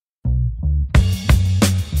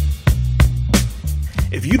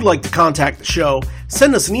If you'd like to contact the show,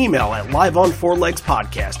 send us an email at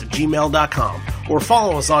liveonfourlegspodcast@gmail.com or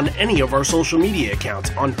follow us on any of our social media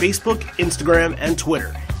accounts on Facebook, Instagram, and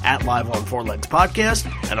Twitter at Live on Four Legs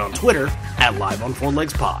Podcast and on Twitter at Live on Four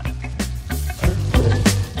Legs Pod.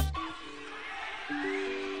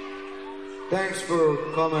 Thanks for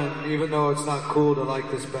coming, even though it's not cool to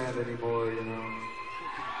like this band anymore, you know.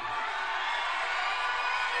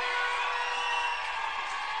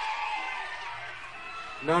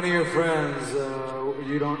 None of your friends,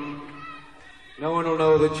 no one will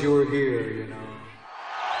know that you were here, you know.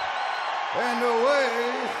 And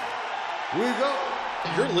away we go.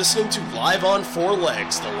 You're listening to Live on Four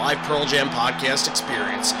Legs, the live Pearl Jam podcast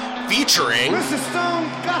experience, featuring Mr. Stone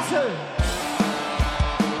Gossard.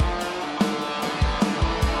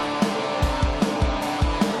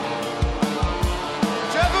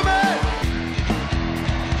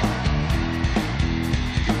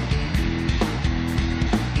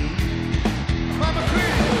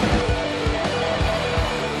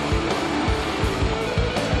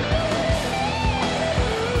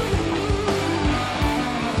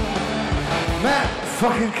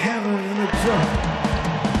 Fucking Cameron in the truck.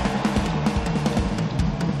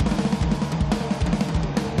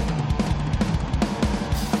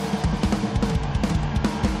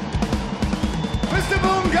 Mr.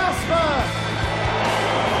 Boom Gasper.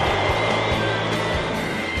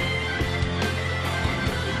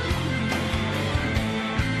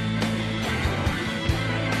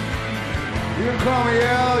 You can call me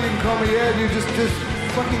Al, you can call me Ed, you just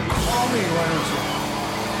fucking call me, why don't you?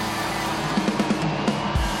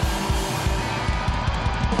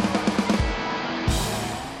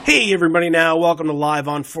 Hey everybody now, welcome to Live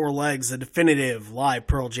on Four Legs, the definitive live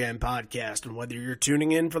Pearl Jam podcast. And whether you're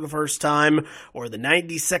tuning in for the first time, or the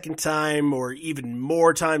 92nd time, or even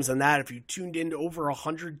more times than that, if you tuned in over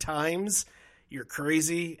 100 times, you're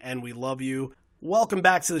crazy and we love you. Welcome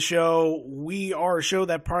back to the show. We are a show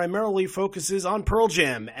that primarily focuses on Pearl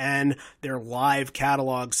Jam and their live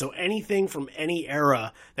catalog. So anything from any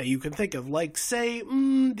era that you can think of, like say,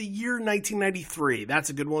 the year 1993. That's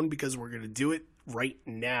a good one because we're going to do it right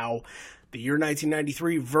now. The year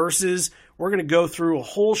 1993 versus we're going to go through a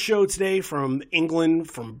whole show today from England,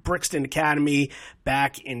 from Brixton Academy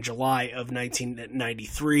back in July of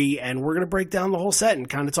 1993, and we're going to break down the whole set and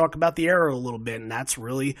kind of talk about the era a little bit, and that's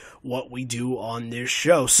really what we do on this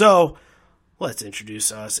show. So let's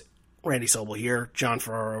introduce us. Randy Sobel here, John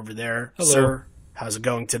Farrar over there. Hello. Sir, how's it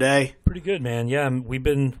going today? Pretty good, man. Yeah, we've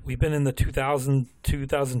been in the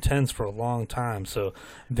 2010s for a long time, so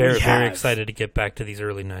very excited to get back to these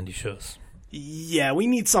early 90s shows. Yeah, we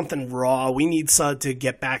need something raw. We need to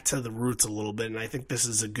get back to the roots a little bit, and I think this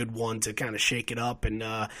is a good one to kind of shake it up. And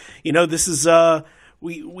this is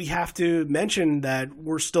we have to mention that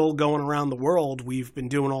we're still going around the world. We've been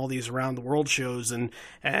doing all these around the world shows, and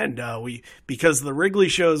we, because of the Wrigley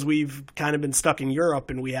shows, we've kind of been stuck in Europe,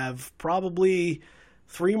 and we have probably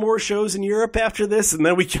 3 more shows in Europe after this, and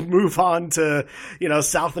then we can move on to,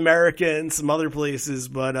 South America and some other places.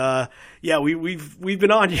 But we've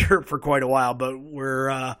been on Europe for quite a while, but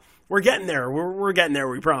we're getting there. We're getting there.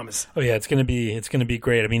 We promise. Oh yeah, it's gonna be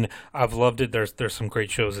great. I mean, I've loved it. There's some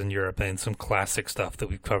great shows in Europe and some classic stuff that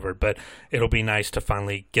we've covered. But it'll be nice to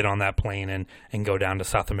finally get on that plane and go down to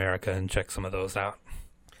South America and check some of those out.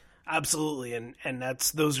 Absolutely, and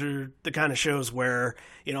those are the kind of shows where,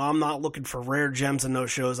 I'm not looking for rare gems in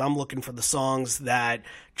those shows. I'm looking for the songs that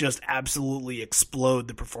just absolutely explode.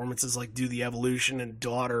 The performances like Do the Evolution and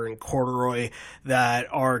Daughter and Corduroy that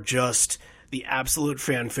are just the absolute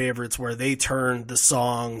fan favorites, where they turn the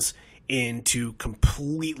songs into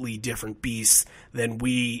completely different beasts than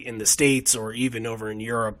we in the States or even over in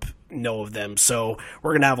Europe know of them. So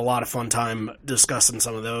we're going to have a lot of fun time discussing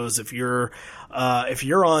some of those. If you're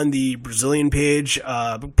on the Brazilian page,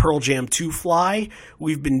 Pearl Jam 2 Fly,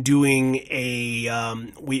 we've been doing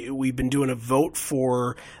we've been doing a vote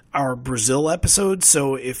for our Brazil episode.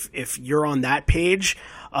 So if you're on that page,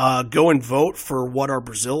 go and vote for what our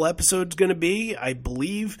Brazil episode's going to be. I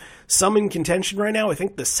believe some in contention right now. I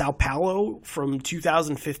think the Sao Paulo from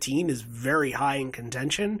 2015 is very high in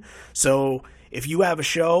contention. So if you have a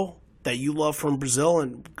show that you love from Brazil,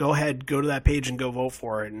 and go to that page and go vote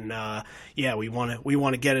for it. And we want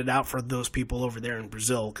to get it out for those people over there in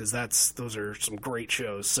Brazil, because those are some great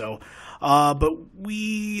shows. So, but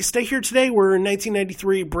we stay here today. We're in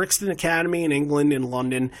 1993, Brixton Academy in England, in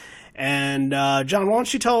London. And John, why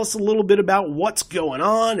don't you tell us a little bit about what's going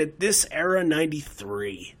on at this era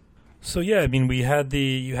 93? So yeah, I mean, you had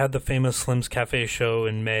the famous Slim's Cafe show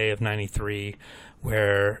in May of 93,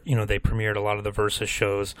 where they premiered a lot of the Versus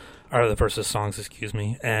shows, or the Versus songs, excuse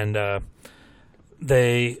me, and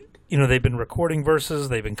they've been recording Versus.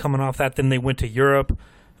 They've been coming off that. Then they went to Europe,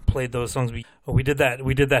 played those songs. We did that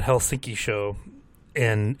Helsinki show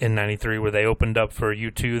in 93 where they opened up for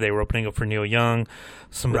U2. They were opening up for Neil Young.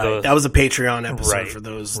 Some of those, that was a Patreon episode for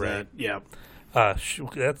those. That, yeah.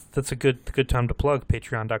 That's a good time to plug.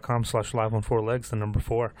 Patreon.com/live on 4 legs, the number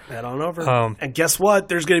 4. Head on over. And guess what?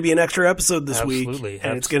 There's going to be an extra episode this week.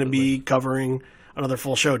 And it's going to be covering another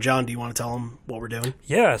full show. John, do you want to tell them what we're doing?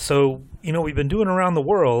 Yeah. So, we've been doing around the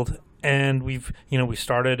world, and we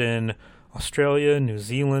started in Australia, New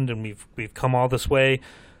Zealand, and we've come all this way.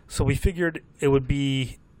 So we figured it would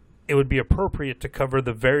be appropriate to cover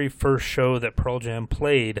the very first show that Pearl Jam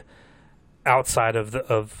played outside of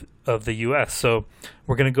the U.S. So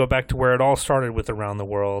we're going to go back to where it all started with Around the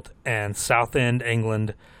World, and Southend,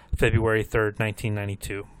 England, February 3rd,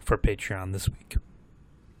 1992 for Patreon this week.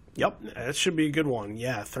 Yep, that should be a good one.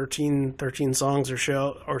 Yeah, 13 songs or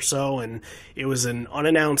so, and it was an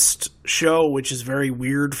unannounced show, which is very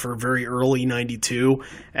weird for very early 92,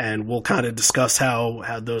 and we'll kind of discuss how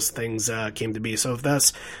those things came to be. So if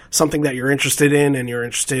that's something that you're interested in,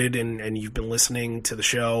 and you've been listening to the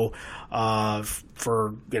show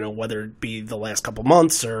for, whether it be the last couple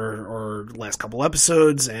months or last couple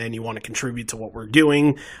episodes, and you want to contribute to what we're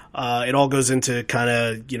doing, it all goes into kind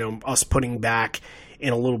of, us putting back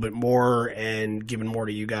in a little bit more and giving more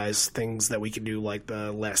to you guys, things that we can do like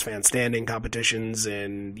the Last Fan Standing competitions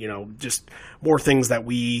and, just more things that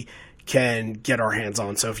we can get our hands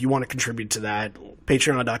on. So if you want to contribute to that,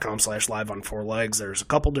 patreon.com/live on 4 legs. There's a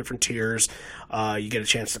couple different tiers. You get a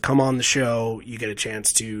chance to come on the show. You get a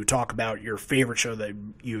chance to talk about your favorite show that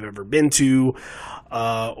you've ever been to,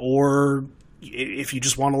 or if you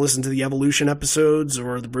just want to listen to the Evolution episodes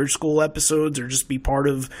or the Bridge School episodes or just be part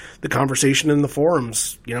of the conversation in the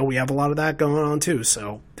forums, we have a lot of that going on too.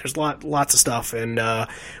 So there's lots of stuff, and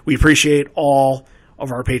we appreciate all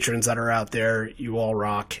of our patrons that are out there. You all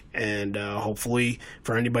rock, and hopefully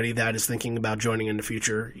for anybody that is thinking about joining in the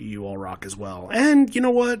future, you all rock as well. And you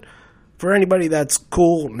know what? For anybody that's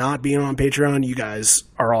cool not being on Patreon, you guys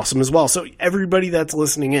are awesome as well. So everybody that's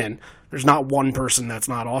listening in, there's not one person that's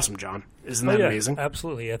not awesome, John. Isn't that amazing?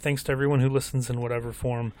 Absolutely. Yeah, thanks to everyone who listens in whatever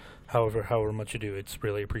form, however much you do. It's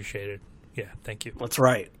really appreciated. Yeah, thank you. That's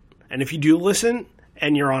right. And if you do listen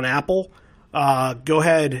and you're on Apple, go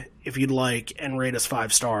ahead, if you'd like, and rate us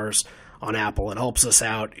 5 stars on Apple. It helps us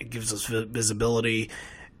out. It gives us visibility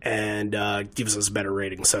and gives us a better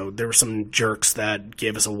rating. So there were some jerks that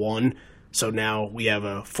gave us a 1, so now we have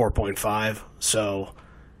a 4.5. So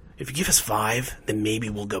if you give us 5, then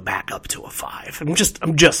maybe we'll go back up to a 5. I'm just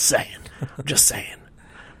saying. I'm just saying.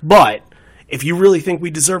 But if you really think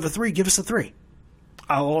we deserve a 3, give us a 3.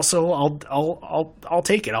 I'll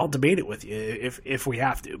take it. I'll debate it with you if we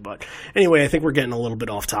have to. But anyway, I think we're getting a little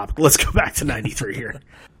bit off topic. Let's go back to 93 here.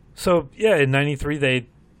 So yeah, in 93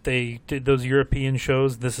 they did those European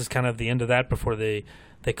shows. This is kind of the end of that before they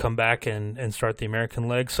come back and start the American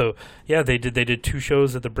leg. So yeah, they did 2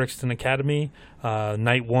 shows at the Brixton Academy.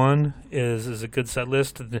 Night 1 is a good set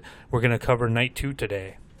list. We're going to cover night 2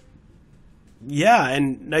 today. Yeah,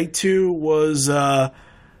 and night 2 was that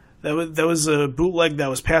was a bootleg that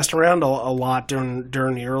was passed around a lot during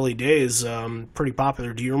the early days. Pretty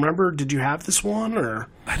popular. Do you remember? Did you have this one? Or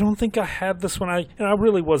I don't think I had this one. I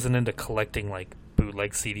really wasn't into collecting like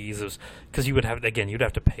bootleg CDs, because you'd have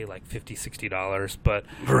to pay like $50-$60. But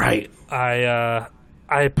right,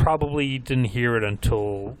 I probably didn't hear it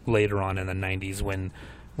until later on in the 90s when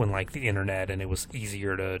like the internet, and it was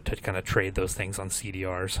easier to kind of trade those things on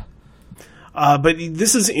CDRs. But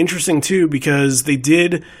this is interesting too, because they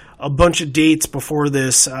did a bunch of dates before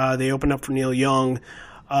this. They opened up for Neil Young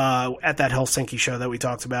at that Helsinki show that we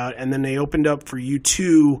talked about, and then they opened up for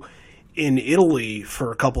U2 in Italy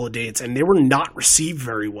for a couple of dates, and they were not received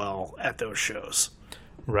very well at those shows.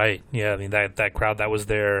 Right. Yeah. I mean, that crowd that was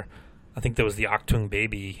there, I think that was the Achtung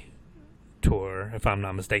Baby tour, if I'm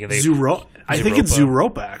not mistaken. I think it's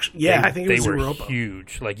Zooropa, actually. Yeah, I think it was Zooropa. They were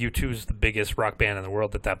huge. Like, U2 is the biggest rock band in the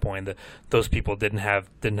world at that point. Those people didn't have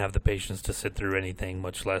the patience to sit through anything,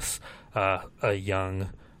 much less a young,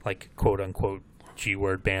 like, quote-unquote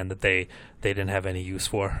G-word band that they didn't have any use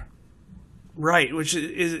for. Right, which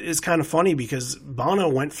is kind of funny, because Bono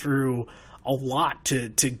went through a lot to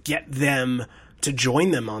get them to join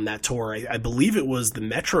them on that tour. I believe it was the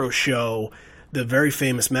Metro show, the very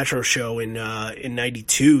famous Metro show in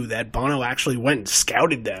 92, that Bono actually went and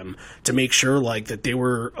scouted them to make sure like that they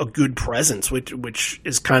were a good presence, which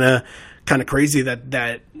is kind of crazy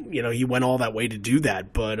that he went all that way to do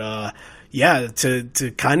that. But yeah,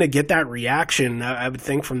 to kind of get that reaction, I would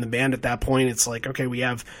think from the band at that point, it's like, okay, we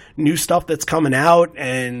have new stuff that's coming out,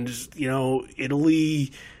 and, you know,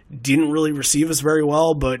 Italy didn't really receive us very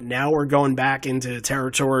well, but now we're going back into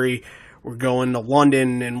territory. We're going to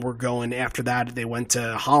London, and we're going, after that, they went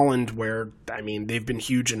to Holland, where, I mean, they've been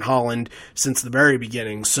huge in Holland since the very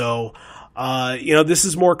beginning. So, you know, this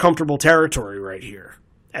is more comfortable territory right here.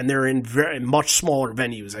 And they're in very much smaller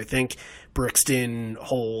venues. I think Brixton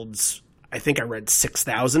holds, I think I read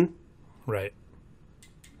 6,000. Right.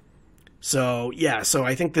 So yeah, so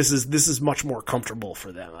I think this is much more comfortable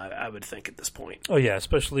for them. I would think at this point. Oh yeah,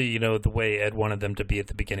 especially, you know, the way Ed wanted them to be at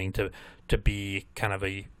the beginning, to be kind of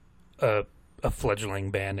a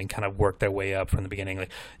fledgling band and kind of work their way up from the beginning.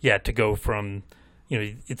 Like, yeah, to go from, you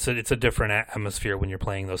know, it's a different atmosphere when you're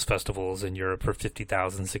playing those festivals in Europe for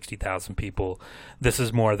 50,000, 60,000 people. This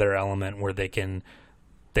is more their element, where they can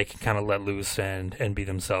kind of let loose and be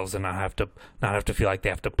themselves, and not have to feel like they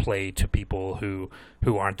have to play to people who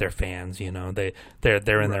aren't their fans. You know,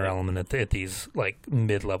 they're in their element at these like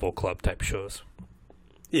mid-level club type shows.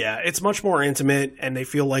 Yeah, it's much more intimate, and they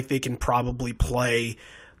feel like they can probably play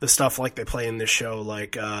the stuff like they play in this show,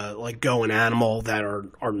 like Go and Animal, that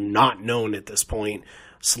are not known at this point.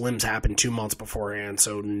 Slim's happened 2 months beforehand,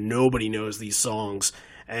 so nobody knows these songs.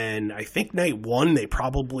 And I think night one they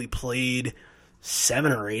probably played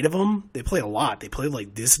 7 or 8 of them. They played a lot. They played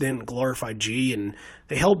like Dissident and Glorified G, and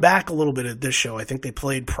they held back a little bit at this show. I think they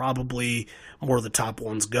played probably more of the top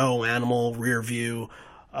ones: Go, Animal, Rear View,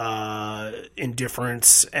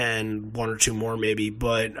 Indifference, and 1 or 2 more maybe.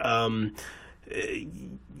 But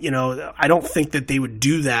you know, I don't think that they would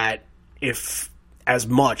do that as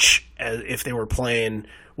much as if they were playing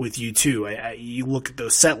with U2. You look at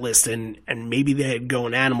those set lists, and maybe they had Go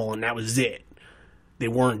and Animal, and that was it. They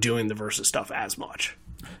weren't doing the Versus stuff as much.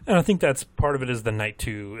 And I think that's part of it, is the night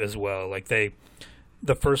 2 as well. Like the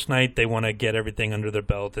first night, they want to get everything under their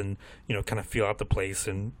belt and, you know, kind of feel out the place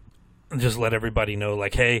and just let everybody know,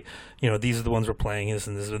 like, hey, you know, these are the ones we're playing, this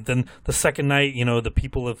and this. But then the second night, you know, the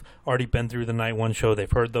people have already been through the night 1 show.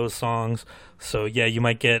 They've heard those songs. So yeah, you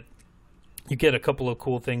get a couple of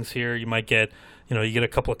cool things here. You might get, you know, you get a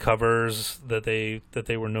couple of covers that they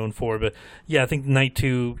were known for. But yeah, I think night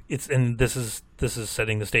 2, this is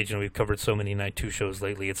setting the stage. You know, we've covered so many night 2 shows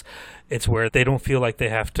lately. It's where they don't feel like they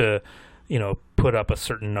have to, you know, put up a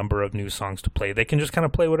certain number of new songs to play. They can just kind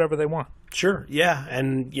of play whatever they want. Sure, yeah.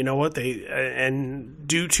 And you know what? And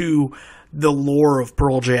due to the lore of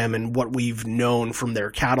Pearl Jam and what we've known from their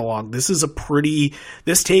catalog, this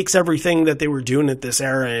takes everything that they were doing at this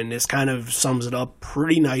era and this kind of sums it up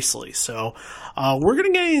pretty nicely. So we're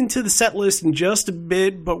going to get into the set list in just a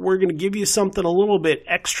bit, but we're going to give you something a little bit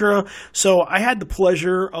extra. So I had the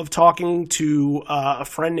pleasure of talking to a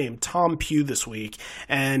friend named Tom Pugh this week,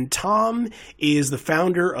 and Tom is the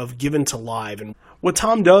founder of Given to Live. And what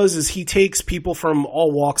Tom does is he takes people from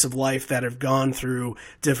all walks of life that have gone through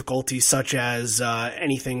difficulties such as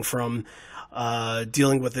anything from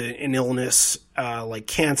dealing with an illness like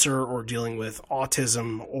cancer, or dealing with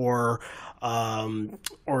autism, or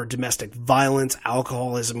domestic violence,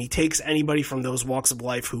 alcoholism. He takes anybody from those walks of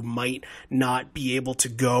life who might not be able to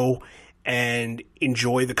go and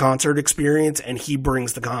enjoy the concert experience, and he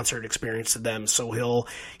brings the concert experience to them. So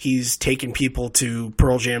he's taken people to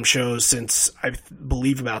Pearl Jam shows since, I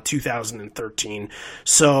believe, about 2013.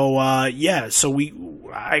 So I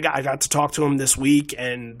got to talk to him this week,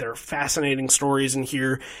 and there are fascinating stories in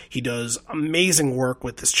here. He does amazing work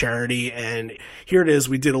with this charity, and here it is.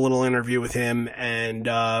 We did a little interview with him, and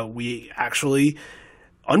we actually,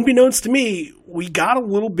 unbeknownst to me, we got a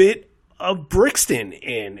little bit of Brixton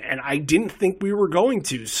in, and I didn't think we were going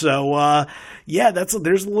to. So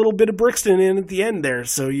there's a little bit of Brixton in at the end there.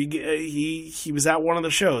 So he was at one of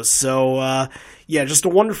the shows. So just a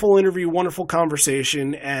wonderful interview, wonderful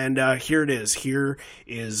conversation, and here it is. Here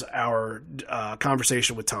is our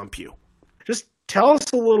conversation with Tom Pugh. Just tell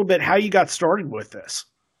us a little bit how you got started with this.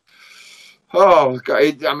 Oh,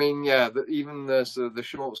 God. I mean, yeah. Even the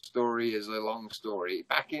short story is a long story.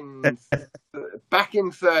 Back in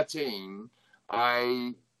 2013,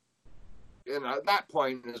 at that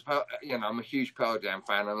point, I'm a huge Pearl Jam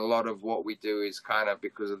fan, and a lot of what we do is kind of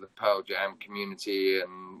because of the Pearl Jam community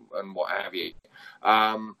and what have you.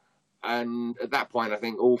 And at that point, I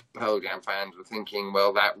think all Pearl Jam fans were thinking,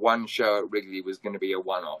 well, that one show at Wrigley was going to be a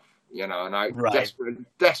one-off. You know, and I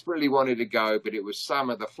desperately wanted to go, but it was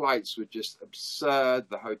summer. The flights were just absurd.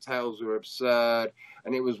 The hotels were absurd,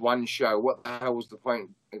 and it was one show. What the hell was the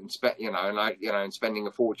point in spending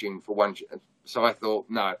a fortune for one? So I thought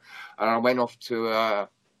no, and I went off to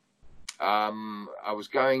I was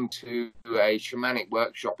going to a shamanic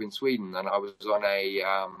workshop in Sweden, and I was on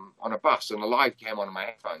a bus, and a live came on my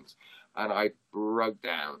headphones, and I broke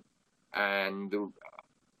down. And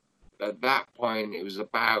at that point, it was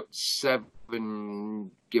about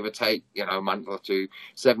 7, give or take, a month or two,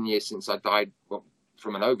 7 years since I died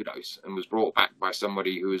from an overdose, and was brought back by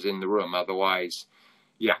somebody who was in the room. Otherwise,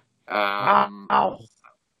 yeah. Wow.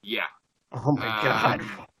 Yeah. Oh my God.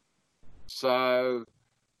 So,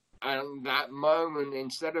 and that moment,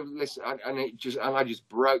 instead of listening, and I just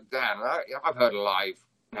broke down. I've heard live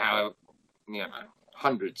now,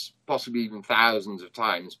 hundreds, possibly even thousands of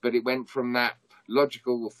times, but it went from that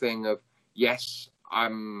logical thing of, yes,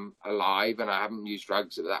 I'm alive and I haven't used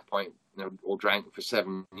drugs at that point, or drank for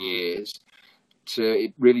 7 years, to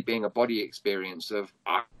it really being a body experience of,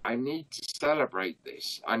 I need to celebrate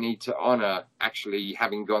this. I need to honor actually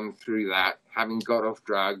having gone through that, having got off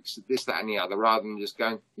drugs, this, that, and the other, rather than just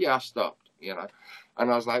going, yeah, I stopped, And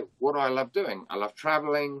I was like, what do I love doing? I love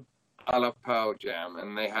traveling. I love Pearl Jam.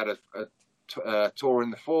 And they had a tour in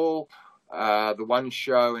the fall. The one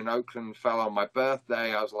show in Oakland fell on my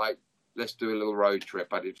birthday. I was like, let's do a little road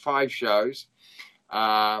trip. I did 5 shows.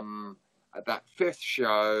 At that 5th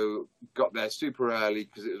show, got there super early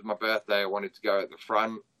because it was my birthday. I wanted to go at the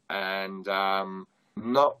front, and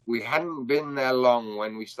we hadn't been there long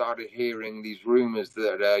when we started hearing these rumors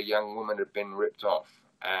that a young woman had been ripped off,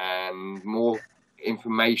 and more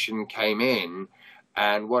information came in.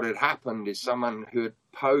 And what had happened is someone who had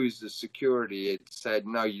posed as security had said,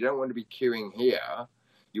 no, you don't want to be queuing here.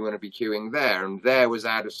 You want to be queuing there. And there was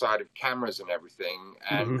out of sight of cameras and everything.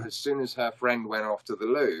 And as soon as her friend went off to the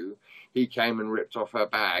loo, he came and ripped off her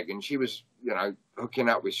bag. And she was, hooking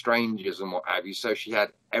up with strangers and what have you. So she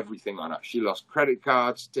had everything on her. She lost credit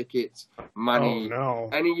cards, tickets, money. Oh,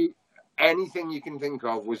 no. Anything you can think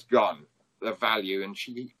of was gone, the value. And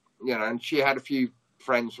she, and she had a few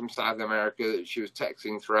friends from South America that she was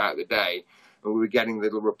texting throughout the day. And we were getting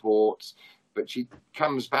little reports. But she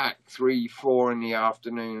comes back 3-4 in the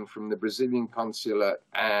afternoon from the Brazilian consulate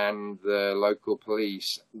and the local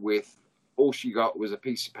police with all she got was a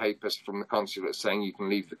piece of paper from the consulate saying you can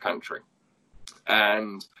leave the country.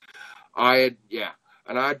 And I'd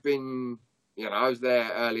been, I was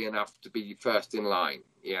there early enough to be first in line,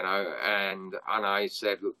 and I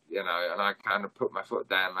said, and I kind of put my foot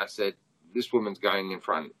down and I said, this woman's going in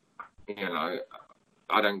front, I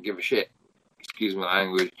don't give a shit, excuse my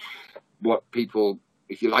language, what people,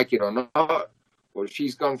 if you like it or not, what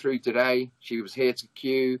she's gone through today. She was here to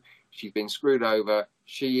queue. She's been screwed over.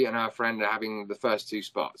 She and her friend are having the first 2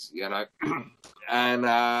 spots, And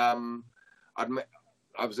I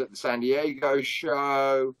was at the San Diego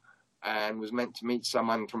show and was meant to meet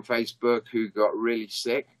someone from Facebook who got really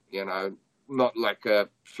sick, not like a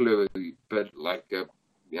flu, but like a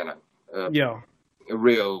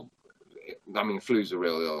real, flu's a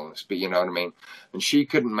real illness, but you know what I mean? And she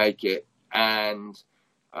couldn't make it. And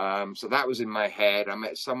so that was in my head. I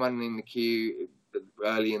met someone in the queue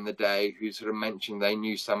early in the day who sort of mentioned they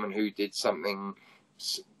knew someone who did something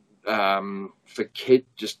for kids,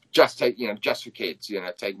 just for kids,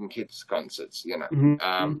 taking kids to concerts,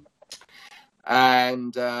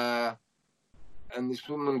 and this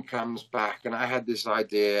woman comes back, and I had this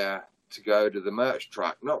idea to go to the merch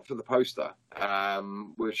truck, not for the poster,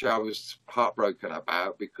 which I was heartbroken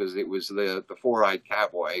about because it was the 4-eyed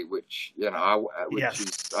cowboy, which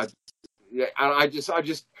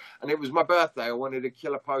and it was my birthday. I wanted to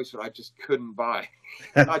kill a poster I just couldn't buy.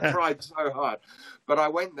 I tried so hard, but I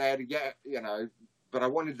went there to get, but I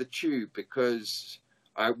wanted the tube because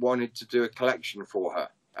I wanted to do a collection for her.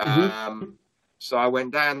 So I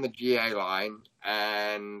went down the GA line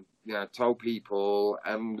and, told people,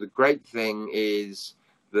 and the great thing is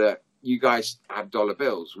that you guys have dollar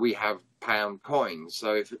bills. We have pound coins.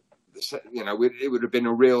 So if, it would have been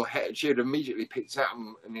a real, she would have immediately picked it up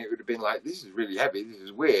and it would have been like, this is really heavy. This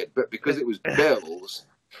is weird. But because it was bills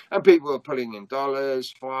and people were pulling in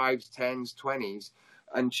dollars, 5s, 10s, 20s,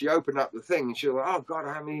 and she opened up the thing and she was like, oh God,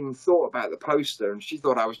 I haven't even thought about the poster. And she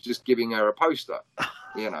thought I was just giving her a poster,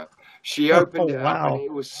 She opened it up and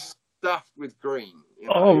it was stuffed with green.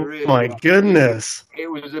 Really, my goodness. It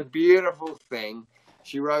was a beautiful thing.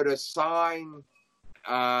 She wrote a sign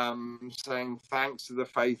saying thanks to the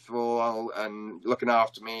faithful and looking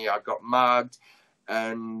after me. I got mugged,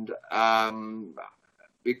 and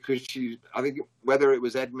because I think whether it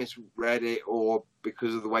was Ed misread it or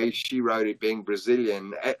because of the way she wrote it being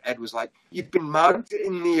Brazilian, Ed was like, you've been mugged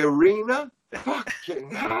in the arena? Fucking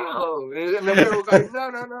hell. And then we were going,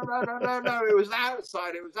 no, it was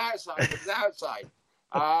outside.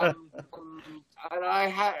 And I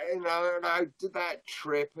had, and I did that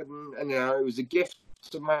trip, and it was a gift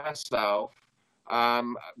to myself,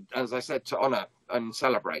 as I said, to honor and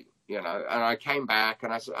celebrate, and I came back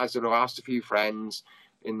and I sort of asked a few friends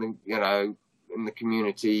in the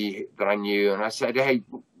community that I knew, and I said, hey,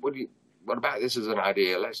 what about this as an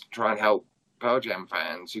idea? Let's try and help Pearl Jam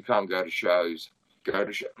fans who can't go to shows.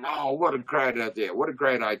 Oh, what a great idea. What a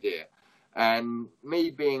great idea. And me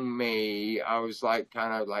being me, I was like,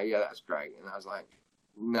 kind of like, yeah, that's great. And I was like,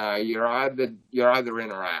 no, you're either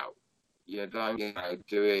in or out. You don't,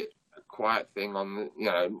 do it a quiet thing on the,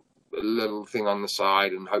 a little thing on the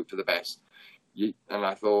side and hope for the best. And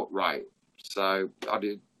I thought, right. So I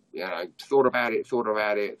did, thought about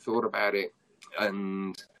it.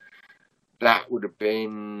 And that would have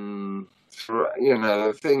been,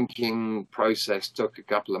 the thinking process took a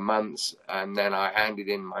couple of months, and then I handed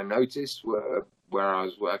in my notice where I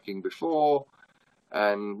was working before,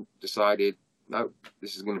 and decided, no,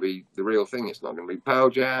 this is going to be the real thing. It's not going to be Pearl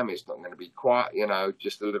Jam. It's not going to be quite,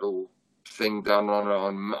 just a little thing done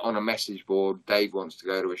on a message board. Dave wants to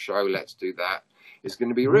go to a show. Let's do that. It's going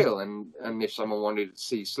to be real. And if someone wanted to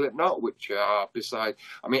see Slipknot, which are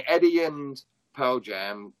Eddie and Pearl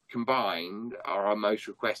Jam combined are our most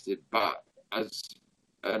requested, but as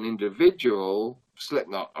an individual,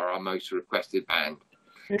 Slipknot are our most requested band.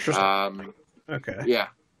 Interesting. Okay. Yeah.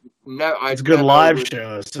 No, it's a good live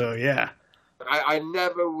show, so yeah. I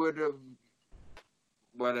never would have,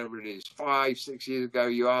 whatever it is, 5-6 years ago,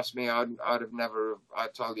 you asked me, I'd have never, I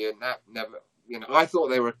told you, never, I thought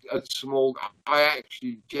they were I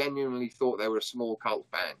actually genuinely thought they were a small cult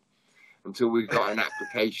band until we got an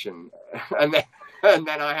application. And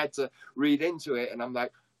then I had to read into it, and I'm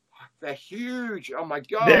like, they're huge. Oh my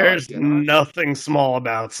God. There's nothing small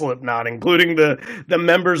about Slipknot, including the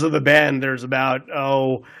members of the band. There's about,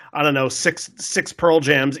 I don't know, six Pearl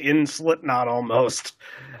Jams in Slipknot almost.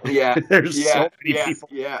 Yeah. There's so many people.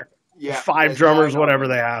 Yeah. 5 drummers, whatever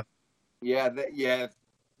they have. Yeah.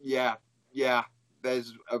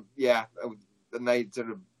 There's, and they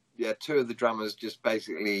sort of, 2 of the drummers just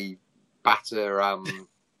basically batter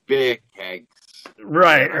beer kegs.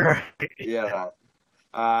 Right. Yeah.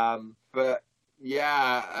 But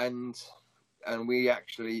yeah, and we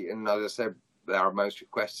actually, and as I said, they're our most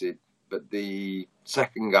requested, but the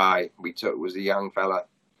second guy we took was a young fella,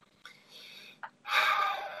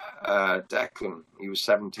 Declan. He was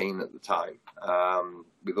 17 at the time,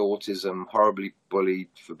 with autism, horribly bullied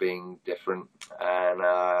for being different. And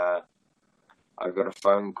I got a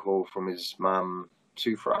phone call from his mum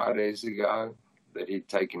 2 Fridays ago that he'd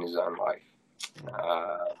taken his own life.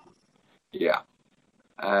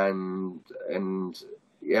 And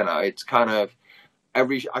it's kind of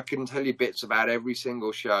I can tell you bits about every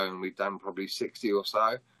single show, and we've done probably 60 or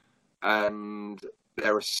so, and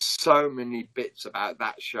there are so many bits about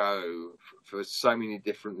that show for so many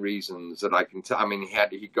different reasons that I can tell. I mean,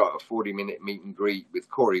 he got a 40-minute meet and greet with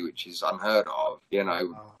Corey, which is unheard of,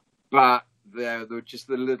 but there were just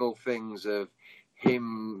the little things of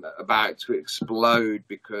him about to explode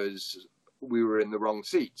because we were in the wrong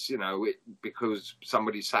seats, because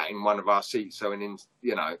somebody sat in one of our seats. So,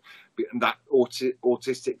 that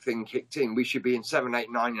autistic thing kicked in. We should be in 7,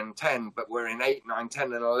 8, 9, and 10, but we're in 8, 9,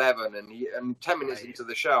 10, and 11. And 10 minutes into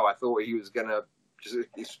the show, I thought he was going to just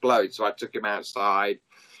explode. So I took him outside.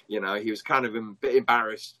 He was kind of a bit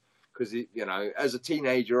embarrassed because, as a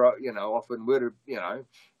teenager, often would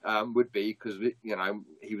be because,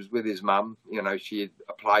 he was with his mum, she had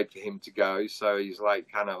applied for him to go. So he's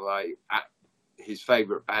kind of at his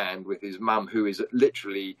favorite band with his mum, who is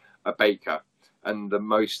literally a baker, and the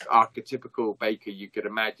most archetypical baker you could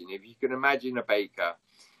imagine. If you can imagine a baker,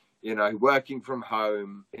 working from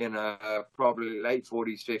home in a probably late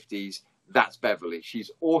 40s, 50s, that's Beverly. She's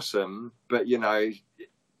awesome, but,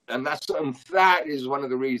 and that is one of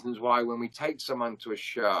the reasons why when we take someone to a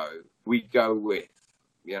show, we go with,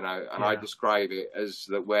 I describe it as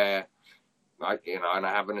that where, and I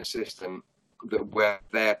have an assistant that we're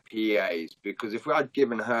their PAs, because if I'd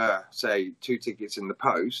given her, say, 2 tickets in the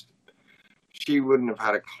post, she wouldn't have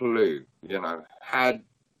had a clue, it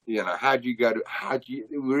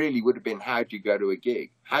really would have been, how do you go to a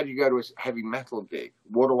gig? How do you go to a heavy metal gig?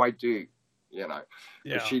 What do I do?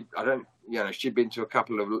 She'd been to a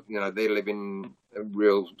couple of, they live in a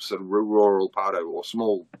real sort of rural part of, or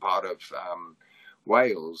small part of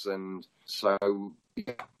Wales. And so,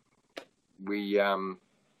 we,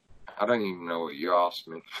 I don't even know what you asked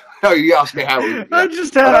me. Oh, you asked me how we...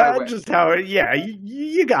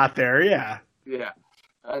 You got there, yeah. Yeah.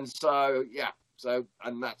 And so,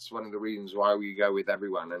 and that's one of the reasons why we go with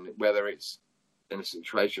everyone. And whether it's in a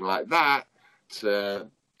situation like that, to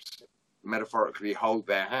metaphorically hold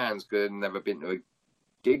their hands because they've never been to a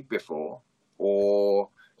gig before, or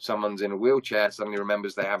someone's in a wheelchair suddenly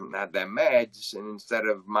remembers they haven't had their meds, and instead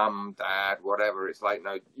of mum, dad, whatever, it's like,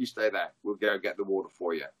 no, you stay there, we'll go get the water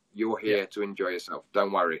for you, you're here to enjoy yourself,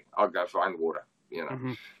 don't worry, I'll go find water, you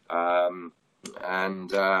know.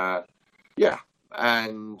 And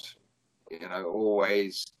you know,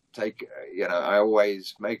 always take, you know, I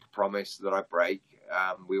always make a promise that I break.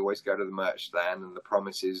 We always go to the merch stand, and the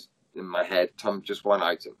promise is in my head, Tom, just one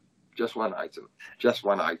item, just one item, just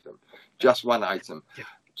one item, just one item.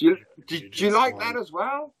 Do you like that as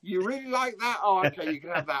well? You really like that? Oh, okay, you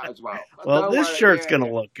can have that as well. Well, this shirt's going to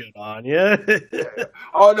look good on you.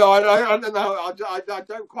 Oh, no, I don't know. I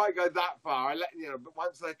don't quite go that far. I let, you know, but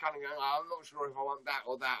once they kind of go, oh, I'm not sure if I want that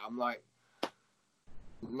or that, I'm like,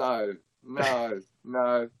 no.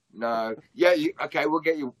 Yeah, okay, we'll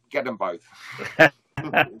get them both.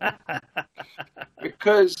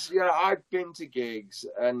 Because, you know, I've been to gigs,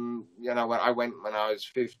 and, you know, when I was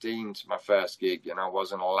 15 to my first gig, you know, I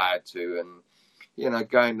wasn't allowed to, and, you know,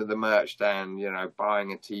 going to the merch stand, you know,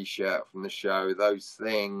 buying a t-shirt from the show, those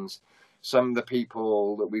things, some of the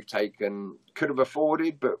people that we've taken could have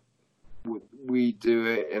afforded, but we do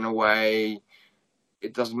it in a way,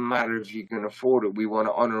 it doesn't matter if you can afford it, we want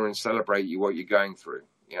to honor and celebrate you, what you're going through,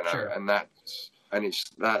 you know. Sure. And that's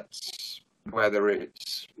whether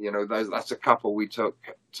it's, you know, that's a couple we took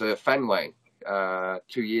to Fenway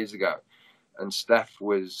 2 years ago, and Steph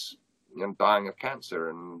was, you know, dying of cancer,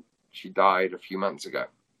 and she died a few months ago,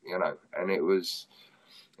 you know, and it was,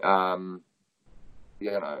 you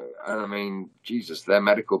know, and I mean, Jesus, their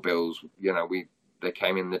medical bills, you know, they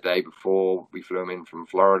came in the day before, we flew them in from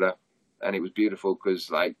Florida, and it was beautiful because,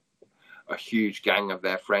 like, a huge gang of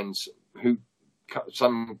their friends who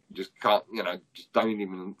some just can't, you know, just don't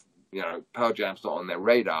even, you know, Pearl Jam's not on their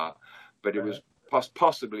radar, but it was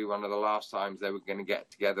possibly one of the last times they were going to get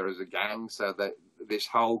together as a gang. So that this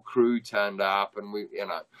whole crew turned up, and we, you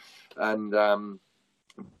know, and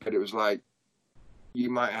but it was like, you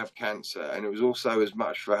might have cancer, and it was also as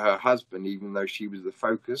much for her husband, even though she was the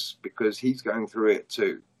focus, because he's going through it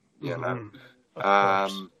too, you know.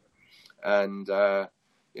 And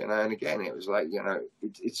you know, and again, it was like, you know,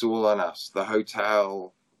 it's all on us. The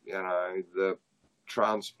hotel, you know, the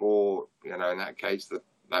transport, you know, in that case,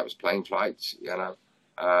 that was plane flights, you know,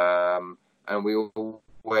 and we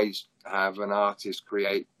always have an artist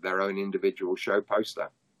create their own individual show poster,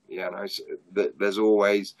 you know. So there's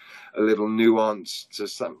always a little nuance to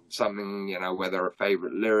something, you know, whether a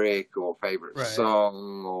favorite lyric or favorite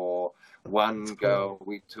song, or one girl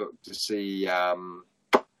we took to see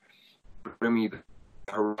Bring Me the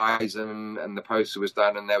Horizon, and the poster was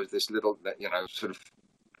done, and there was this little, you know, sort of,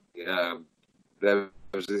 there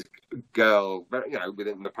was this girl, you know,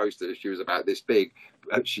 within the poster, she was about this big,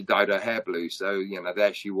 she dyed her hair blue, so, you know,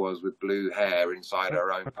 there she was with blue hair inside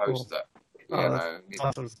her own poster, you know.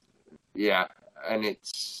 Awesome. Yeah, and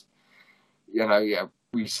it's, you know, yeah,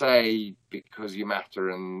 we say because you matter,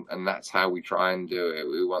 and that's how we try and do it.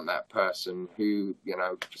 We want that person who, you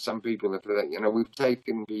know, some people, you know, we've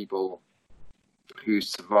taken people who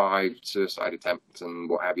survived suicide attempts and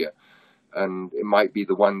what have you, and it might be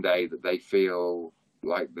the one day that they feel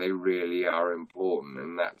like they really are important,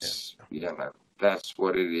 and that's, you know, that's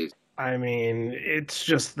what it is. I mean, it's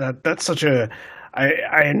just that's such a, I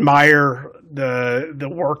admire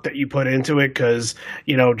the work that you put into it, because,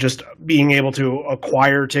 you know, just being able to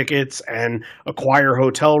acquire tickets and acquire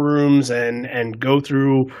hotel rooms and go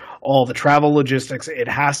through all the travel logistics, it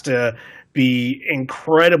has to be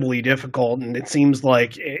incredibly difficult, and it seems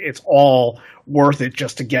like it's all worth it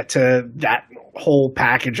just to get to that whole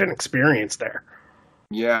package and experience there.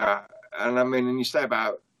 Yeah, and I mean, and you say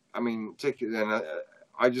about, I mean, tickets, and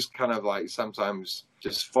I just kind of like sometimes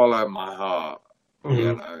just follow my heart,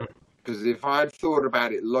 you know, because if I'd thought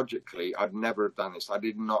about it logically, I'd never have done this. I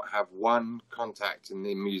did not have one contact in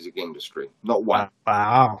the music industry, not one.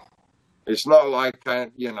 Wow. It's not like,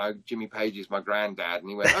 you know, Jimmy Page is my granddad, and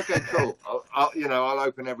he went, okay, cool, I'll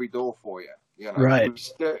open every door for you. You know, right?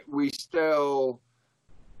 We still,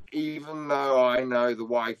 even though I know the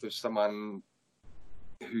wife of someone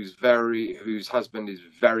whose husband is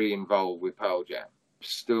very involved with Pearl Jam,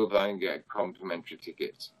 still don't get complimentary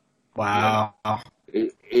tickets. Wow. You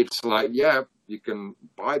know? It's like, yeah, you can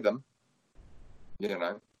buy them, you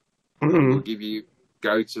know, we'll give you,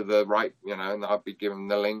 go to the right, you know, and I'll be given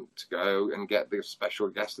the link to go and get the special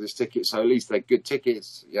guest list tickets. So at least they're good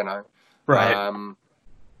tickets, you know. Right. I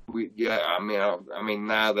mean,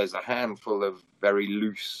 now there's a handful of very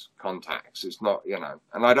loose contacts. It's not, you know,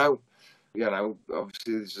 and I don't, you know,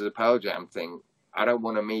 obviously this is a Pearl Jam thing. I don't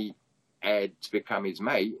want to meet Ed to become his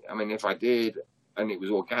mate. I mean, if I did and it was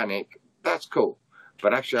organic, that's cool.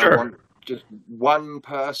 But actually, Sure. I want just one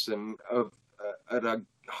person at a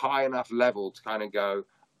high enough level to kind of go,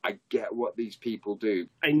 I get what these people do.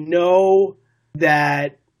 I know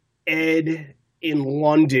that Ed in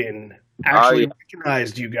London actually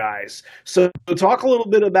recognized you guys. So talk a little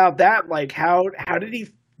bit about that. Like, how did he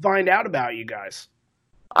find out about you guys?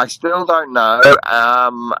 I still don't know,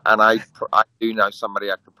 and I do know somebody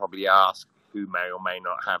I could probably ask who may or may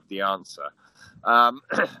not have the answer.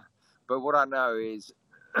 But what I know is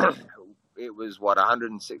it was,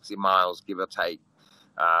 160 miles, give or take,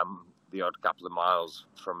 the odd couple of miles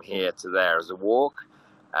from here to there as a walk.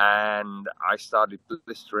 And I started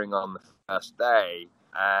blistering on the first day,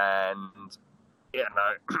 and,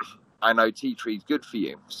 I know tea tree is good for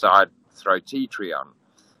you, so I'd throw tea tree on.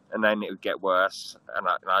 And then it would get worse, and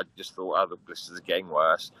I just thought other blisters are getting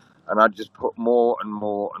worse, and I'd just put more and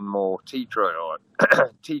more and more tea tree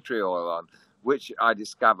oil on, which I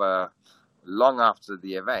discover long after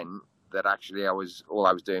the event that actually all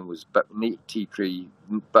I was doing was tea tree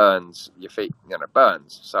burns your feet,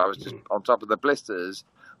 burns. So I was just on top of the blisters.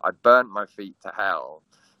 I'd burnt my feet to hell.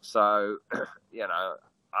 So,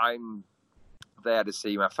 I'm there to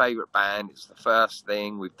see my favorite band. It's the first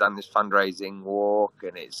thing. We've done this fundraising walk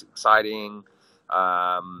and it's exciting.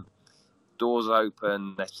 Doors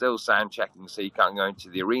open, they're still sound checking, so you can't go into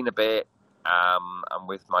the arena bit. I'm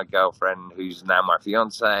with my girlfriend, who's now my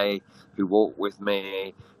fiance, who walked with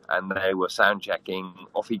me, and they were sound checking.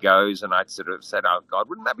 Off he goes, and I sort of said, "Oh God,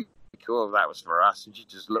 wouldn't that be cool if that was for us?" And she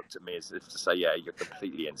just looked at me as if to say, "Yeah, you're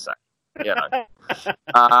completely insane."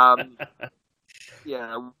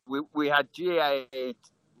 We had GA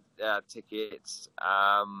tickets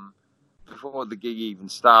before the gig even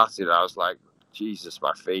started. I was like, Jesus,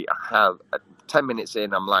 my feet. I have 10 minutes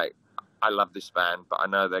in, I'm like, I love this band, but I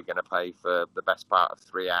know they're going to pay for the best part of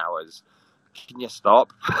 3 hours. Can you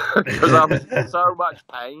stop? Because I'm in so much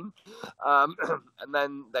pain. And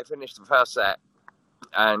then they finished the first set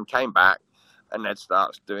and came back, and Ned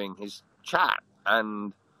starts doing his chat.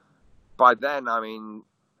 And by then, I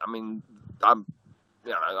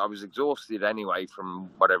was exhausted anyway from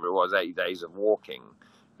whatever it was, 8 days of walking,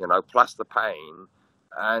 plus the pain.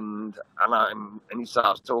 And he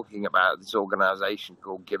starts talking about this organization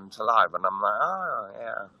called Given to Live, and I'm like, oh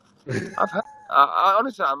yeah, I've heard.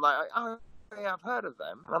 Honestly, I'm like, oh yeah, I've heard of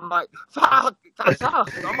them, and I'm like, fuck, that's us!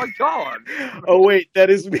 Oh my God! Oh wait, that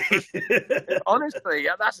is me. Honestly,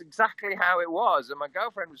 that's exactly how it was, and my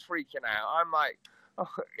girlfriend was freaking out. I'm like,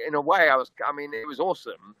 oh, in a way, it was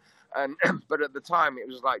awesome. But at the time, it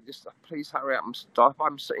was like, just please hurry up and stop.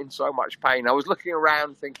 I'm in so much pain. I was looking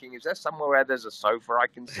around thinking, is there somewhere where there's a sofa I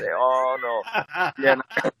can sit on, or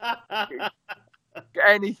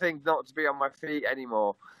anything not to be on my feet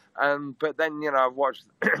anymore. But then, I've watched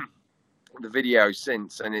the video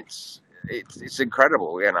since, and it's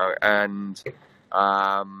incredible, and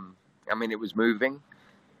it was moving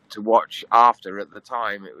to watch after. At the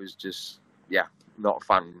time, it was just, not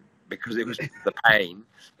fun. Because it was the pain.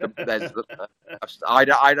 I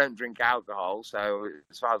don't drink alcohol, so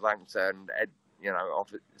as far as I'm concerned, Ed,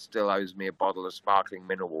 still owes me a bottle of sparkling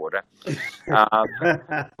mineral water.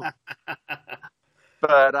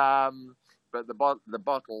 But the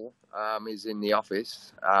bottle is in the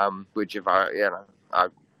office, which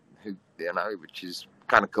which is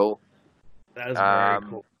kind of cool. That is very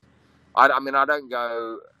cool. I don't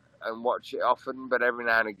go and watch it often, but every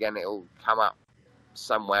now and again it'll come up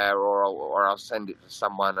somewhere, or I'll send it to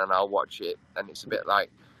someone and I'll watch it, and it's a bit like,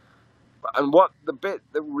 and what the bit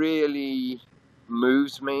that really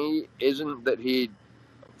moves me isn't that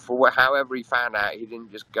however he found out, he didn't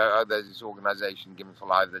just go, oh, there's this organization Given for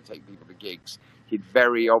Live that take people to gigs. He'd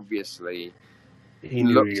very obviously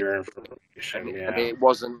knew your information, and it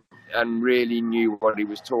wasn't, and really knew what he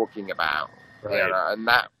was talking about, right. And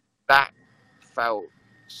that felt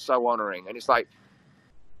so honoring. And it's like,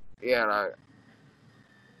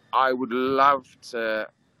 I would love to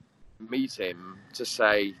meet him to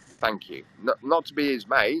say thank you. Not to be his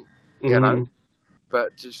mate,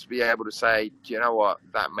 but just be able to say, do you know what?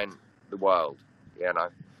 That meant the world,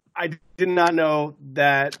 I did not know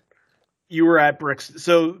that you were at Brixton.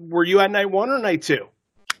 So were you at night 1 or night 2?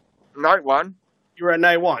 Night 1. You were at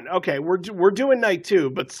night 1. Okay, we're doing night 2,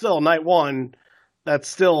 but still night 1, that's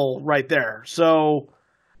still right there. So,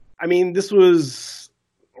 this was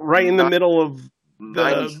right in the middle of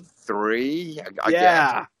 93, I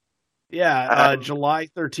guess. Yeah, July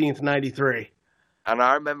 13th, 93. And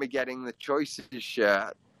I remember getting the Choices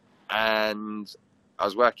shirt, and I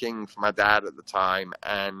was working for my dad at the time,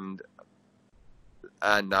 and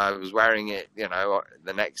and I was wearing it,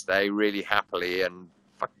 the next day really happily, and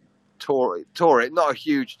tore it, not a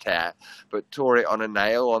huge tear, but tore it on a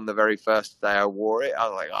nail on the very first day I wore it. I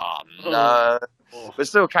was like, oh no. But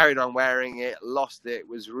still carried on wearing it, lost it,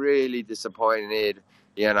 was really disappointed,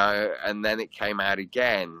 and then it came out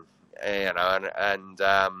again, and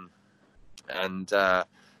that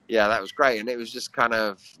was great. And it was just kind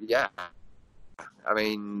of, I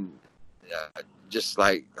mean, just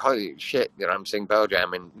like, holy shit, I'm seeing Pearl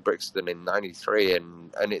Jam in Brixton in '93,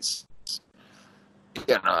 and it's,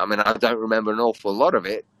 I mean, I don't remember an awful lot of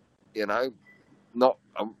it, not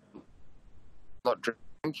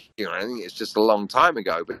drinking or anything. It's just a long time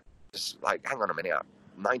ago, but it's like, hang on a minute,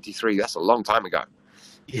 93, that's a long time ago,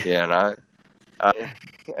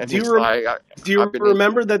 and do you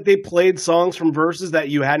remember that they played songs from Versus that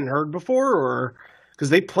you hadn't heard before, or because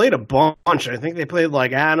they played a bunch? I think they played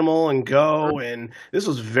like Animal and Go, and this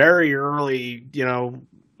was very early,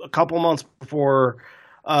 a couple months before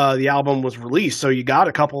the album was released, so you got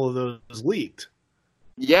a couple of those leaked.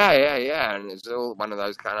 Yeah, and it's all one of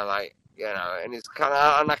those kind of like, and it's kind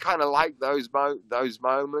of, and I kind of like those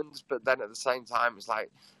moments, but then at the same time, it's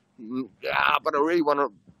like, but I really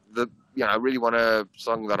want a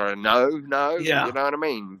song that I know, you know what I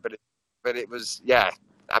mean? But it was,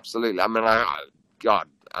 absolutely. I mean,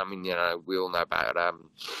 we all know about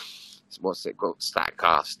what's it called,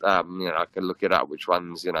 Statcast. I can look it up which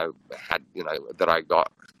ones had that I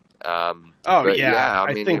got. I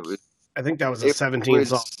think that was a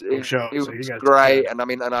 17-song show. It was great, and I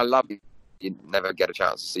mean, and I love it. You never get a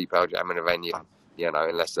chance to see Pearl Jam in a venue,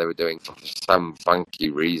 unless they were doing for some funky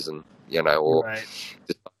reason, or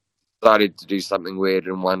just decided to do something weird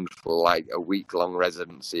and wonderful, like a week-long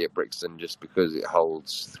residency at Brixton, just because it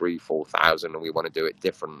holds 3,000-4,000, and we want to do it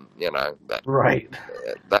different,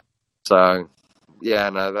 So,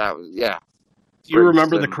 that was, Do you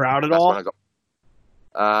remember the crowd at all?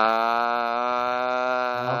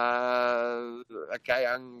 Okay,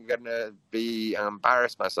 I'm going to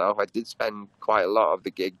embarrass myself. I did spend quite a lot of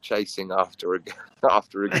the gig chasing after a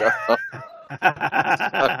girl.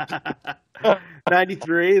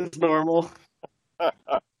 93 is normal.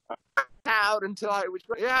 Out until it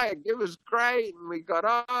was great, and we got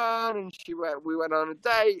on, and we went on a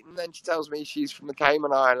date, and then she tells me she's from the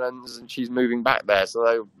Cayman Islands and she's moving back there,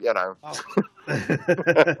 so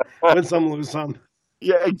win some, lose some.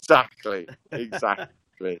 Yeah, exactly. But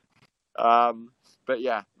I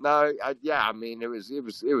mean, it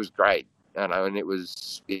was great, and it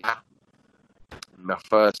was my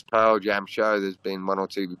first Pearl Jam show. There's been one or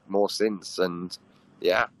two more since, and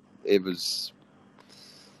it was.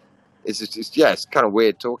 It's kind of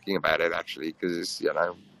weird talking about it actually, because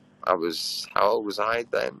how old was I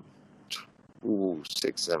then?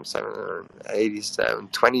 6, 7, 87,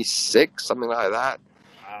 26, something like that.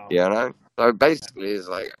 Wow. So basically, it's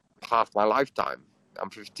like half my lifetime. I'm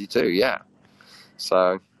 52,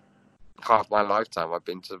 So half my lifetime I've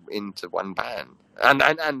been into one band,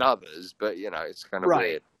 and others, but it's kind of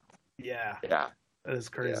weird. Yeah, that is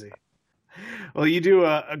crazy. Yeah. Well, you do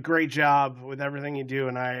a great job with everything you do,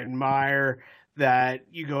 and I admire that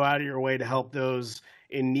you go out of your way to help those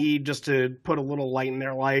in need, just to put a little light in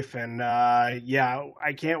their life. And I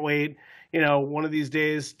can't wait, one of these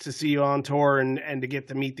days to see you on tour and to get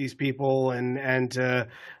to meet these people and to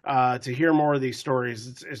hear more of these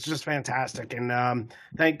stories. It's just fantastic. And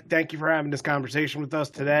thank you for having this conversation with us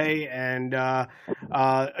today. And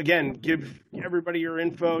again, give everybody your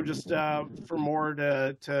info just for more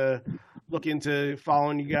to look into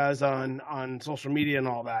following you guys on social media and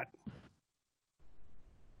all that.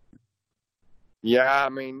 Yeah, I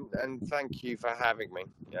mean, and thank you for having me.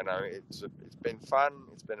 It's been fun.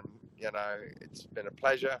 It's been a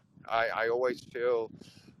pleasure. I always feel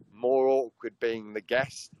more awkward being the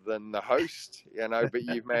guest than the host, but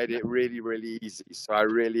you've made it really, really easy. So I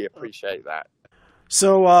really appreciate that.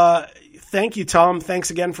 So thank you, Tom.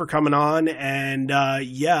 Thanks again for coming on. And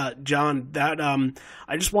John, that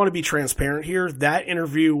I just want to be transparent here. That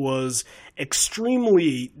interview was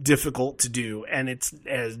extremely difficult to do, and it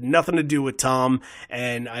has nothing to do with Tom.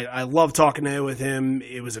 And I love talking with him.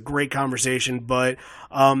 It was a great conversation, but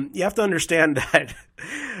you have to understand that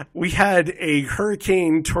we had a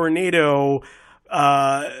hurricane tornado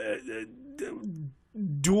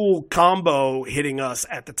dual combo hitting us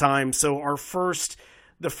at the time. So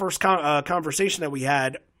the first conversation that we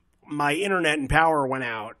had, my internet and power went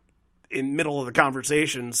out in the middle of the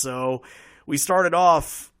conversation. So we started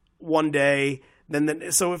off one day,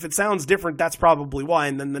 so if it sounds different, that's probably why.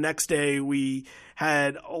 And then the next day we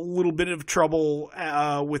had a little bit of trouble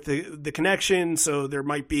with the connection. So there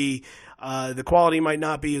might be, the quality might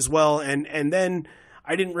not be as well. And then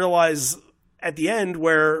I didn't realize at the end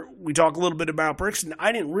where we talk a little bit about Brixton,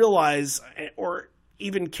 I didn't realize or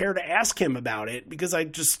even care to ask him about it because I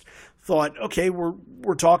just thought, okay,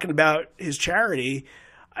 we're talking about his charity.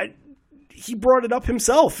 He brought it up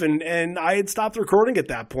himself, and I had stopped recording at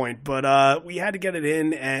that point, but we had to get it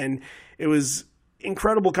in, and it was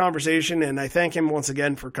incredible conversation, and I thank him once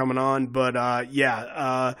again for coming on. But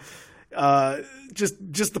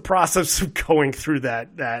just the process of going through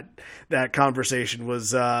that conversation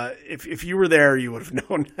was, if you were there, you would have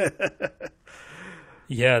known.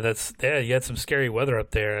 Yeah, you had some scary weather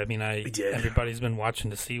up there. I mean, We did. Everybody's been watching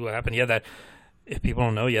to see what happened. Yeah, that, if people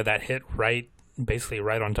don't know, that hit basically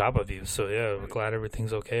right on top of you. So yeah, we're glad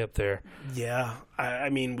everything's okay up there. Yeah, I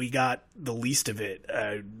mean, we got the least of it.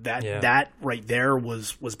 That right there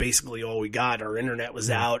was basically all we got. Our internet was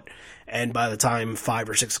out, and by the time 5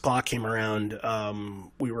 or 6 o'clock came around,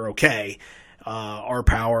 we were okay. Our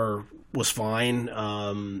power was fine.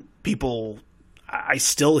 I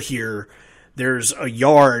still hear there's a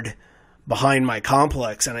yard behind my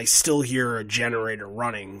complex, and I still hear a generator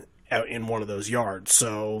running out in one of those yards.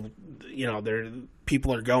 So,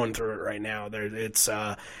 people are going through it right now.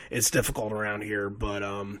 It's difficult around here, but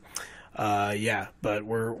but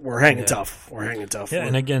we're hanging tough. We're hanging tough. Yeah,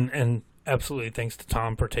 and absolutely thanks to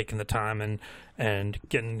Tom for taking the time and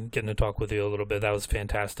getting to talk with you a little bit. That was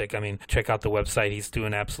fantastic. I mean, check out the website. He's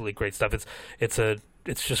doing absolutely great stuff.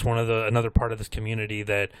 It's just another part of this community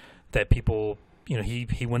that people,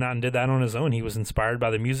 he went out and did that on his own. He was inspired by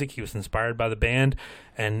the music. He was inspired by the band,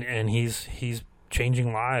 and he's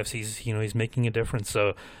changing lives. He's making a difference.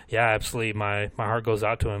 So yeah, absolutely. My heart goes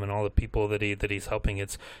out to him and all the people that he's helping.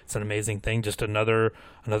 It's an amazing thing. Just another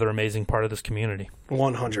amazing part of this community.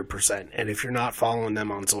 100%. And if you're not following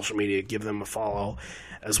them on social media, give them a follow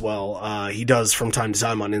as well. He does from time to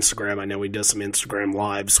time on Instagram. I know he does some Instagram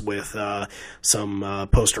lives with some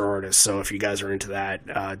poster artists. So if you guys are into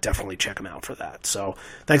that, definitely check him out for that. So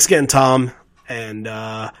thanks again, Tom. And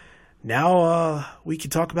now we can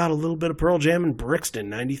talk about a little bit of Pearl Jam in Brixton,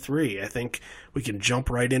 93. I think we can jump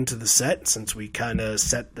right into the set since we kind of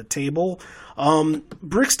set the table.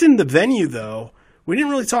 Brixton, the venue, though, we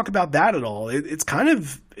didn't really talk about that at all. It's kind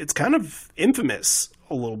of infamous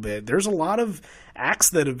a little bit. There's a lot of acts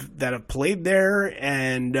that have played there,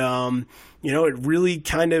 and it really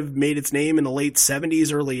kind of made its name in the late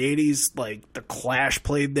 70s, early 80s. Like the Clash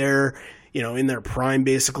played there, in their prime,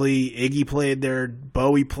 basically. Iggy played there,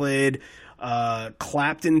 Bowie played,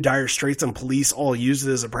 Clapton, Dire Straits, and Police all used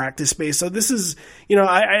it as a practice space. So this is,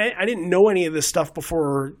 I didn't know any of this stuff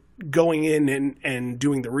before going in and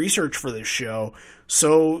doing the research for this show.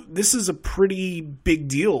 So this is a pretty big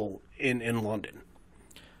deal in London.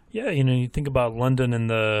 Yeah, you think about London in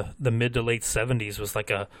the mid to late 70s was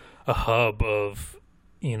like a hub of,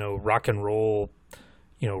 rock and roll,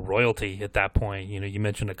 royalty at that point. You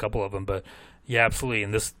mentioned a couple of them, but yeah, absolutely.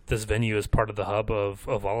 And this venue is part of the hub of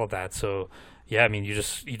all of that. So yeah, I mean, you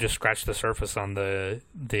just scratched the surface on the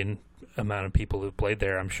amount of people who played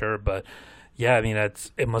there, I'm sure. But yeah, I mean,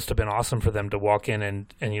 it must have been awesome for them to walk in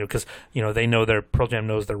and because they know Pearl Jam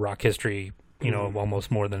knows their rock history,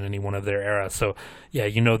 almost more than anyone of their era. So yeah,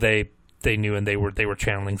 they knew, and they were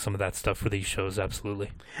channeling some of that stuff for these shows,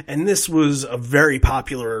 absolutely. And this was a very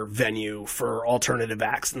popular venue for alternative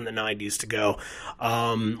acts in the 90s to go.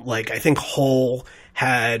 I think Hole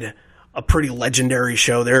had a pretty legendary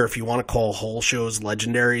show there, if you want to call Hole shows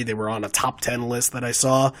legendary. They were on a top 10 list that I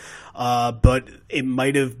saw, but it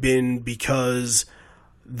might have been because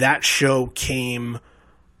that show came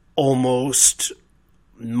almost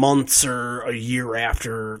months or a year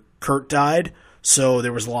after Kurt died. So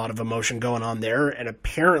there was a lot of emotion going on there. And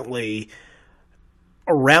apparently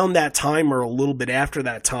around that time or a little bit after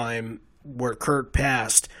that time where Kurt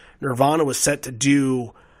passed, Nirvana was set to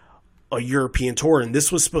do a European tour. And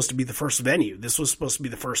this was supposed to be the first venue. This was supposed to be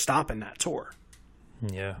the first stop in that tour.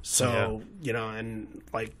 Yeah. So,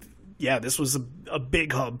 this was a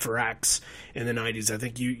big hub for acts in the 90s. I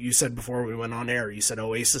think you said before we went on air, you said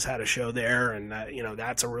Oasis had a show there, and that,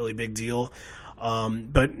 that's a really big deal.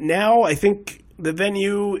 But now I think the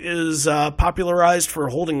venue is popularized for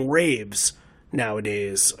holding raves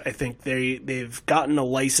nowadays. I think they've gotten a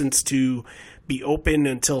license to be open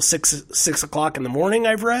until 6 o'clock in the morning,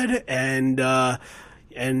 I've read, and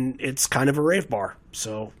it's kind of a rave bar.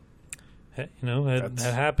 So that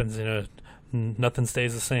happens. Nothing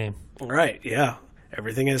stays the same. Right? Yeah,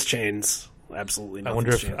 everything has changed. Absolutely. I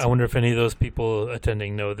wonder if any of those people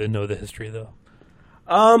attending know the history though.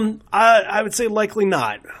 I would say likely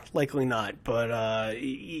not, but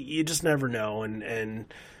you just never know.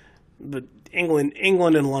 But England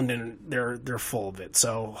and London, they're full of it.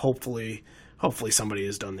 So hopefully hopefully somebody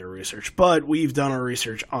has done their research. But we've done our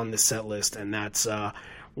research on this set list, and that's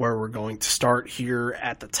where we're going to start here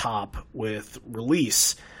at the top with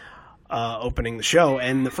Release opening the show.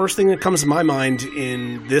 And the first thing that comes to my mind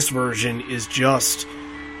in this version is just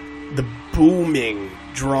the booming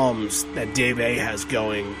drums that Dave A has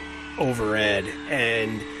going over Ed.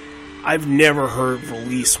 And I've never heard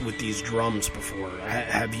Release with these drums before.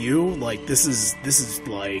 Have you? Like, this is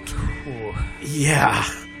like, Ooh. yeah.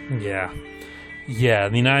 I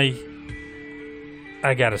mean,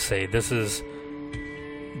 I gotta say, this is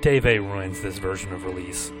Dave A ruins this version of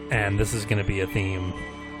Release, and this is gonna be a theme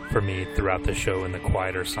for me throughout the show in the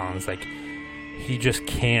quieter songs. Like, he just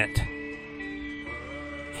can't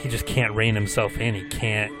rein himself in. He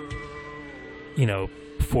can't,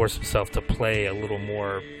 force himself to play a little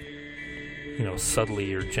more,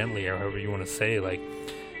 subtly or gently, or however you want to say. Like,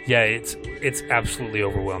 yeah, it's absolutely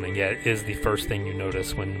overwhelming. Yeah, it is the first thing you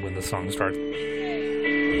notice when the song starts.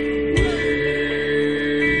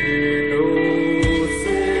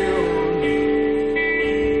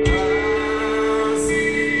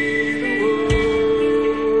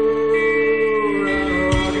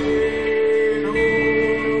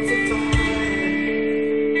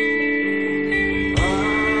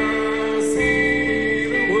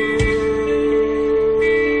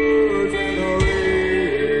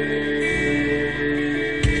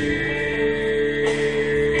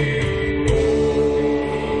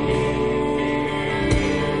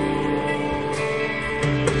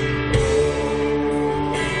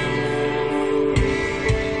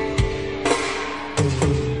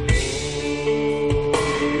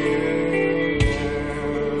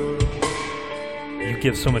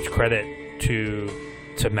 Give so much credit to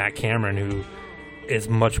Matt Cameron, who is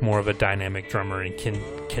much more of a dynamic drummer and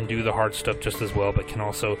can do the hard stuff just as well, but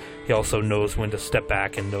he also knows when to step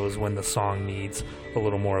back and knows when the song needs a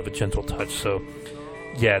little more of a gentle touch. So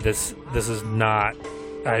yeah, this is not.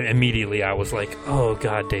 Immediately I was like, oh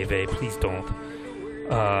God, Dave A, please don't.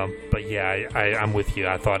 But yeah, I'm with you.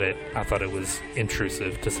 I thought it was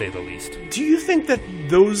intrusive, to say the least. Do you think that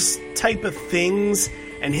those type of things,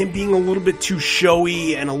 and him being a little bit too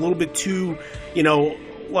showy and a little bit too,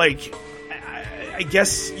 like, I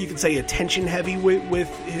guess you could say attention heavy with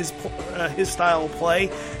his style of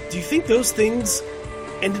play, do you think those things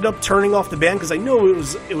ended up turning off the band? Because I know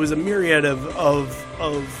it was a myriad of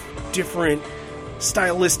different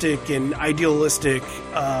stylistic and idealistic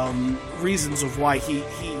reasons of why he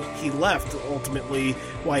left, ultimately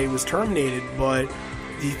why he was terminated. But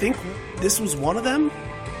do you think this was one of them?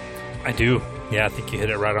 I do. Yeah, I think you hit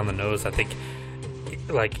it right on the nose. I think,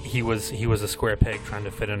 like, he was a square peg trying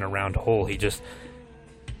to fit in a round hole. He's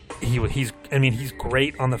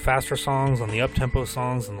great on the faster songs, on the up-tempo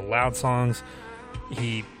songs, and the loud songs.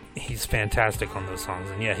 He's fantastic on those songs.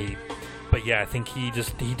 And I think he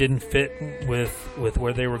didn't fit with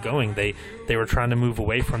where they were going. They were trying to move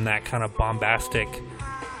away from that kind of bombastic,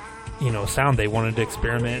 sound. They wanted to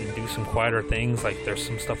experiment and do some quieter things. Like, there's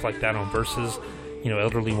some stuff like that on Versus.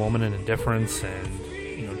 Elderly Woman and Indifference,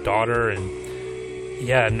 and Daughter, and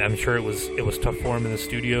I'm sure it was tough for him in the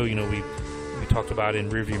studio. We talked about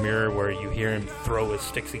in Rearview Mirror, where you hear him throw his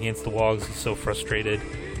sticks against the walls. He's so frustrated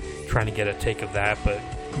trying to get a take of that. But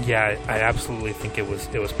yeah, I absolutely think it was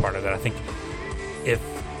part of it. I think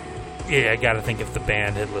I gotta think if the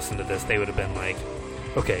band had listened to this, they would have been like,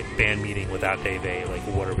 okay, band meeting without Dave A, like,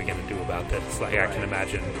 what are we gonna do about this? Like, right. I can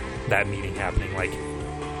imagine that meeting happening. Like,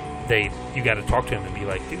 you got to talk to him and be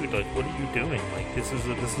like, dude, like, what are you doing? Like, this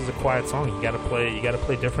is a quiet song. You got to play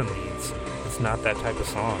differently. It's not that type of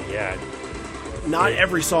song. Yeah. Not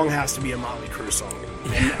every song has to be a Motley Crue song.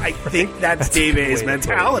 And I think that's Dave A's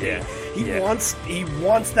mentality. Yeah. He wants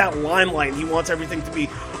that limelight. He wants everything to be,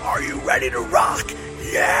 are you ready to rock?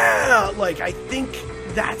 Yeah. Like, I think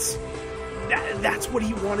that's what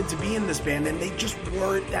he wanted to be in this band, and they just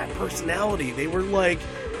weren't that personality. They were like,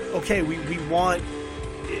 okay, we're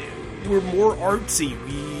more artsy.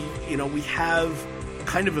 We have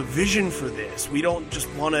kind of a vision for this. We don't just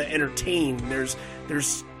want to entertain. There's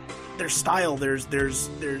style. There's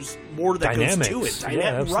more that Dynamics. Goes to it. Yeah,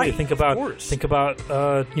 absolutely. Right. Think about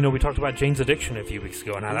we talked about Jane's Addiction a few weeks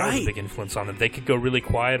ago, and how that was a big influence on them. They could go really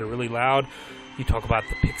quiet or really loud. You talk about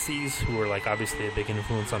the Pixies, who were, like, obviously a big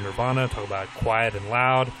influence on Nirvana. Talk about quiet and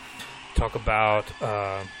loud. Talk about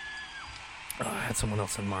I had someone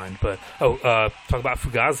else in mind, but talk about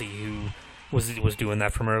Fugazi, who was doing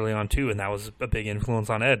that from early on too, and that was a big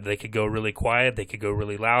influence on Ed. They could go really quiet, they could go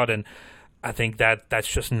really loud, and I think that's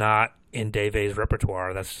just not in Dave A's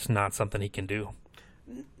repertoire. That's just not something he can do.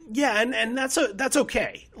 Yeah, and that's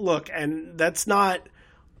okay. Look, and that's not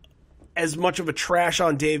as much of a trash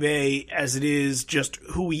on Dave A as it is just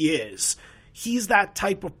who he is. He's that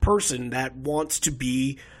type of person that wants to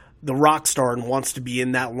be the rock star and wants to be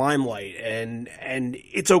in that limelight, and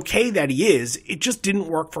it's okay that he is. It just didn't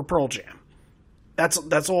work for Pearl Jam.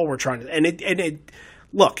 That's all we're trying to. And it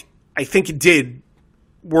look, I think it did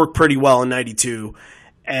work pretty well in '92,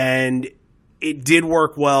 and it did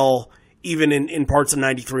work well even in parts of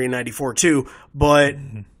 '93 and '94 too. But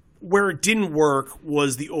where it didn't work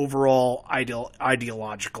was the overall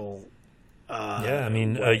ideological. I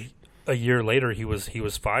mean, a year later he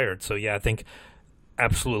was fired. So yeah, I think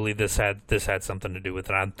absolutely this had something to do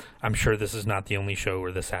with it. I'm sure this is not the only show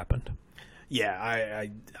where this happened. Yeah,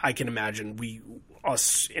 I can imagine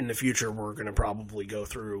us in the future, we're going to probably go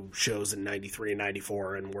through shows in 93 and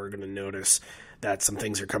 94, and we're going to notice that some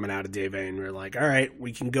things are coming out of Dave A, and we're like, all right,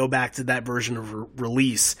 we can go back to that version of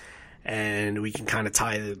release, and we can kind of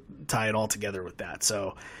tie it all together with that.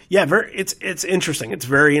 So yeah, it's interesting. It's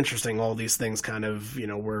very interesting. All these things kind of,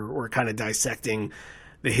 we're kind of dissecting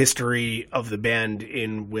the history of the band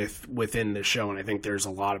within the show, and I think there's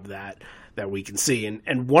a lot of that we can see.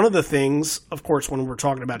 And one of the things, of course, when we're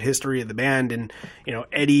talking about history of the band, and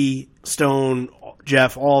Eddie, Stone,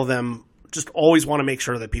 Jeff, all of them just always want to make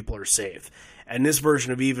sure that people are safe. And this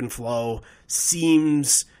version of Even Flow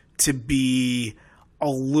seems to be a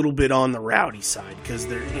little bit on the rowdy side, because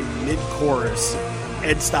they're in mid-chorus.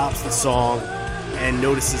 Ed stops the song and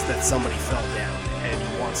notices that somebody fell down, and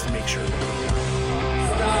he wants to make sure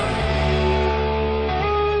that stop.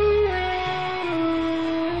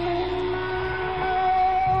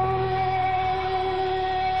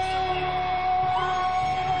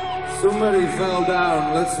 Somebody fell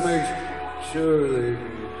down. Let's make sure they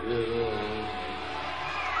get up.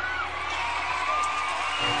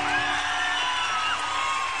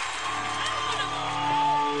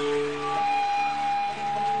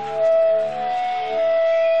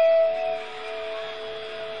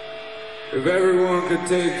 If everyone could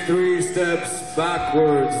take 3 steps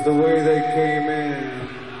backwards the way they came in.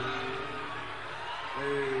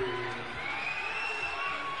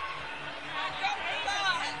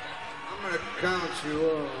 Count you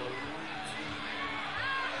up.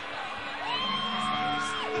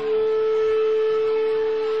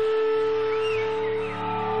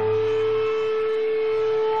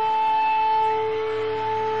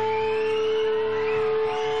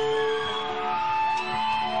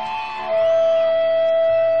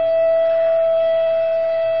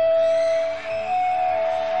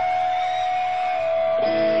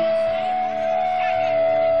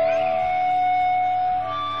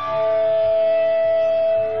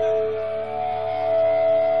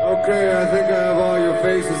 Okay, I think I have all your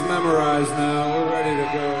faces memorized now. We're ready to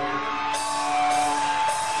go.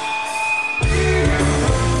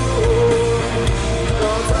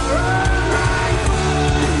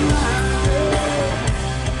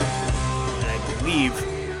 And I believe,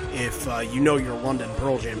 if you know your London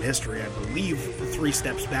Pearl Jam history, I believe the 3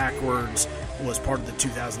 Steps Backwards was part of the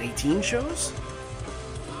 2018 shows?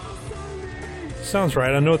 Sounds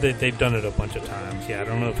right. I know that they've done it a bunch of times. Yeah, I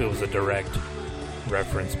don't know if it was a direct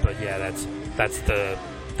reference, but yeah, that's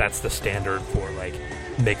the standard for like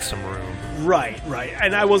make some room. Right.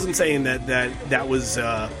 And I wasn't saying that was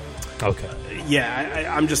okay.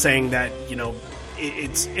 Yeah, I'm just saying that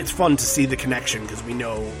it's fun to see the connection, because we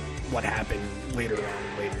know what happened later on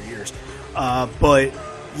in later years. But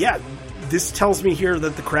yeah, this tells me here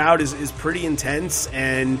that the crowd is pretty intense,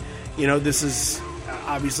 and this is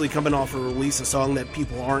obviously coming off a release, a song that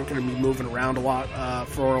people aren't going to be moving around a lot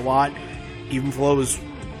for a lot. Even Flow is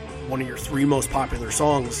one of your 3 most popular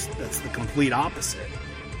songs. That's the complete opposite.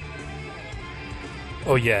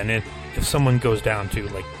 Oh yeah, and if someone goes down to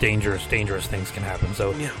like dangerous things can happen.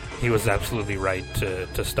 So yeah, he was absolutely right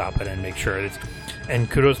to stop it and make sure it's. And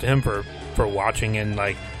kudos to him for watching and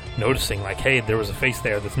like noticing like, hey, there was a face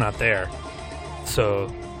there that's not there.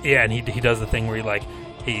 So yeah, and he does the thing where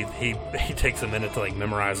he takes a minute to like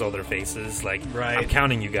memorize all their faces. Like, right. I'm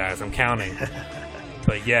counting you guys. I'm counting.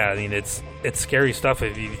 But yeah, I mean, it's scary stuff.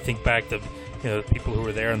 If you think back to the people who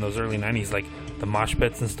were there in those early '90s, like the mosh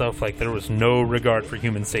pits and stuff, like there was no regard for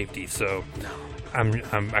human safety. So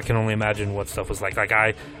I can only imagine what stuff was like. Like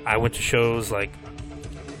I went to shows like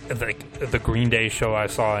the Green Day show I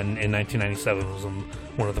saw in 1997 was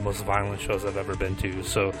one of the most violent shows I've ever been to.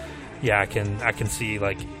 So yeah, I can see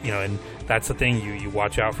like and that's the thing, you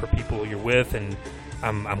watch out for people you're with, and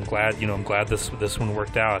I'm glad this one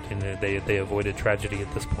worked out, and they avoided tragedy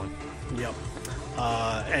at this point. Yep.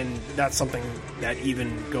 And that's something that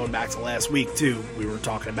even going back to last week too, we were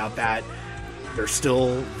talking about that. They're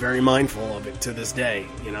still very mindful of it to this day.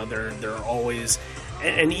 They're always,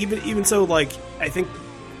 and even so, like, I think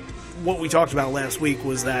what we talked about last week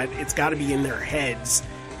was that it's got to be in their heads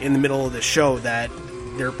in the middle of the show that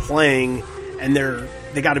they're playing, and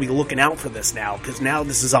they got to be looking out for this now, because now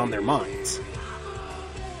this is on their minds.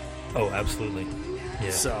 Oh, absolutely. Yeah.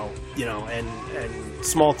 So, you know, and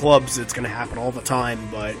small clubs, it's going to happen all the time,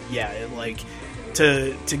 but yeah,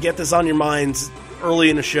 to get this on your minds early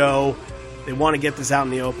in the show, they want to get this out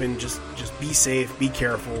in the open. Just be safe, be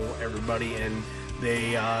careful, everybody. And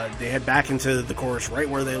they head back into the chorus right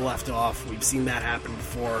where they left off. We've seen that happen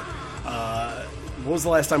before. What was the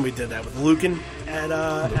last time we did that with Lucan at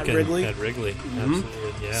Wrigley? At Wrigley,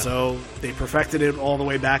 absolutely. Yeah. So they perfected it all the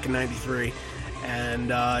way back in '93. And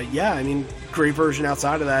yeah, I mean, great version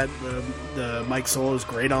outside of that. The Mike solo is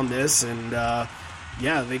great on this, and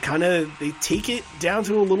yeah, they take it down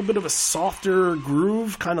to a little bit of a softer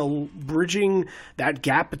groove, kind of bridging that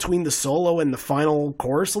gap between the solo and the final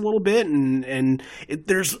chorus a little bit, and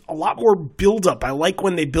there's a lot more build up. I like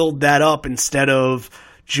when they build that up instead of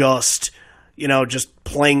just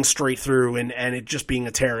playing straight through and it just being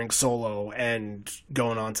a tearing solo and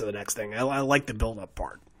going on to the next thing. I like the build up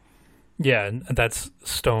part. Yeah, that's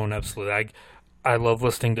Stone, absolutely. I love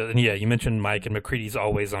listening to, and yeah, you mentioned Mike, and McCready's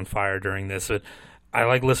always on fire during this, but I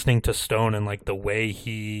like listening to Stone and like the way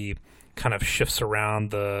he kind of shifts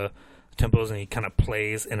around the tempos and he kind of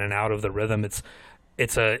plays in and out of the rhythm. It's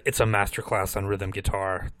a masterclass on rhythm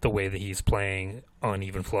guitar, the way that he's playing on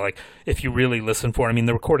Even Flow. Like, if you really listen for it, I mean,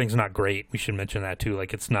 the recording's not great. We should mention that too.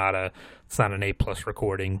 Like, it's not an A+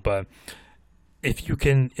 recording, but if you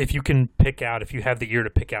can pick out, if you have the ear to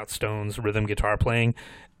pick out Stone's rhythm guitar playing,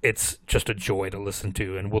 it's just a joy to listen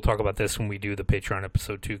to. And we'll talk about this when we do the Patreon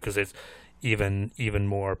episode too, because it's even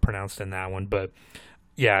more pronounced in that one. But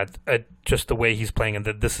yeah, just the way he's playing, and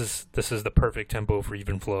this is the perfect tempo for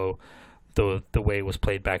Even Flow, the way it was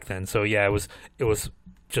played back then. So yeah, it was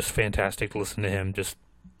just fantastic to listen to him just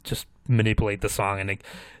manipulate the song and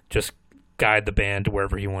just guide the band to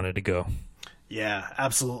wherever he wanted to go. Yeah,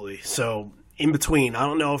 absolutely. So in between, I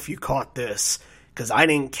don't know if you caught this, because I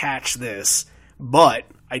didn't catch this, but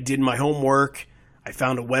I did my homework. I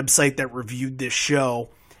found a website that reviewed this show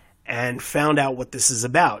and found out what this is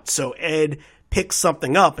about. So Ed picks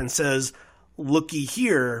something up and says, looky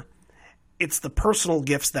here, it's the personal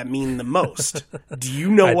gifts that mean the most. Do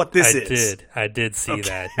you know what this is? I did see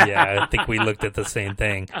that. Yeah, I think we looked at the same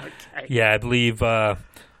thing. Okay. Yeah, I believe they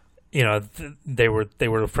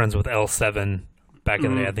were friends with L7 back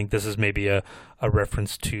in the day. I think this is maybe a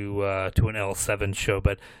reference to an L7 show,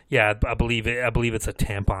 but yeah, I believe it's a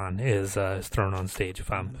tampon is thrown on stage,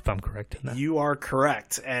 if I'm correct in that. You are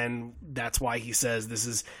correct, and that's why he says this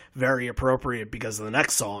is very appropriate because of the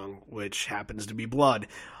next song, which happens to be Blood.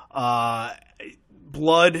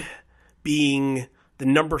 Blood being the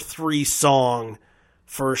number 3 song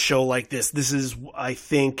for a show like this. This is, I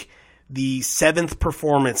think, the 7th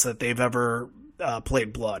performance that they've ever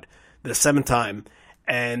played Blood. The 7th time,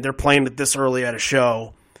 and they're playing it this early at a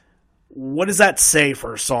show. What does that say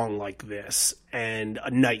for a song like this and a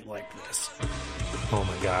night like this? Oh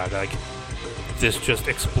my God, like, this just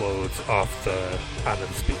explodes out of the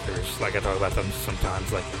speakers. Like, I talk about them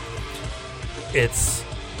sometimes. Like,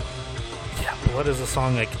 Blood is a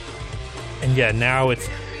song, like, and yeah, now it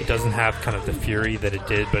doesn't have kind of the fury that it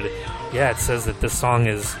did, but it says that this song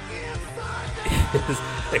is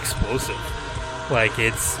explosive. Like,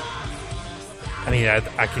 I mean,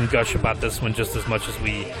 I can gush about this one just as much as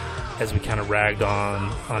we kind of ragged on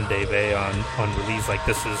Dave A on release. Like,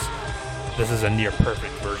 this is a near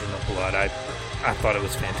perfect version of Blood. I thought it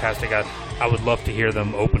was fantastic. I would love to hear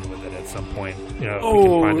them open with it at some point. You know, if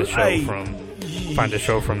we can find a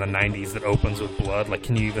show from the 90s that opens with Blood. Like,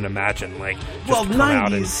 can you even imagine? Like, just come 90s,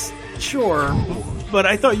 out and sure, but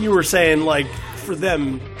I thought you were saying, like, for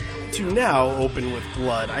them to now open with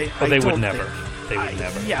Blood. They would never. They would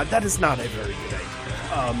never. Yeah, that is not a very good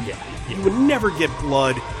idea. You would never get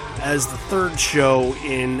Blood as the 3rd show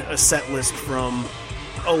in a set list from,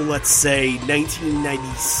 let's say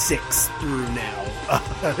 1996 through now.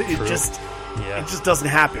 It just doesn't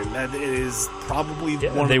happen. That is probably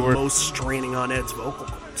one of the most straining on Ed's vocal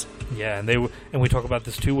cords. Yeah, and we talk about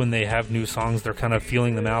this too when they have new songs. They're kind of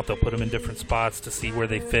feeling them out. They'll put them in different spots to see where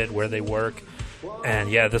they fit, where they work.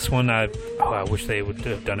 And yeah, this one I wish they would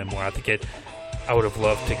have done it more. I would have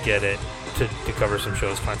loved to get it to cover some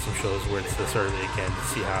shows, find some shows where it's this early again to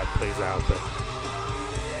see how it plays out. But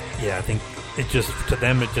yeah, I think it just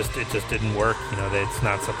didn't work. You know, it's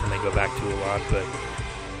not something they go back to a lot. But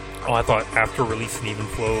I thought after releasing Even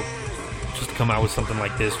Flow, just to come out with something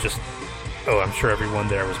like this, just oh, I'm sure everyone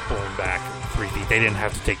there was pulling back 3 feet. They didn't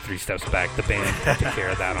have to take 3 steps back. The band took care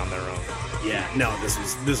of that on their own. Yeah, no, this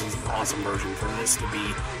was an awesome version for this to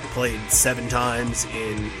be played 7 times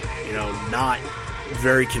in, not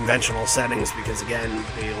very conventional settings, because again,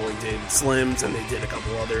 they only did Slims and they did a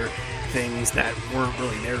couple other things that weren't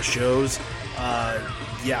really their shows.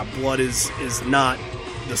 Blood is not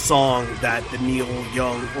the song that the Neil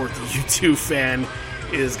Young or the U2 fan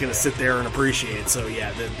is going to sit there and appreciate. So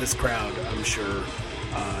yeah, this crowd, I'm sure,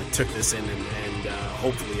 took this in and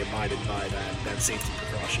hopefully abided by that safety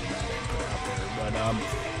precaution that they put out there.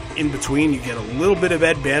 But in between, you get a little bit of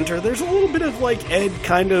Ed banter. There's a little bit of like Ed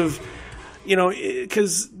kind of,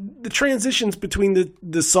 because the transitions between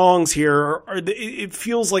the songs here it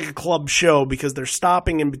feels like a club show, because they're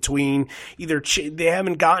stopping in between. Either they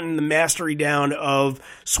haven't gotten the mastery down of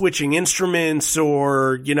switching instruments,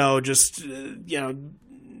 or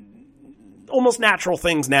almost natural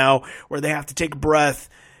things now where they have to take a breath,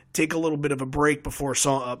 take a little bit of a break before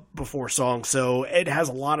song. So Ed has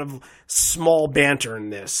a lot of small banter in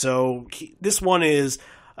this. So this one is,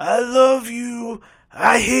 I love you,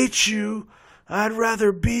 I hate you, I'd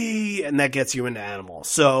rather be, and that gets you into Animal.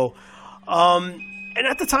 So, and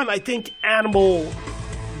at the time, I think Animal,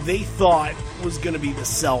 they thought was going to be the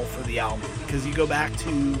sell for the album, because you go back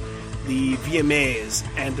to the VMAs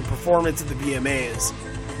and the performance at the VMAs,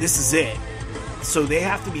 this is it. So they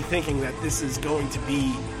have to be thinking that this is going to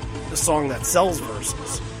be the song that sells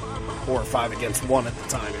Versus, or 5 Against 1 at the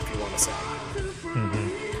time, if you want to say.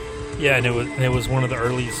 Mm-hmm. Yeah, and it was one of the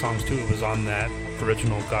early songs too. It was on that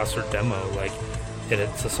original Gossard demo. Like,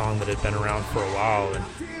 it's a song that had been around for a while, and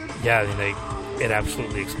yeah, I mean, it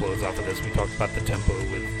absolutely explodes off of this. We talked about the tempo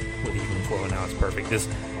with even flow, and now it's perfect. This,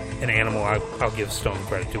 an Animal, I'll give Stone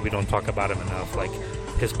credit to. We don't talk about him enough. Like,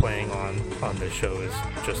 his playing on this show is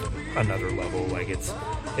just another level. Like, it's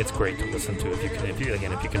great to listen to if you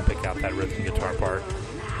can pick out that rhythm guitar part.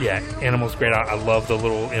 Yeah, Animal's great. I love the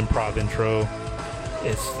little improv intro.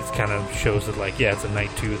 It's kind of shows that, like, yeah, it's a night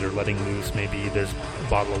 2. They're letting loose. Maybe there's a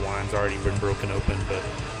bottle of wine's already been broken open, but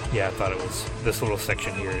yeah, I thought this little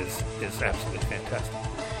section here is absolutely fantastic.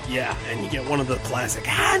 Yeah, and you get one of the classic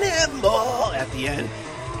Animal at the end.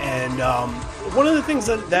 And one of the things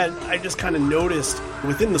that I just kind of noticed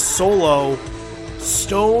within the solo,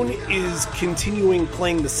 Stone is continuing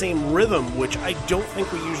playing the same rhythm, which I don't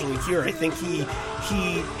think we usually hear. I think he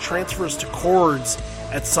transfers to chords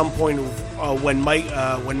at some point when Mike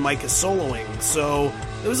is soloing. So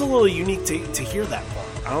it was a little unique to hear that part.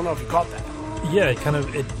 I don't know if you caught that. Yeah,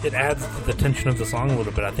 it adds to the tension of the song a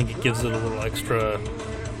little bit. I think it gives it a little extra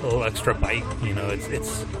bite.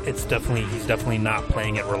 It's definitely, he's definitely not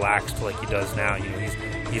playing it relaxed like he does now.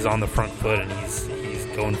 He's on the front foot and he's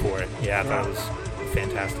going for it. Yeah, I thought it was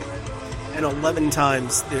fantastic. And 11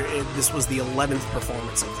 times, this was the 11th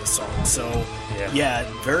performance of this song. So, yeah,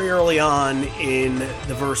 very early on in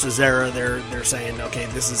the Versus era, they're saying, okay,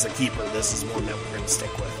 this is a keeper. This is one that we're going to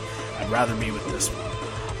stick with. I'd rather be with this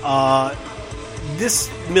one. This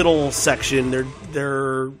middle section,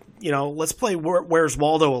 they're let's play Where's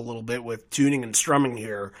Waldo a little bit with tuning and strumming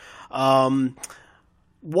here.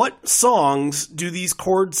 What songs do these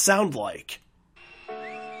chords sound like?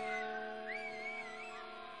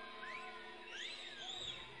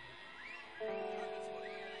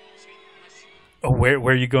 Oh, where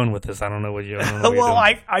are you going with this? I don't know what you. Well,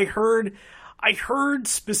 I heard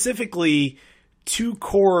specifically 2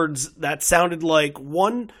 chords that sounded like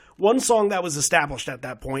one song that was established at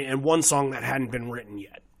that point and one song that hadn't been written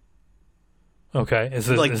yet. Okay, is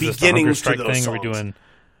this like is beginnings this the Hunger Strike to those thing? songs. Are we doing?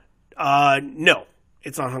 No,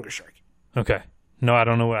 it's not Hunger Strike. Okay, no, I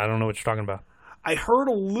don't know what you're talking about. I heard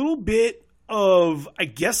a little bit of, I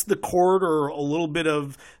guess, the chord or a little bit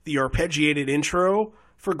of the arpeggiated intro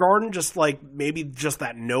for Garden, just like maybe just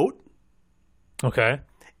that note. Okay.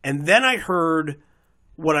 And then I heard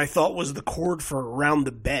what I thought was the chord for Around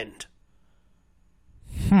the Bend.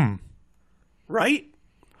 Right?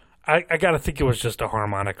 I gotta think it was just a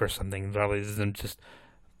harmonic or something, rather than just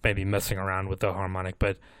maybe messing around with the harmonic,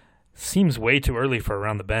 but seems way too early for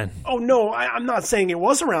Around the Bend. Oh, no, I'm not saying it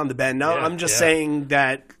was Around the Bend. No, I'm just saying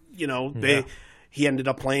that, he ended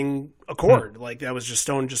up playing a chord. Like, that was just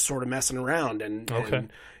Stone just sort of messing around. And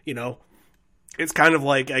it's kind of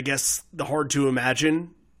like, I guess, the Hard to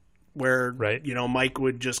Imagine, where, Mike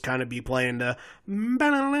would just kind of be playing the and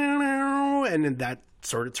then that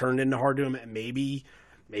sort of turned into Hard to Imagine. Maybe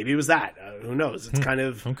it was that. Who knows? It's kind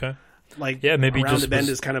of like, maybe Around just the Bend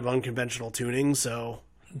is kind of unconventional tuning, so.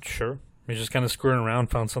 Sure. He's just kind of screwing around,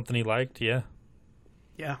 found something he liked, yeah.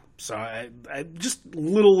 Yeah, so I just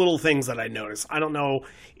little things that I noticed. I don't know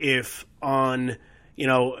if on you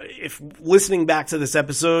know, if listening back to this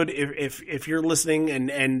episode, if you're listening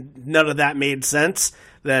and none of that made sense,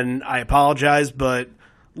 then I apologize. But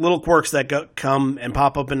little quirks that come and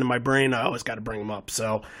pop up into my brain, I always got to bring them up.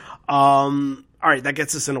 So, all right, that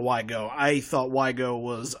gets us into Why Go. I thought Why Go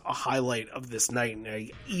was a highlight of this night, and I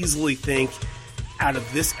easily think out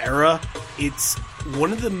of this era, it's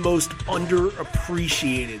one of the most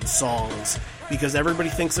underappreciated songs, because everybody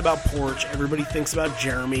thinks about Porch, everybody thinks about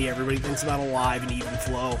Jeremy, everybody thinks about Alive and Even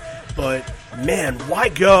Flow, but man, Why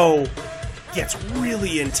Go gets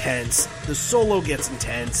really intense. The solo gets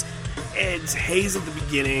intense. Ed's Hayes at the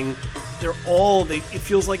beginning. It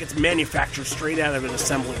feels like it's manufactured straight out of an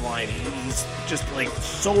assembly line. He's just like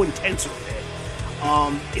so intense with it.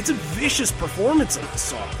 It's a vicious performance of this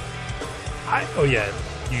song.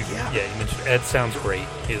 You mentioned Ed sounds great.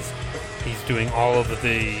 He's doing all of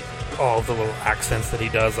the little accents that he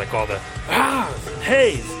does, like all the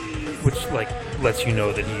Hayes, which like lets you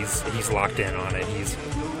know that he's locked in on it. He's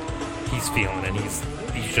feeling it.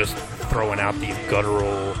 He's just throwing out these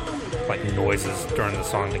guttural like noises during the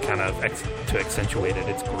song to kind of to accentuate it.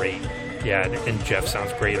 It's great. Yeah, and Jeff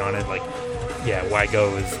sounds great on it. Like, yeah, Why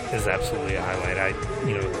Go is absolutely a highlight. I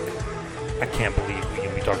can't believe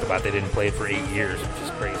we talked about they didn't play it for 8 years, which is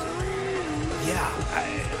crazy. Yeah,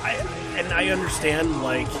 I understand,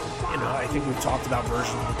 like, you know, I think we've talked about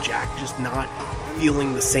versions with Jack just not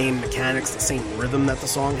feeling the same mechanics, the same rhythm that the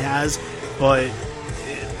song has, but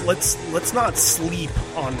let's not sleep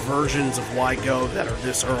on versions of Why Go that are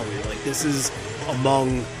this early. Like, this is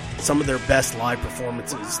among some of their best live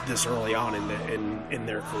performances this early on in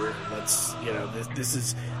their career.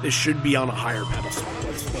 This should be on a higher pedestal.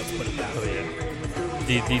 Let's put it that way.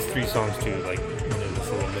 Yeah. These three songs too, like, you know, this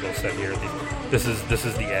little middle set here. This is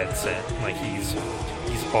the Ed set. Like, he's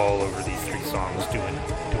all over these three songs, doing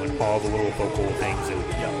all the little vocal things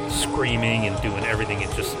and screaming and doing everything.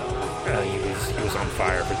 It just he was on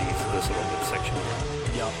fire for this little midsection.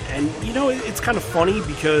 Yeah, and you know, it's kind of funny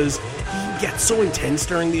because he gets so intense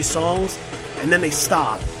during these songs, and then they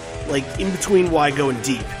stop, like in between Why Go and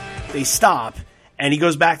Deep. They stop, and he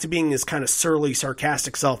goes back to being this kind of surly,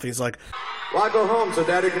 sarcastic self. He's like, Why go home so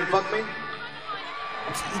daddy can fuck me?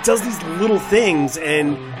 He does these little things,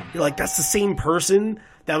 and you're like, that's the same person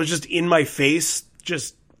that was just in my face,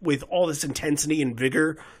 just with all this intensity and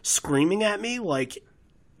vigor, screaming at me. Like,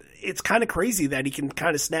 it's kind of crazy that he can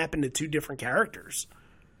kind of snap into two different characters.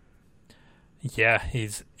 Yeah, he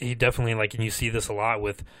definitely, like, and you see this a lot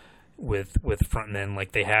with frontmen.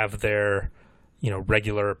 Like, they have their, you know,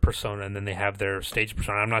 regular persona, and then they have their stage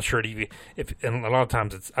persona. I'm not sure if and a lot of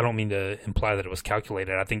times I don't mean to imply that it was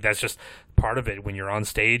calculated. I think that's just part of it when you're on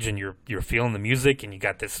stage and you're feeling the music and you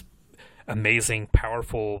got this amazing,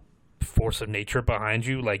 powerful force of nature behind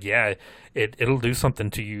you. Like, yeah, it'll do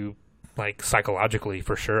something to you, like, psychologically,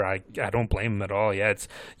 for sure. I don't blame him at all. Yeah,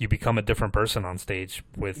 you become a different person on stage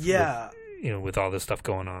with all this stuff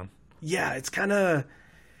going on. Yeah, it's kind of,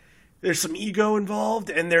 there's some ego involved,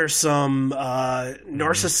 and there's some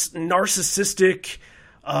narcissistic,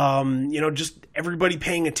 just everybody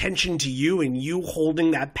paying attention to you and you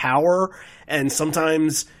holding that power. And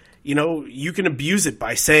sometimes, you know, you can abuse it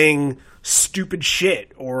by saying stupid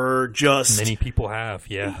shit or just... Many people have,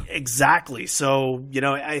 yeah. Exactly. So, you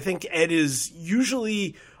know, I think Ed is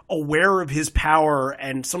usually aware of his power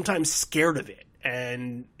and sometimes scared of it.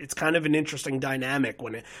 And it's kind of an interesting dynamic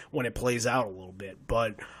when it plays out a little bit.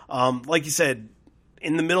 But like you said,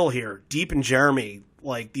 in the middle here, Deep and Jeremy,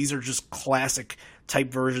 like, these are just classic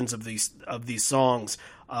type versions of these songs.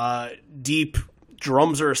 Deep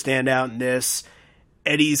drums are a standout in this.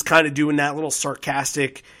 Eddie's kind of doing that little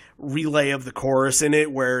sarcastic relay of the chorus in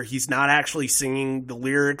it, where he's not actually singing the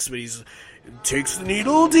lyrics, but he's takes the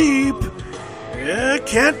needle deep, yeah,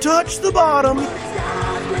 can't touch the bottom.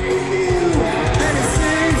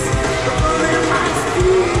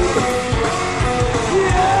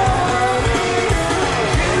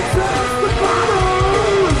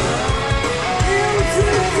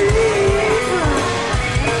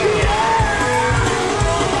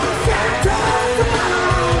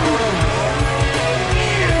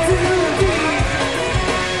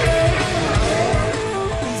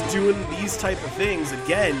 Type of things.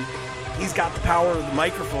 Again, he's got the power of the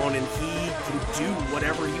microphone and he can do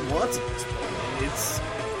whatever he wants at this point.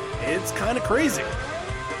 It's kind of crazy.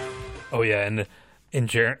 Oh yeah, and in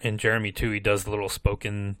Jeremy too, he does the little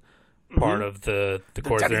spoken part of the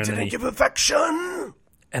chorus there, and then give affection,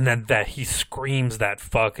 and then that he screams that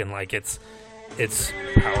fuck, and like it's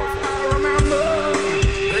powerful. I remember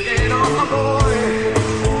picking on my boy,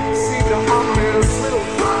 see the harmless little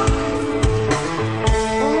fun.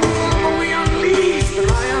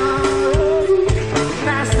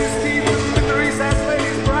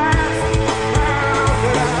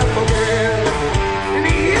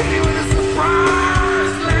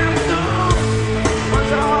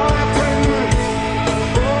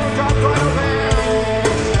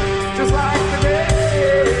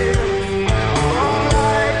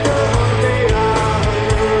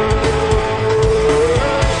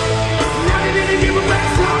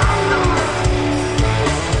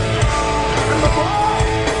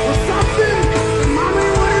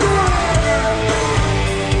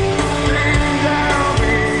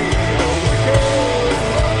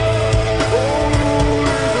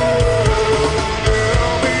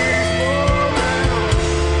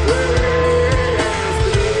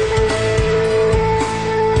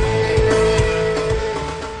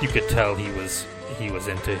 tell he was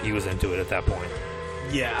into it at that point.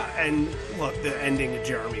 Yeah, and look, the ending of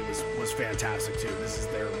Jeremy was fantastic too. This is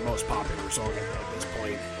their most popular song at this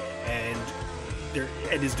point, and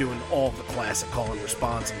Ed is doing all of the classic call and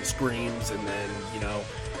response and the screams, and then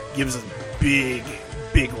gives a big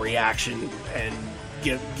reaction and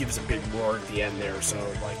gives a big roar at the end there. So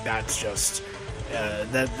like that's just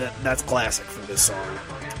that's classic for this song.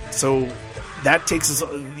 So that takes us.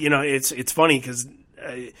 It's funny because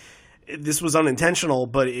this was unintentional,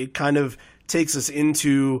 but it kind of takes us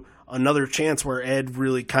into another chance where Ed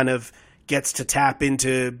really kind of gets to tap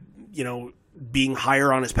into being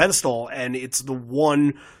higher on his pedestal, and it's the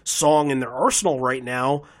one song in their arsenal right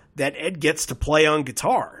now that Ed gets to play on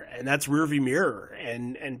guitar, and that's Rearview Mirror,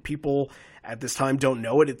 and people at this time don't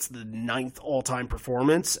know it. It's the 9th all-time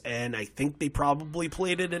performance, and I think they probably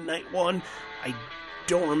played it at night 1. I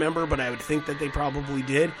don't remember, but I would think that they probably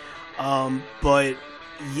did. But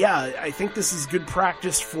yeah, I think this is good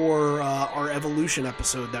practice for our Evolution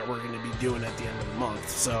episode that we're going to be doing at the end of the month.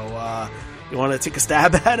 So you want to take a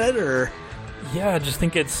stab at it, or? Yeah, I just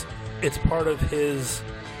think it's part of his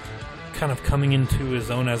kind of coming into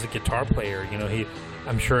his own as a guitar player.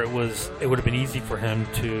 I'm sure it would have been easy for him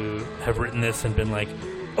to have written this and been like,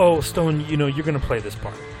 "Oh, Stone, you're going to play this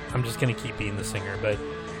part. I'm just going to keep being the singer." But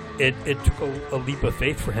it took a leap of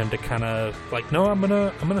faith for him to kind of like, "No, I'm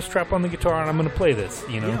gonna strap on the guitar and I'm gonna play this."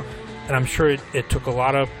 Yeah. And I'm sure it took a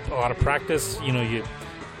lot of practice.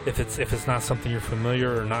 If it's not something you're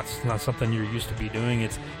familiar or not something you're used to be doing,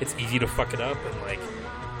 it's easy to fuck it up, and like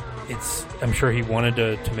I'm sure he wanted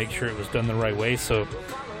to make sure it was done the right way. So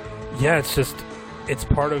yeah, it's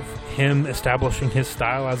part of him establishing his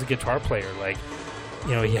style as a guitar player. Like,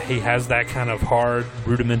 he has that kind of hard,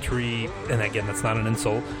 rudimentary, and again, that's not an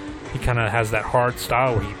insult. He kind of has that hard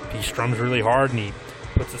style where he strums really hard and he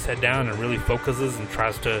puts his head down and really focuses and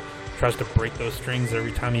tries to break those strings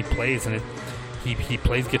every time he plays, and he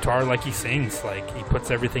plays guitar like he sings. Like, he puts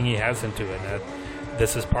everything he has into it, and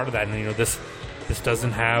this is part of that. And this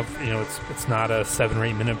doesn't have, it's not a 7 or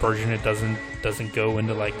 8 minute version. It doesn't go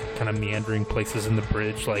into like kind of meandering places in the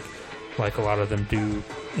bridge like a lot of them do,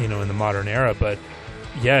 in the modern era. But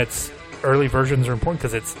yeah, early versions are important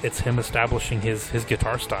because it's him establishing his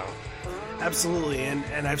guitar style. Absolutely,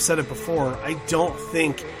 and I've said it before, I don't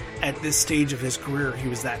think at this stage of his career he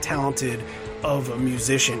was that talented of a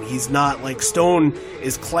musician. He's not, like, Stone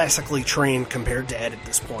is classically trained compared to Ed at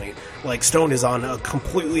this point. Like, Stone is on a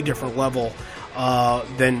completely different level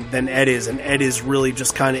than Ed is, and Ed is really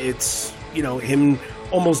just kind of, it's, him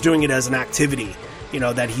almost doing it as an activity,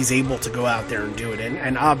 that he's able to go out there and do it.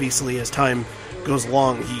 And obviously, as time goes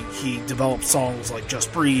along, he develops songs like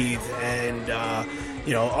Just Breathe and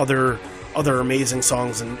other amazing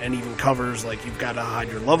songs and even covers like You've Gotta Hide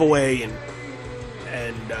Your Love Away and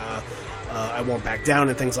I Won't Back Down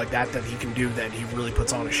and things like that he can do, that he really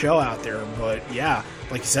puts on a show out there. But yeah,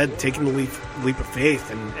 like you said, taking the leap of faith,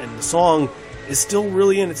 and the song is still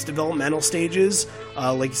really in its developmental stages.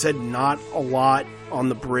 Like you said, not a lot on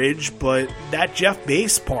the bridge, but that Jeff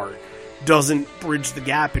bass part doesn't bridge the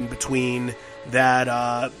gap in between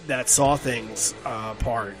that Saw Things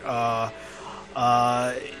part.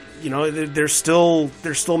 There's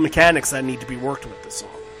still mechanics that need to be worked with this song.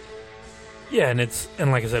 Yeah,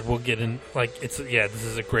 and like I said, we'll get in, like, this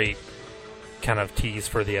is a great kind of tease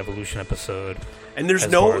for the Evolution episode. And there's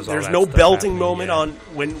no belting moment on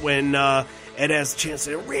when Ed has a chance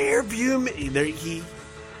to rear view me.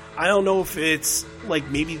 I don't know if it's like,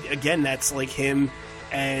 maybe again that's like him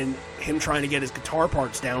trying to get his guitar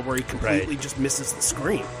parts down where he completely just misses the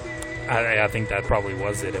screen. I think that probably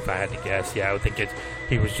was it, if I had to guess. Yeah, I would think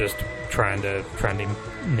he was just trying to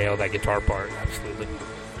nail that guitar part. Absolutely.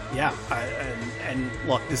 Yeah, and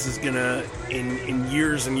look, this is gonna in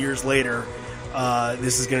years and years later,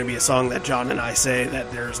 this is gonna be a song that John and I say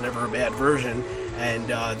that there's never a bad version, and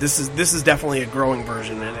this is definitely a growing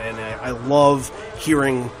version, and I love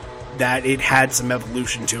hearing that it had some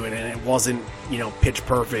evolution to it, and it wasn't pitch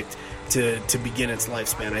perfect to begin its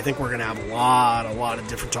lifespan. I think we're gonna have a lot of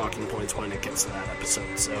different talking points when it gets to that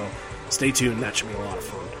episode. So stay tuned. That should be a lot of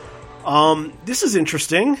fun. This is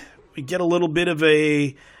interesting. We get a little bit of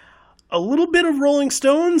Rolling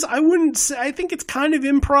Stones. I think it's kind of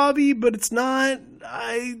improv-y, but it's not.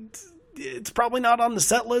 It's probably not on the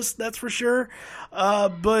set list, that's for sure.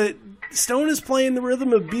 But Stone is playing the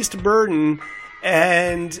rhythm of Beast of Burden,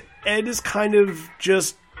 and Ed is kind of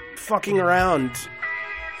just fucking around.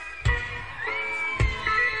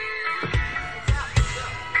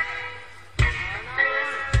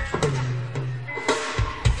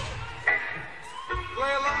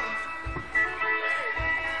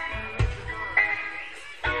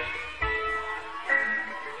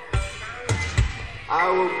 I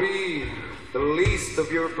will be the least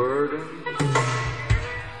of your burden.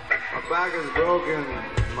 My back is broken,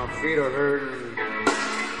 my feet are hurting.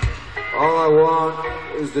 All I want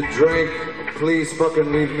is to drink. Please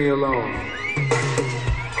fucking leave me alone.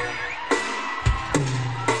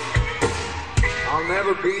 I'll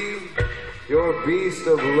never be your beast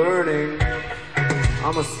of learning.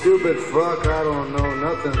 I'm a stupid fuck, I don't know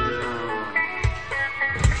nothing.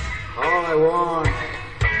 All I want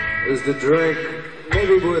is to drink,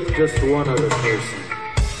 maybe with just one other person.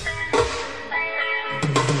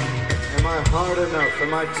 Am I hard enough?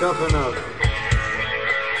 Am I tough enough?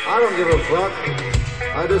 I don't give a fuck.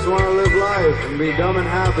 I just want to live life and be dumb and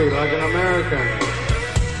happy like an American.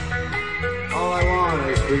 All I want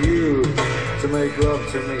is for you to make love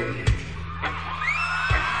to me.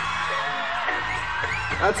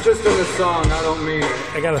 That's just in the song, I don't mean it.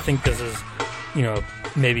 I gotta think this is,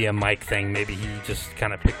 maybe a Mike thing. Maybe he just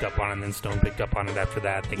kind of picked up on it, and then Stone picked up on it after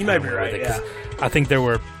that. You might be right, yeah. I think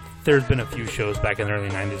there's been a few shows back in the early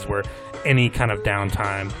 90s where any kind of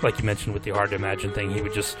downtime, like you mentioned with the Hard to Imagine thing, he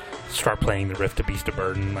would just start playing the riff to Beast of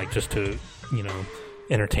Burden, like just to,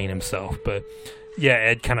 entertain himself. But yeah,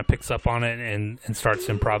 Ed kind of picks up on it and starts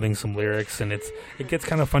improvising some lyrics, and it gets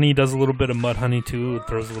kind of funny. He does a little bit of Mudhoney too,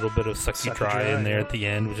 throws a little bit of Sucky Dry in there at the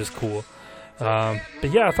end, which is cool.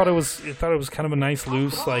 But yeah, I thought it was kind of a nice,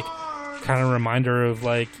 loose, like, kind of reminder of,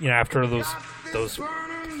 like, after those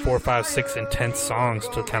 4, 5, 6 intense songs,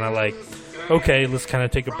 to kind of like, okay, let's kind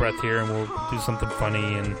of take a breath here and we'll do something funny,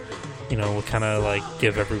 and we'll kind of like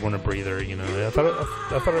give everyone a breather. I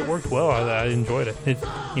thought it worked well. I enjoyed it.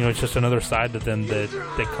 It's just another side to them that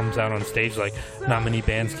comes out on stage. Like, not many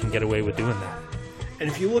bands can get away with doing that. And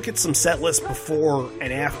if you look at some set lists before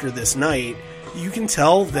and after this night, you can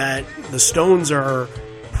tell that the Stones are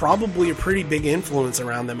probably a pretty big influence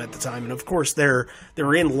around them at the time. And of course they're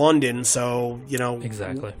in London, so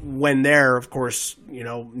exactly when they're, of course,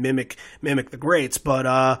 mimic the greats.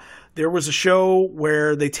 But there was a show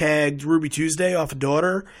where they tagged Ruby Tuesday off of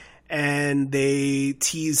Daughter, and they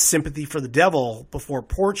teased Sympathy for the Devil before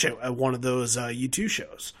Porch at one of those U2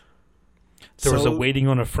 shows. There was a Waiting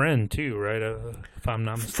on a Friend too, right? If I'm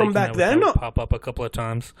not mistaken, from back then, that would pop up a couple of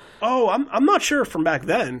times. Oh, I'm not sure from back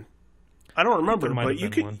then. I don't remember, but you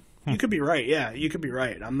could be right. Yeah, you could be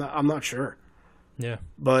right. I'm not sure. Yeah,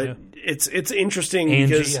 but yeah. It's interesting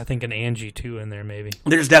Angie, because I think an Angie too in there maybe.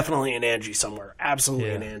 There's definitely an Angie somewhere.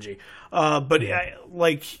 Absolutely an Angie. But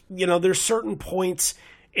there's certain points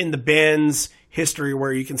in the band's history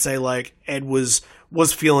where you can say, like, Ed was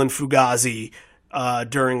feeling Fugazi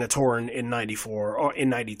during a tour in 94 or in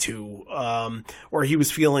 92, where he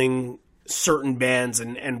was feeling certain bands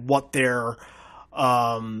and what their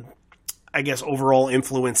I guess overall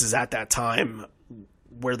influences at that time,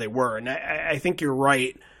 where they were. And I think you're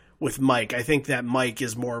right with Mike. I think that Mike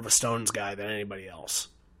is more of a Stones guy than anybody else.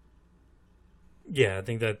 Yeah, I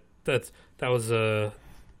think that's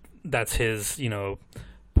his,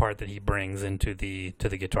 part that he brings into the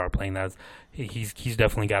guitar playing. He's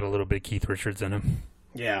definitely got a little bit of Keith Richards in him.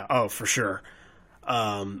 Yeah, oh, for sure.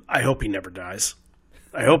 I hope he never dies.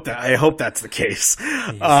 I hope that's the case.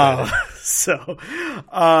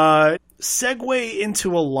 Segue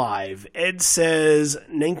into Alive. Ed says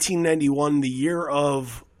 1991, the year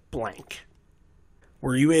of blank.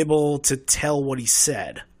 Were you able to tell what he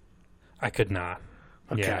said? I could not.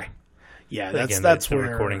 Okay. Yeah, that's where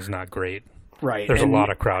the recording's not great. Right. There's a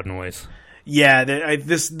lot of crowd noise. Yeah,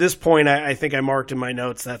 this point I think I marked in my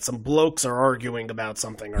notes that some blokes are arguing about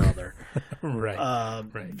something or other. Right.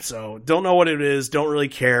 So don't know what it is. Don't really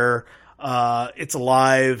care. It's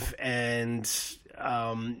Alive, and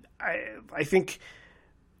I think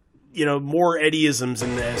more Eddieisms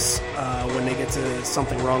in this. When they get to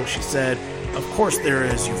Something Wrong, she said, "Of course there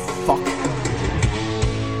is, you fuck."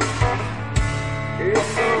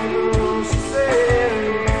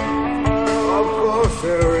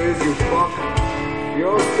 There is, you fuck.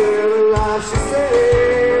 You're still alive, she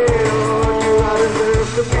said. Oh, you gotta live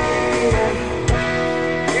to be.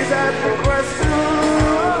 Is that the question?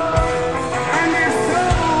 And it's so,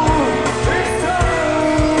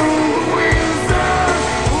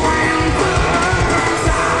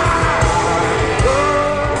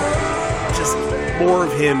 just more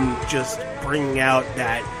of him just bringing out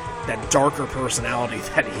that darker personality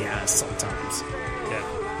that he has sometimes.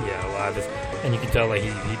 Yeah, Alive is. And you can tell, like,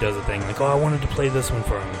 he does a thing like, oh, I wanted to play this one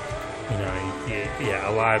for him.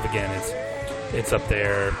 Alive again. It's up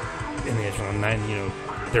there in the original. And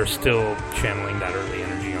they're still channeling that early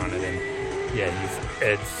energy on it. And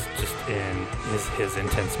Ed's just in his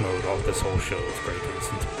intense mode all this whole show. It's great to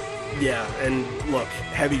listen to. Yeah, and look,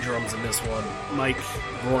 heavy drums in this one. Mike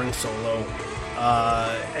roaring solo.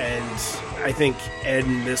 And I think Ed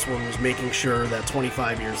in this one was making sure that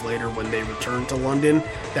 25 years later, when they returned to London,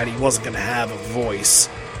 that he wasn't going to have a voice.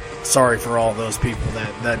 Sorry for all those people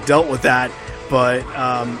that dealt with that, but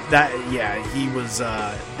he was.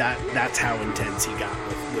 That's how intense he got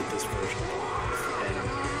with this version.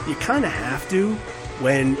 And you kind of have to,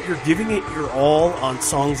 when you're giving it your all on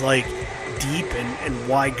songs like Deep and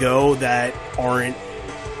Why Go that aren't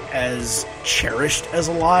as cherished as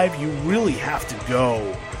Alive, you really have to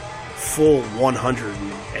go full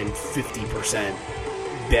 150%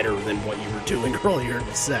 better than what you were doing earlier in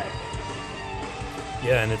the set.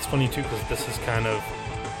 Yeah, and it's funny too, because this is kind of,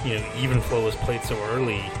 Even Flow was played so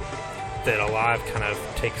early that Alive kind of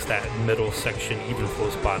takes that middle section, Even Flow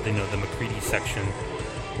spot, the McCready section,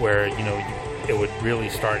 where, it would really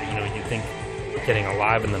start, you think getting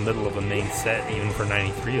Alive in the middle of a main set, even for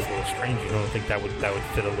 93, is a little strange. You don't think that would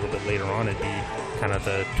fit a little bit later on. It'd be kind of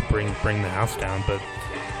to bring the house down, but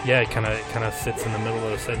yeah, it kind of sits in the middle of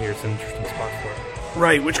the set here. It's an interesting spot for it.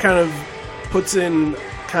 Right, which kind of puts in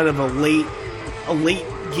kind of a late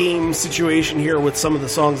game situation here with some of the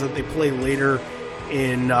songs that they play later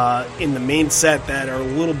in the main set that are a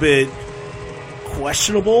little bit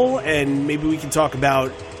questionable, and maybe we can talk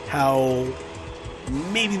about how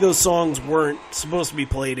maybe those songs weren't supposed to be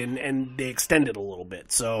played and they extended a little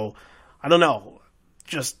bit. So I don't know.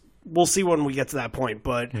 Just we'll see when we get to that point.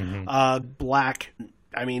 But Black,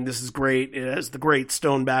 I mean, this is great. It has the great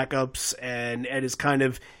Stone backups, and Ed is kind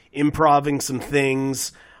of improving some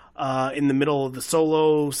things in the middle of the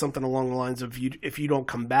solo, something along the lines of if you don't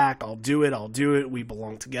come back, I'll do it. We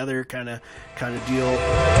belong together kind of deal.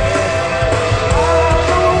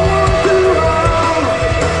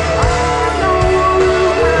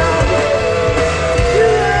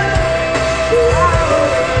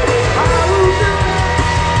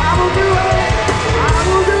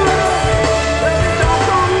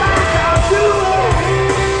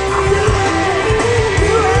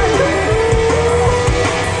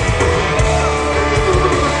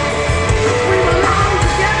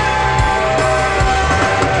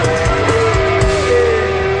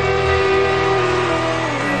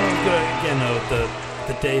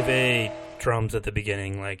 Dave A drums at the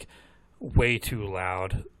beginning, like, way too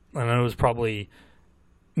loud. And it was probably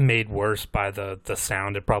made worse by the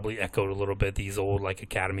sound. It probably echoed a little bit, these old, like,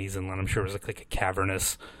 academies, and I'm sure it was like a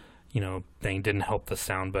cavernous, thing. Didn't help the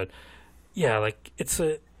sound. But yeah, like, it's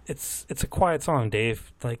a quiet song,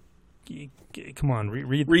 Dave. Like, come on,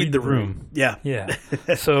 read the room. Yeah.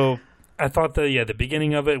 So I thought the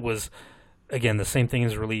beginning of it was, again, the same thing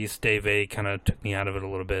as Release. Dave A kind of took me out of it a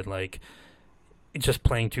little bit, like, just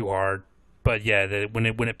playing too hard. But yeah, when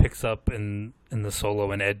it picks up in the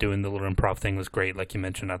solo, and Ed doing the little improv thing was great. Like you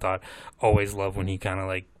mentioned, I thought, always love when he kind of,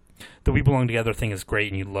 like, the We Belong Together thing is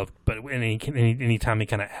great, and you love, but anytime he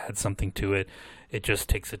kind of adds something to it, it just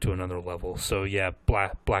takes it to another level. So yeah,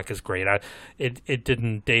 Black is great. Dave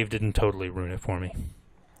didn't totally ruin it for me.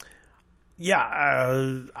 Yeah,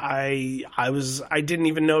 I didn't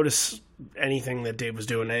even notice anything that Dave was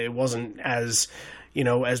doing. It wasn't as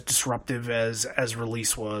as disruptive as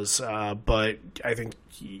Release was. But I think,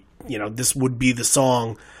 this would be the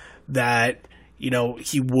song that,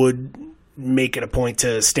 he would make it a point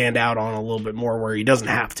to stand out on a little bit more, where he doesn't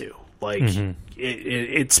have to. Like,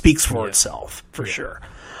 it speaks for itself, for sure.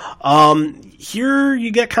 Here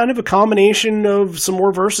you get kind of a combination of some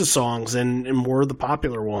more Versus songs and more of the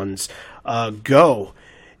popular ones. Go.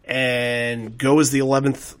 And Go is the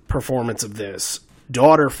 11th performance of this.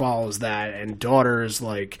 Daughter follows that, and Daughter is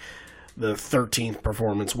like the 13th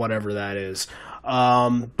performance, whatever that is.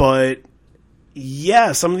 But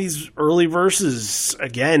yeah, some of these early verses,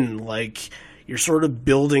 again, like, you're sort of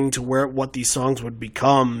building to what these songs would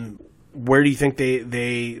become. Where do you think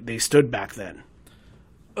they stood back then?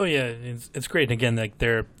 Oh yeah, it's great. And again, like,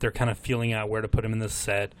 they're kind of feeling out where to put them in the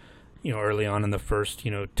set, early on in the first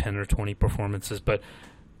 10 or 20 performances. But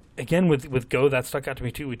again, with Go, that stuck out to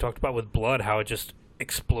me too. We talked about with Blood how it just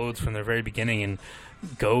explodes from the very beginning, and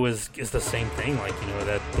Go is the same thing. Like,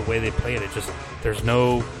 that the way they play it, it just there's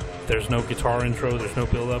no guitar intro, there's no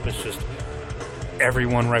build up. It's just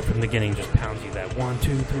everyone right from the beginning just pounds you that 1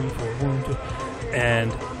 2 3 4 1 2,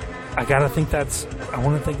 and I want to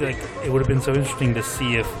think like it would have been so interesting to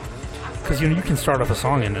see if, because you can start off a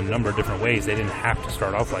song in a number of different ways. They didn't have to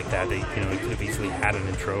start off like that. They could have easily had an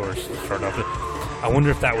intro or start off. I wonder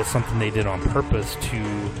if that was something they did on purpose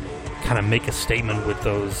to kind of make a statement with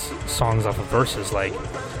those songs off of Versus. Like,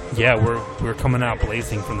 yeah, we're coming out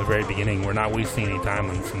blazing from the very beginning. We're not wasting any time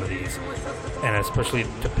on some of these, and especially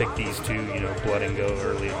to pick these two, Blood and Go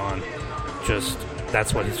early on. Just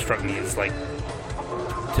that's what struck me is like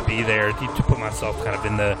to be there, to put myself kind of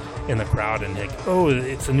in the crowd and like, oh,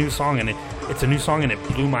 it's a new song, and it's a new song, and it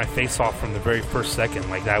blew my face off from the very first second.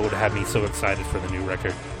 Like, that would have me so excited for the new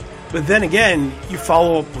record. But then again, you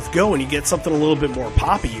follow up with Go and you get something a little bit more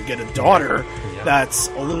poppy. You get a Daughter that's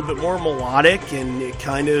a little bit more melodic, and it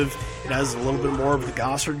has a little bit more of the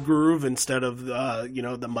Gossard groove instead of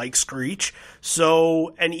the Mike screech.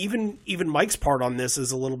 So, and even Mike's part on this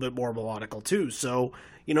is a little bit more melodical too. So,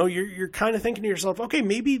 you're kind of thinking to yourself, okay,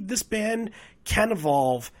 maybe this band can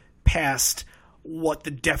evolve past what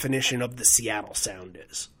the definition of the Seattle sound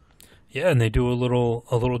is. Yeah, and they do a little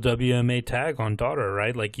WMA tag on Daughter,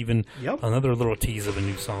 right? Like even another little tease of a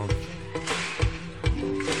new song.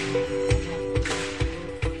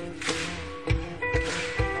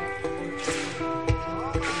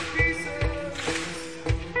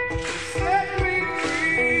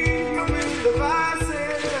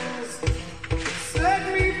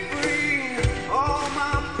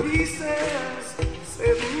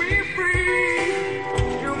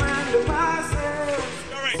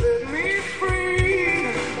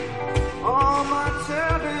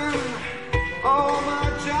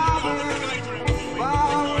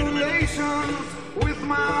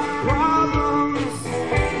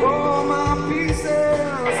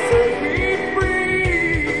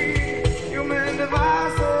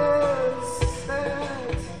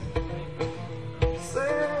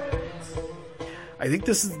 I think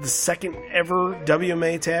this is the second ever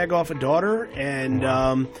WMA tag off a Daughter, and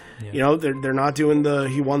they're not doing the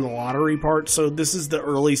he won the lottery part. So this is the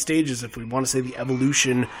early stages, if we want to say the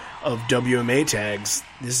evolution of WMA tags.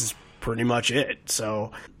 This is pretty much it.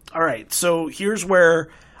 So, all right. So here's where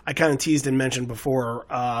I kind of teased and mentioned before.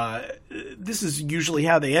 This is usually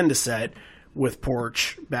how they end a set with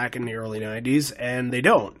Porch back in the early 90s, and they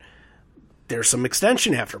don't. There's some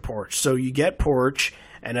extension after Porch. So you get Porch,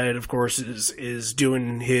 and Ed, of course, is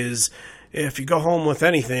doing his, if you go home with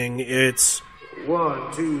anything, it's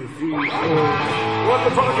 1, 2, 3, 4. What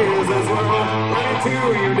the fuck is this world? Running to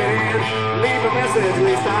you, Dan. Leave a message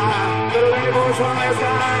this time. The lady voice one last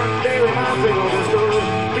time. They remind me of this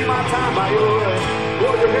good. Be my time by yours.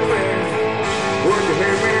 Would you hear me? Would you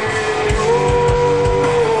hear me?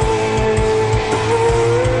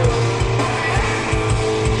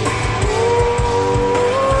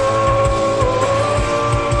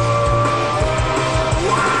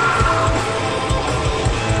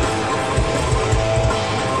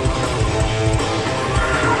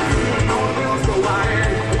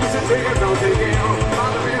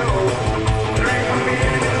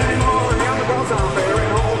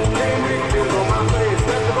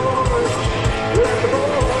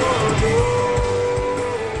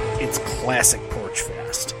 classic Porch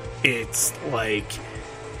Fest. It's like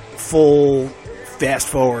full fast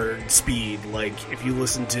forward speed. Like if you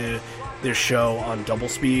listen to this show on double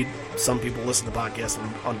speed, some people listen to podcasts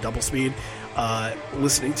on double speed.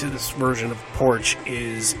 Listening to this version of Porch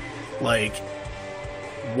is like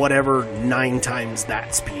whatever 9 times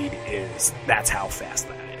that speed is. That's how fast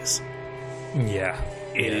that is. Yeah.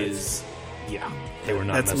 It is. Yeah. They were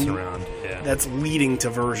not messing around. Yeah. That's leading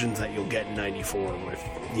to versions that you'll get in 94 with,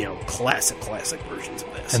 classic versions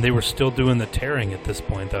of this. And they were still doing the tearing at this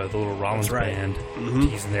point, the little Rollins band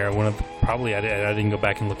teasing there. One of the, probably, I didn't go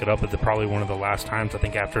back and look it up, but probably one of the last times, I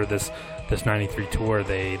think, after this 93 tour,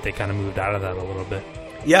 they kind of moved out of that a little bit.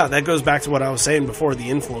 Yeah, that goes back to what I was saying before, the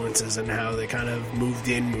influences and how they kind of moved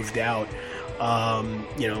in, moved out.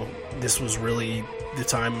 This was really the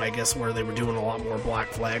time, I guess, where they were doing a lot more Black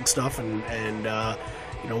Flag stuff, and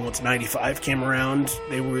once 95 came around,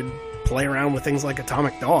 they would play around with things like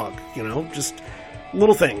Atomic Dog, just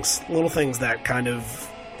little things that kind of,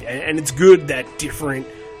 and it's good that different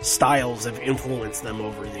styles have influenced them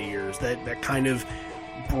over the years, that kind of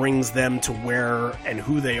brings them to where and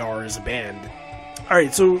who they are as a band. All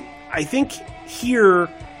right, so I think here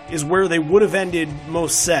is where they would have ended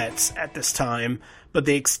most sets at this time, but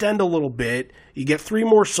they extend a little bit. You get 3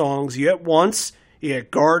 more songs. You get Once, you get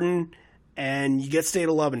Garden, and you get State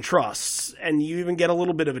of Love and Trust. And you even get a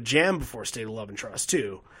little bit of a jam before State of Love and Trust,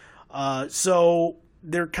 too. So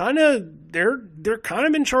they're kind of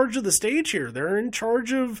in charge of the stage here. They're in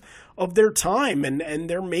charge of their time, and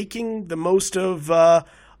they're making the most of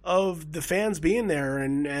the fans being there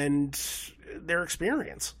and their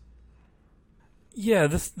experience. Yeah,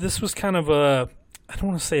 this was kind of a, I don't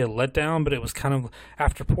want to say a letdown, but it was kind of,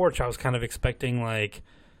 after Porch, I was kind of expecting like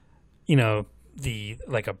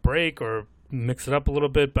a break or mix it up a little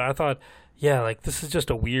bit, but I thought, yeah, like this is just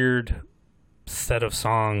a weird set of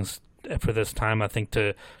songs for this time, I think,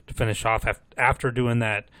 to finish off after doing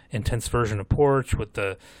that intense version of Porch with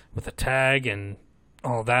the tag and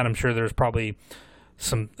all that. I'm sure there's probably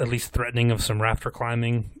some at least threatening of some rafter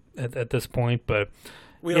climbing at this point. But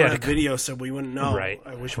we don't have video, so we wouldn't know. Right.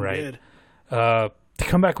 I wish we did. To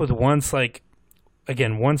come back with once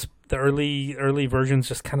the early versions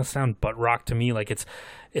just kind of sound butt rock to me. Like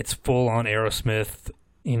it's full on Aerosmith,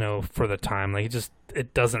 for the time. Like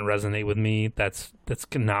it doesn't resonate with me. That's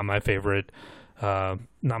not my favorite.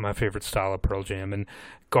 Not my favorite style of Pearl Jam. And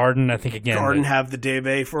Garden, I think again. Garden have the Dave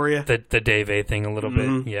A for you. The Dave A thing a little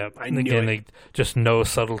bit. Yep. I knew it. Like just no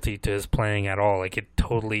subtlety to his playing at all. Like it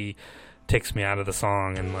totally takes me out of the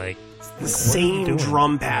song, and like the same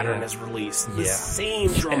drum pattern is released. The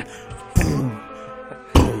same drum. Boom,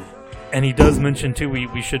 boom. And he does mention too.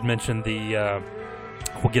 We should mention the.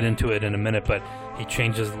 We'll get into it in a minute, but he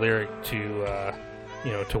changes the lyric to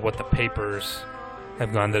to what the papers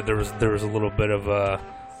have gone. There was a little bit of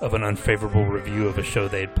an unfavorable review of a show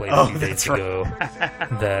they had played a few days ago.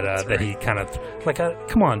 That he kind of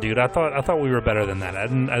come on, dude. I thought we were better than that. I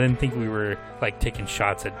didn't think we were like taking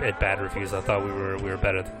shots at bad reviews. I thought we were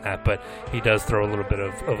better than that. But he does throw a little bit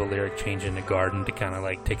of a lyric change into Garden to kind of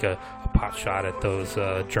like take a pot shot at those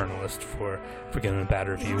journalists for giving a bad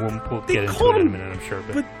review. We'll get into it in a minute, I'm sure.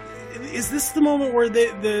 But is this the moment where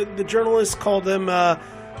the journalists called them?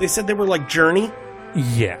 They said they were like Journey.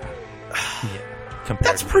 Yeah.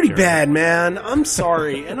 That's pretty bad, man. I'm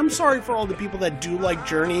sorry. And I'm sorry for all the people that do like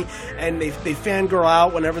Journey and they fangirl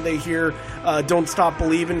out whenever they hear Don't Stop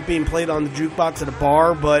Believin' being played on the jukebox at a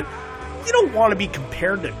bar, but you don't want to be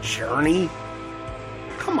compared to Journey.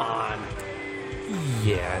 Come on.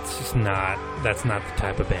 Yeah, it's just not. That's not the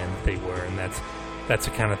type of band that they were, and that's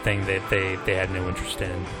the kind of thing that they had no interest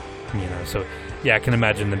in, So yeah, I can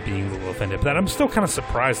imagine them being a little offended. But I'm still kind of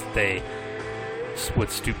surprised that they would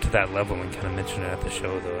stoop to that level and kind of mention it at the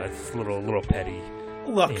show, though. That's a little petty.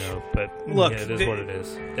 Look, but look, it is what it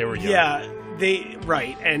is. They were young. Yeah,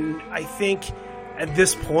 right, and I think at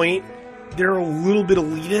this point they're a little bit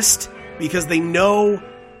elitist because they know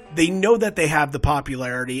that they have the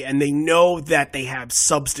popularity and they know that they have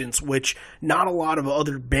substance, which not a lot of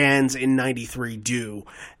other bands in '93 do.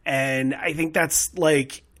 And I think that's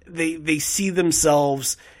like they see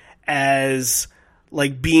themselves as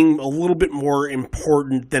like being a little bit more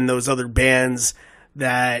important than those other bands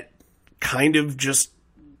that kind of just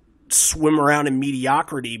swim around in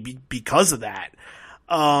mediocrity because of that.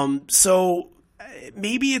 So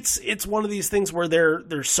maybe it's one of these things where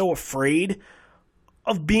they're so afraid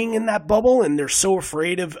of being in that bubble, and they're so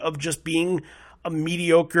afraid of just being a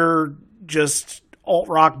mediocre, just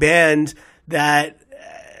alt-rock band that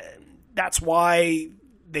that's why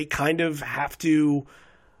they kind of have to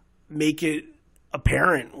make it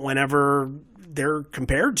apparent whenever they're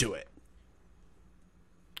compared to it.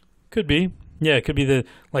 Could be. Yeah, it could be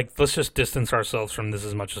let's just distance ourselves from this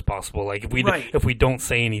as much as possible. Like if we don't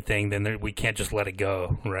say anything, then we can't just let it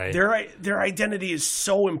go, right? Their identity is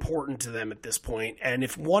so important to them at this point, and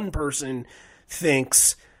if one person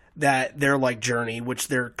thinks that they're like Journey, which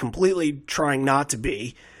they're completely trying not to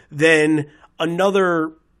be, then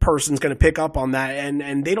another person's going to pick up on that,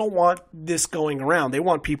 and they don't want this going around. They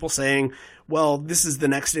want people saying, well, this is the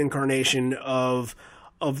next incarnation of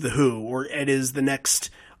The Who, or it is the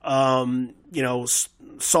next songwriter,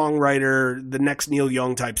 the next Neil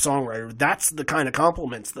Young type songwriter. That's the kind of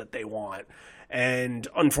compliments that they want. And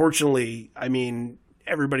unfortunately, I mean,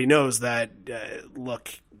 everybody knows that, look,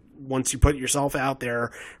 once you put yourself out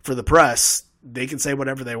there for the press, they can say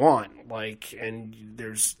whatever they want. And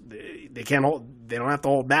they don't have to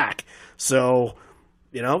hold back. So,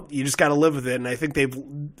 you just got to live with it. And I think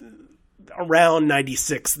around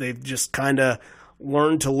 96, they've just kind of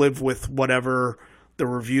learned to live with whatever the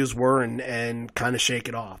reviews were and kind of shake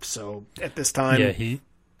it off. So at this time, yeah, he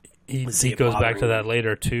goes back to that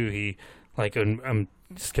later too. I'm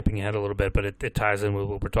skipping ahead a little bit, but it ties in with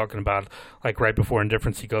what we're talking about. Like right before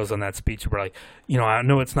Indifference, he goes on that speech where I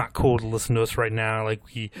know it's not cool to listen to us right now. Like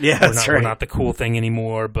we're not the cool thing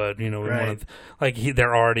anymore, but we want to,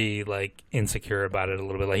 they're already like insecure about it a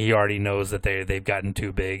little bit. Like he already knows that they've gotten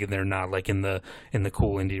too big and they're not like in the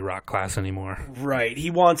cool indie rock class anymore. Right.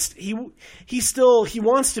 He wants to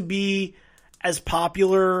be as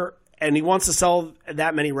popular and he wants to sell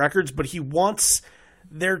that many records, but he wants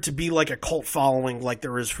there to be like a cult following like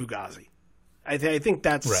there is Fugazi. I think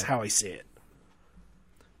that's how I see it.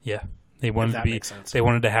 Yeah. They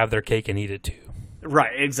wanted to have their cake and eat it too.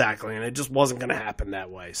 Right, exactly. And it just wasn't going to happen that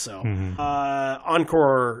way. So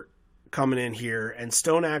Encore coming in here, and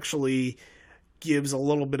Stone actually gives a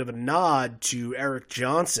little bit of a nod to Eric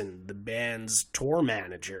Johnson, the band's tour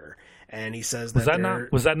manager. And he says was that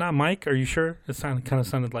not Mike? Are you sure? It kind of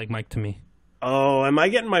sounded like Mike to me. Oh, am I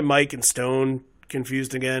getting my Mike and Stone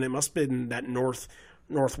confused again? It must have been that North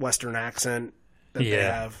Northwestern accent that they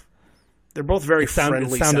Yeah. have. They're both very friendly. It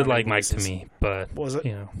sounded sounding like Mike to voices. me, but Was it?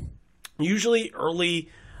 you know, Usually early,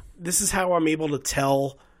 this is how I'm able to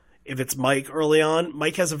tell if it's Mike early on.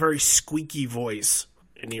 Mike has a very squeaky voice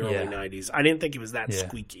in the early Yeah. 90s. I didn't think it was that Yeah.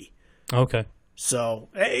 squeaky. okay. So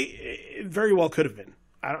it very well could have been.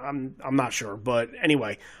 I'm not sure, but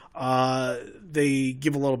anyway, they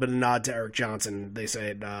give a little bit of nod to Eric Johnson. They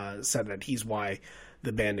said that he's why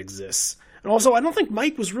the band exists. And also, I don't think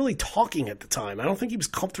Mike was really talking at the time. I don't think he was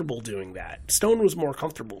comfortable doing that. Stone was more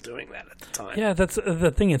comfortable doing that at the time. Yeah, that's the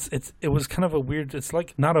thing. It was kind of a weird. It's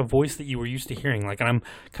like not a voice that you were used to hearing. Like I'm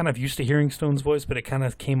kind of used to hearing Stone's voice, but it kind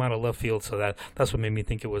of came out of left field. So that's what made me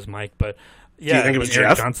think it was Mike. But yeah, you think it was Eric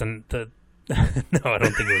Jeff? Johnson. No, I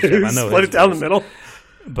don't think it was Jeff. I know Split his it down voice. the middle.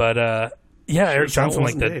 But yeah, Eric Sean Johnson,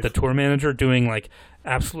 like wasn't the Dave. tour manager, doing like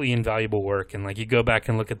absolutely invaluable work. And like you go back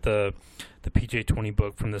and look at the PJ20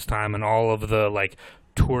 book from this time and all of the like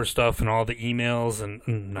tour stuff and all the emails and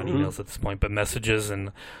not emails at this point, but messages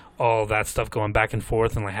and all that stuff going back and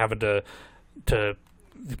forth and like having to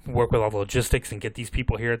work with all the logistics and get these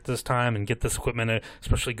people here at this time and get this equipment,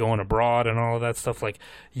 especially going abroad and all of that stuff. Like,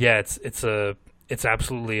 yeah, it's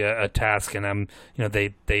absolutely a task, and they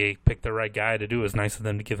picked the right guy to do it. It was nice of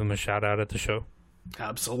them to give him a shout out at the show.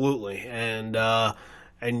 Absolutely, and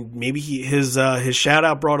maybe his shout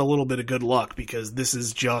out brought a little bit of good luck, because this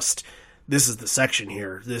is the section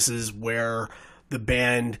here. This is where the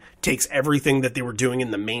band takes everything that they were doing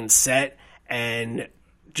in the main set and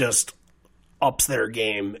just ups their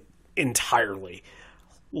game entirely.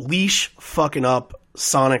 Leash fucking up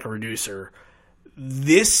Sonic Reducer.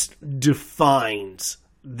 This defines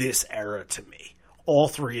this era to me. All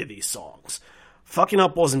three of these songs. Fucking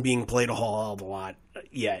Up wasn't being played a whole hell of a lot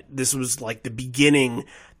yet. This was like the beginning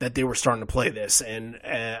that they were starting to play this, and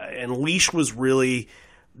Leash was really,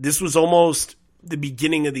 this was almost the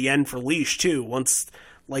beginning of the end for Leash too. Once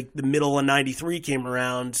like the middle of '93 came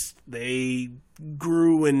around, they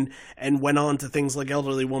grew and went on to things like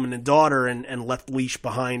Elderly Woman and Daughter, and left Leash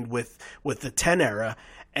behind with the 10 era.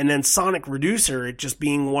 And then Sonic Reducer, it just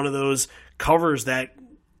being one of those covers that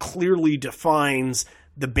clearly defines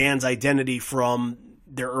the band's identity from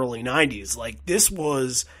their early 90s. Like, this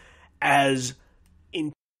was as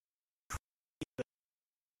in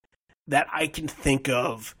that I can think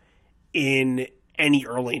of in any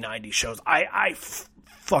early 90s shows. I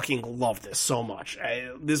fucking love this so much.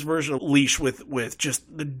 This version of Leash with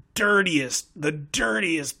just the dirtiest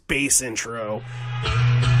bass intro.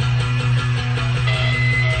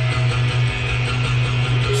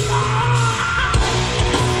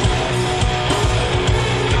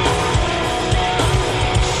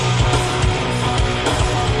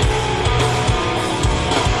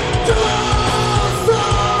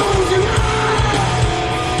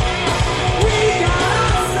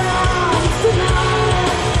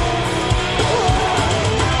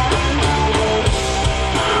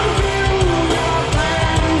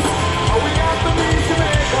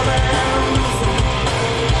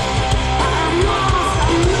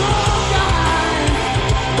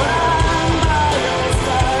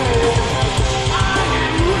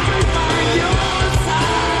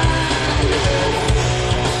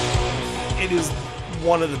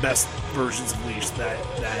 One of the best versions of Leash that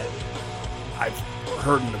I've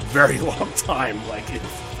heard in a very long time. Like,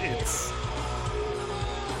 it's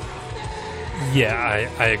Yeah,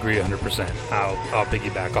 I agree 100%. I'll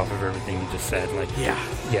piggyback off of everything you just said. Like, yeah,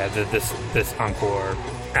 this encore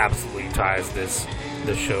absolutely ties this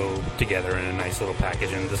show together in a nice little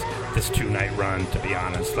package, and this 2-night run, to be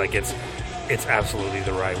honest, like it's absolutely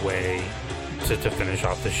the right way to finish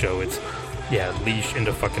off the show. It's Leash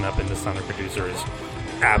into Fucking Up into Sonic Reducer is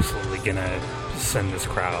absolutely gonna send this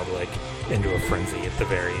crowd like into a frenzy at the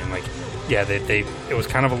very end. Like, yeah, they it was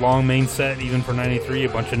kind of a long main set even for '93, a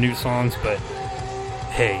bunch of new songs, but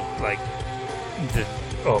hey, like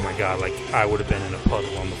oh my god, like I would have been in a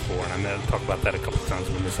puddle on the floor, and I'm gonna talk about that a couple times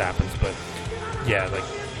when this happens, but yeah, like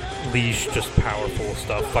Leash, just powerful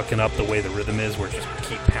stuff. Fucking Up, the way the rhythm is, where it just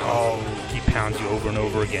keep pounds you over and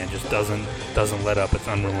over again, just doesn't let up. It's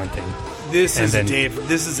unrelenting. This is a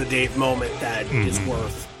Dave moment that is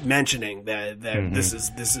worth mentioning. That this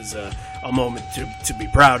is a moment to be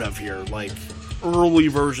proud of here. Like, early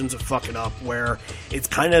versions of Fucking Up, where it's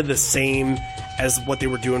kind of the same as what they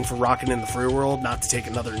were doing for Rockin' in the Free World. Not to take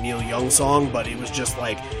another Neil Young song, but it was just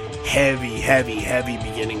like heavy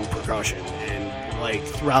beginning percussion, and like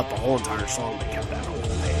throughout the whole entire song they kept that whole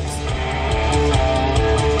pace.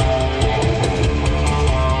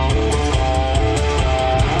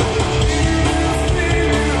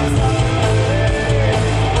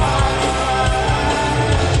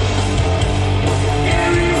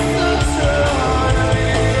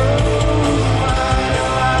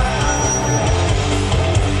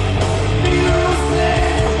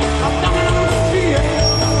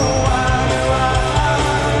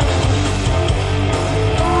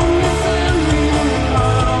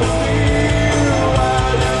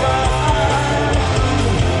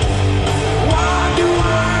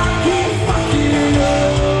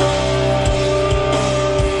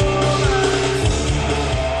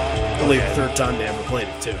 only the third time they ever played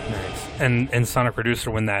it too. Nice. And Sonic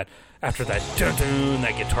Reducer, when that after that dun-dun,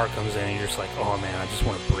 that guitar comes in, and you're just like, oh man, I just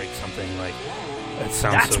want to break something. Like that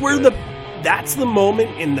sounds. That's so where good. that's the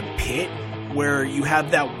moment in the pit where you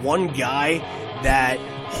have that one guy that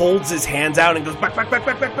holds his hands out and goes back,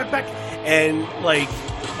 and like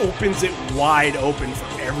opens it wide open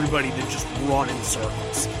for everybody to just run in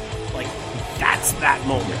circles. Like that's that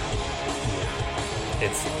moment.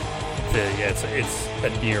 It's a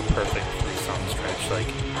near perfect 3-song stretch. Like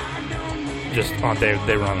just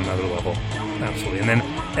they run another level, absolutely. And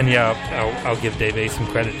I'll give Dave A some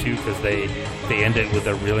credit too, because they end it with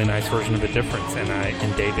a really nice version of Indifference,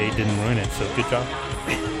 and Dave A didn't ruin it. So good job.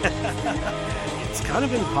 It's kind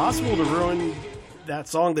of impossible to ruin that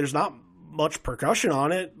song. There's not much percussion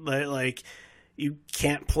on it, but like you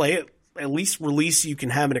can't play it. At least Release, you can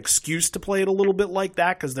have an excuse to play it a little bit like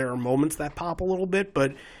that, because there are moments that pop a little bit,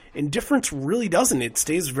 but Indifference really doesn't. It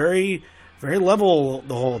stays very, very level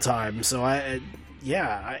the whole time. So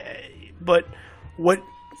but what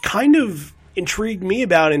kind of intrigued me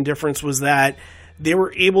about Indifference was that they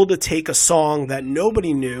were able to take a song that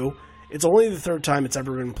nobody knew. It's only the third time it's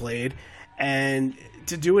ever been played, and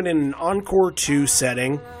to do it in an Encore 2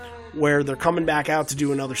 setting where they're coming back out to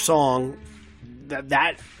do another song,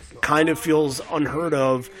 that kind of feels unheard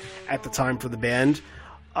of at the time for the band.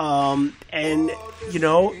 And you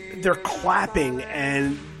know, they're clapping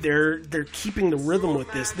and they're keeping the rhythm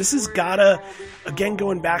with this. This has gotta, again,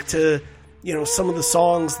 going back to, you know, some of the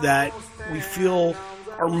songs that we feel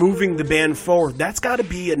are moving the band forward. That's gotta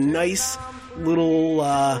be a nice little,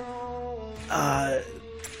 a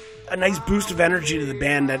nice boost of energy to the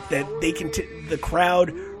band that they can, the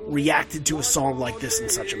crowd reacted to a song like this in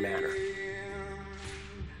such a manner.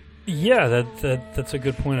 Yeah, that's a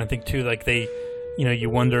good point. I think too, like they, you know, you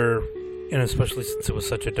wonder, and especially since it was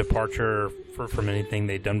such a departure from anything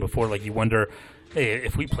they'd done before, like you wonder, hey,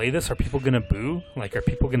 if we play this, are people going to boo? Like, are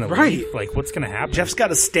people going to leave? Like, what's going to happen? Jeff's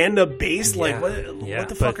got a stand-up bass. Yeah, like, what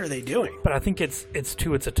the fuck are they doing? But I think it's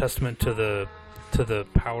a testament to the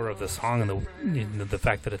power of the song, and the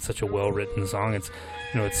fact that it's such a well-written song. It's,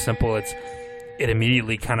 you know, it's simple. It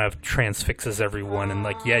immediately kind of transfixes everyone, and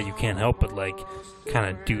like, yeah, you can't help but like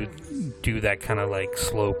kind of do that kind of like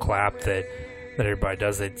slow clap that everybody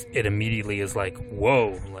does. It immediately is like,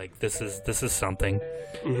 whoa, like this is something.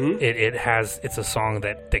 Mm-hmm. It's a song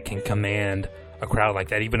that can command a crowd like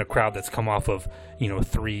that, even a crowd that's come off of, you know,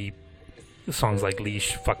 3 songs like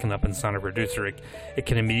Leash, Fucking Up, and Sonic Reducer. It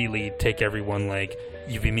can immediately take everyone, like,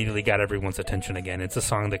 you've immediately got everyone's attention again. It's a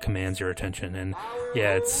song that commands your attention, and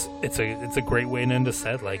yeah, it's a great way to end a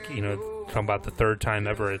set. Like, you know, talking about the third time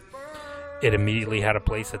ever, it immediately had a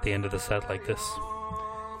place at the end of the set like this.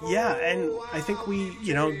 Yeah, and I think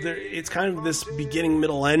it's kind of this beginning,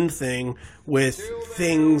 middle, end thing with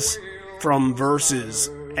things from Versus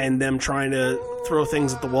and them trying to throw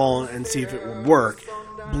things at the wall and see if it would work.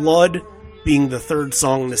 Blood being the third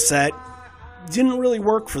song in the set didn't really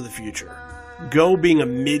work for the Future. Go being a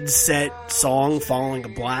mid-set song following a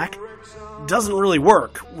Black doesn't really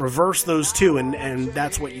work. Reverse those two, and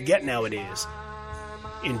that's what you get nowadays.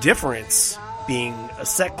 Indifference being a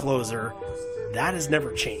set closer, that has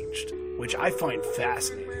never changed, which I find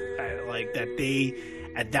fascinating. Like that they,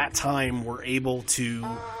 at that time, were able to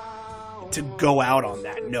go out on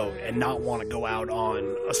that note and not want to go out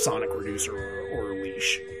on a Sonic Reducer or a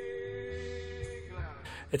Leash.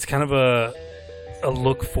 It's kind of a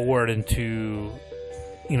look forward into,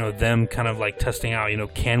 you know, them kind of like testing out, you know,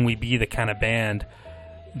 can we be the kind of band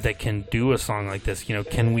that can do a song like this? You know,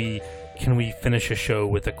 can we finish a show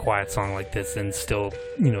with a quiet song like this and still,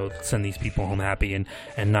 you know, send these people home happy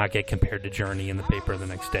and not get compared to Journey in the paper the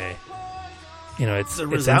next day? You know, it's a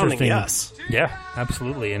resounding interesting. Yes. Yeah,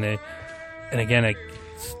 absolutely. And again,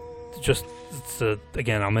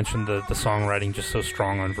 again, I'll mention the songwriting just so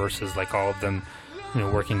strong on Versus, like all of them, you know,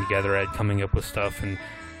 working together at coming up with stuff. And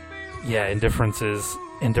yeah, Indifference is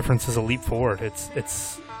a leap forward.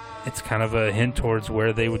 It's kind of a hint towards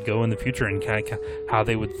where they would go in the future and kind of how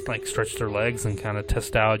they would like stretch their legs and kind of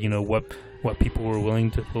test out, you know, what people were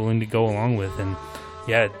willing to go along with. And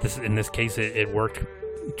yeah, in this case, it worked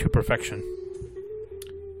to perfection.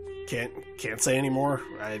 Can't say anymore.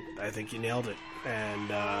 I think you nailed it, and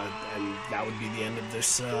that would be the end of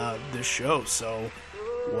this show. So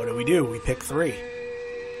what do? We pick 3.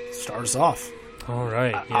 Start us off. All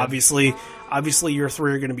right. Yeah. Obviously, your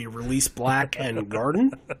 3 are going to be Release, Black, and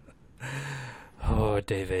Garden. Oh,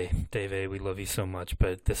 Dave A, we love you so much,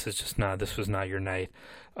 but this was not your night.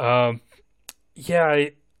 Yeah,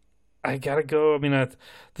 I gotta go. I mean,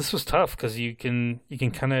 this was tough because you can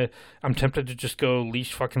kind of. I'm tempted to just go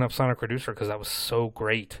Leash, Fucking Up, Sonic Reducer because that was so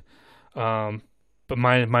great. But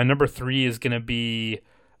my number 3 is going to be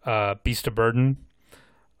Beast of Burden.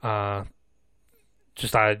 It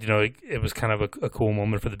was kind of a cool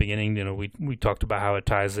moment for the beginning. We talked about how it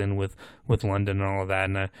ties in with London and all of that,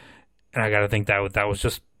 and I got to think that was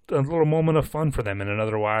just a little moment of fun for them in an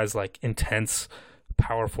otherwise like intense,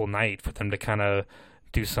 powerful night for them to kind of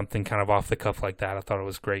do something kind of off the cuff like that. I thought it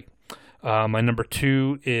was great. My number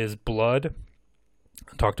 2 is Blood.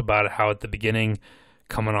 I talked about how at the beginning,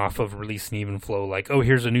 coming off of Release and Even Flow, like, oh,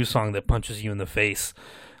 here's a new song that punches you in the face.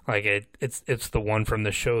 Like it's the one from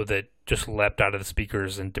the show that just leapt out of the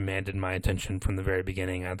speakers and demanded my attention from the very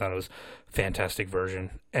beginning. I thought it was a fantastic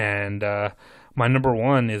version. And my number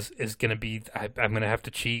 1 is gonna be I'm gonna have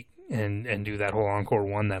to cheat and do that whole Encore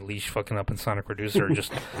 1 that Leash fucking up in Sonic Reducer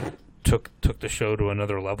just took the show to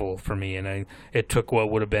another level for me. And it took what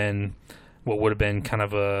would have been kind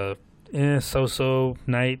of a so-so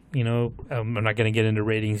night. I'm not gonna get into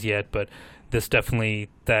ratings yet, but this definitely,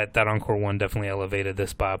 that Encore 1 definitely elevated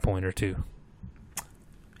this by a point or two.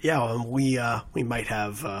 Yeah, we might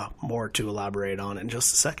have more to elaborate on in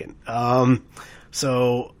just a second.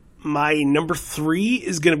 So my number 3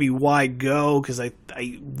 is going to be Why Go, because I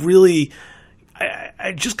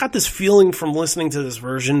just got this feeling from listening to this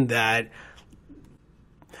version that,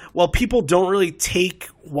 while people don't really take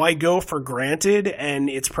Why Go for granted and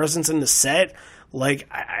its presence in the set, like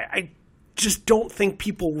I just don't think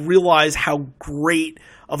people realize how great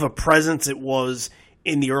of a presence it was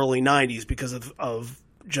in the early 90s because of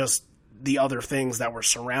just the other things that were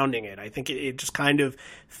surrounding it. I think it just kind of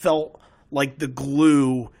felt like the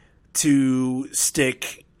glue to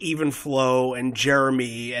stick Even Flow and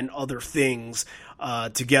Jeremy and other things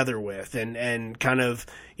together with. And kind of,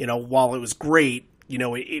 while it was great,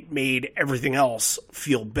 it made everything else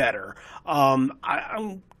feel better. I'm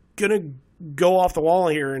going to go off the wall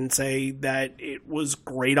here and say that it was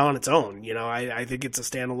great on its own. I think it's a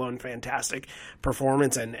standalone fantastic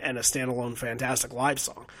performance and a standalone fantastic live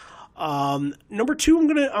song. Number 2,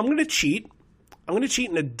 I'm gonna cheat. I'm gonna cheat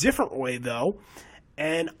in a different way though,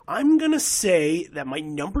 and I'm gonna say that my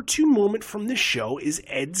number 2 moment from this show is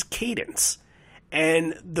Ed's cadence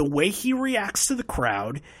and the way he reacts to the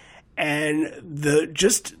crowd and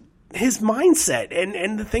just his mindset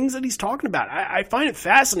and the things that he's talking about. I find it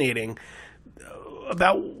fascinating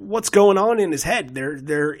about what's going on in his head.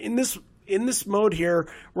 They're in this mode here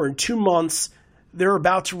where in 2 months they're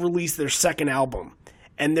about to release their second album,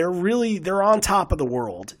 and they're on top of the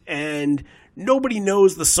world, and nobody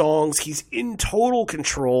knows the songs. He's in total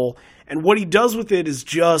control, and what he does with it is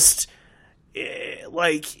just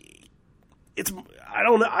like it's. I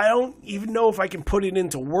don't even know if I can put it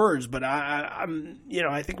into words, but I'm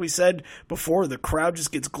I think we said before, the crowd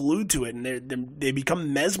just gets glued to it and they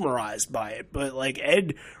become mesmerized by it. But like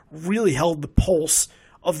Ed really held the pulse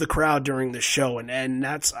of the crowd during the show, and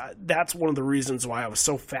that's one of the reasons why I was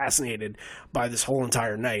so fascinated by this whole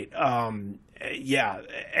entire night.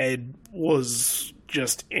 Ed was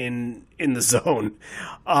just in the zone.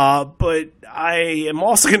 But I am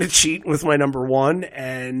also going to cheat with my number 1,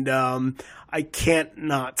 and I can't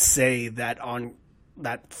not say that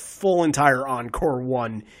that full entire Encore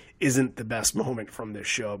 1 isn't the best moment from this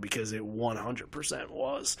show, because it 100%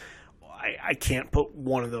 was. I can't put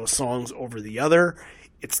one of those songs over the other.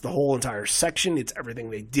 It's the whole entire section. It's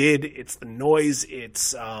everything they did. It's the noise.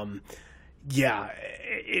 It's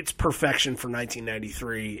it's perfection for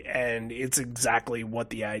 1993, and it's exactly what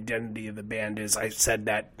the identity of the band is. I said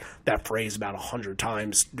that phrase about 100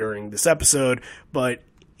 times during this episode, but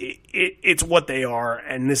it's what they are,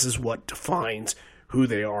 and this is what defines who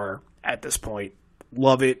they are at this point.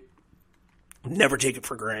 Love it. Never take it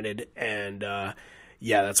for granted, and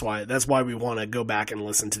that's why we want to go back and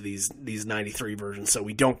listen to these 93 versions, so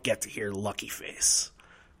we don't get to hear Lucky Face.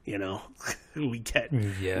 We get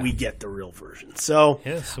the real version. So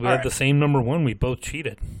yes, we had the same number 1. We both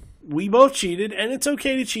cheated. And it's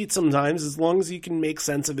okay to cheat sometimes, as long as you can make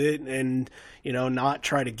sense of it and not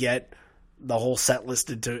try to get the whole set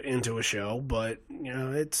listed into a show. But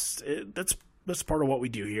that's part of what we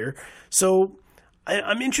do here. So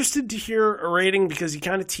I'm interested to hear a rating, because you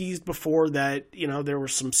kind of teased before that there were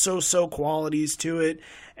some so-so qualities to it,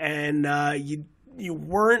 and you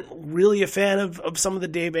weren't really a fan of some of the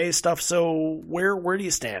Dave A stuff. So where do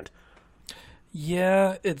you stand?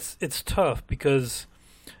 Yeah, it's tough, because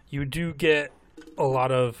you do get a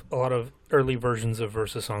lot of early versions of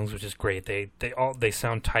Versus songs, which is great. They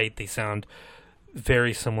sound tight. They sound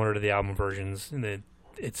very similar to the album versions, and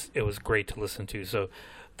it was great to listen to. So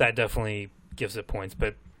that definitely gives it points.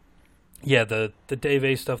 But yeah, the Dave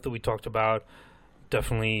A stuff that we talked about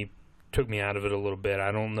definitely took me out of it a little bit.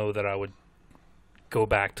 I don't know that I would go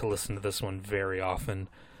back to listen to this one very often.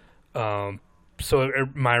 So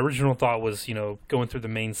my original thought was, going through the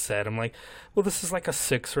main set, I'm like, well, this is like a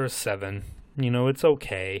 6 or a 7. It's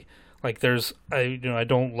okay. Like I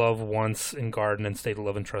don't love Once in Garden and State of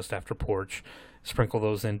Love and Trust After Porch. Sprinkle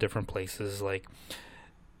those in different places.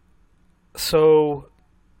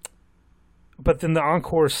 But then the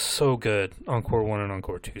encore is so good. Encore 1 and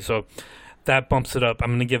Encore 2. So that bumps it up. I'm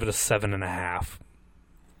going to give it a 7.5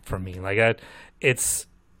 for me.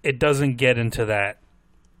 It doesn't get into that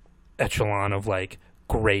echelon of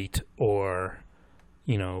great or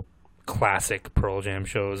classic Pearl Jam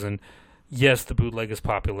shows. And yes, the bootleg is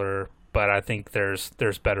popular, but I think there's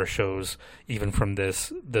better shows even from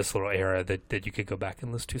this little era that you could go back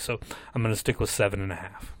and listen to. So I'm going to stick with 7.5.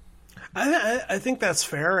 I think that's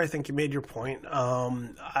fair. I think you made your point.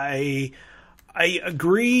 I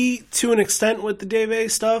agree to an extent with the Dave A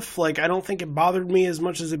stuff. I don't think it bothered me as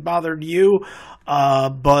much as it bothered you.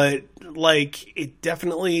 But it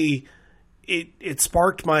definitely it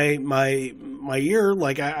sparked my ear.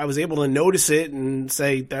 I was able to notice it and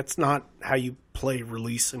say, that's not how you play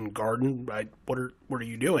Release in Garden. What are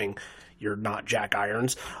you doing? You're not Jack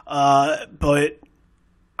Irons. But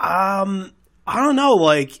I don't know.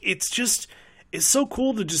 It's so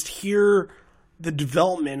cool to just hear the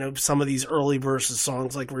development of some of these early Versus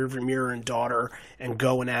songs like Rearview Mirror and Daughter and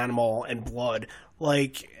Go and Animal and Blood.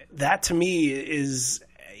 That to me is,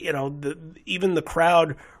 even the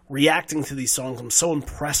crowd reacting to these songs. I'm so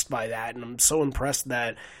impressed by that, and I'm so impressed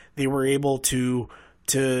that they were able to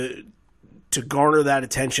garner that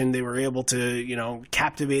attention. They were able to,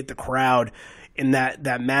 captivate the crowd in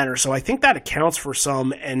that manner. So I think that accounts for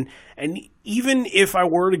some. And even if I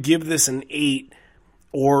were to give this an 8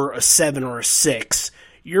 or a 7 or a 6,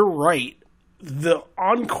 you're right. The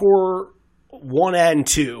Encore 1 and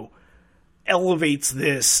 2 elevates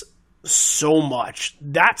this so much.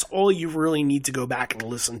 That's all you really need to go back and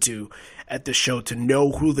listen to at the show to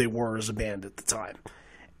know who they were as a band at the time.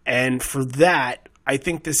 And for that, I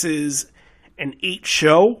think this is an 8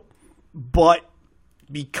 show, but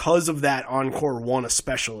because of that Encore 1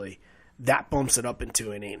 especially, that bumps it up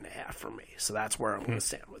into an 8.5 for me. So that's where I'm going to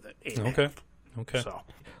stand with it. 8.5. Okay. So,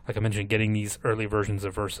 like I mentioned, getting these early versions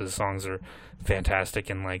of Versus songs are fantastic,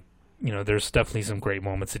 and there's definitely some great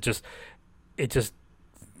moments. It just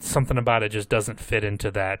something about it just doesn't fit into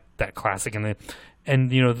that classic. And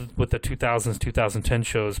with the 2000s, 2010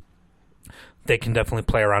 shows, they can definitely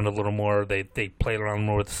play around a little more. They play around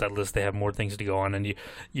more with the set list. They have more things to go on, and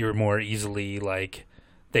you're more easily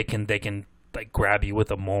they can grab you with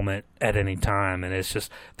a moment at any time. And it's just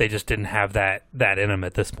they just didn't have that in them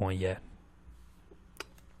at this point yet.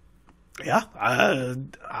 Yeah, I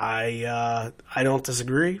don't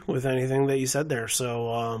disagree with anything that you said there.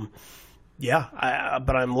 So,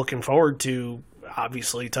 but I'm looking forward to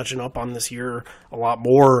obviously touching up on this year a lot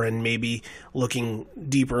more and maybe looking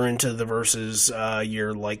deeper into the Versus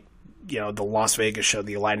year, the Las Vegas show,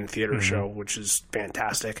 the Aladdin Theater show, which is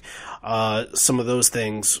fantastic. Some of those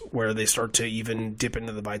things where they start to even dip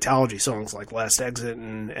into the Vitalogy songs like Last Exit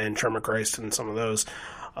and Tremor Christ and some of those.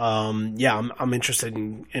 I'm interested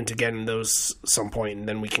in getting those some point, and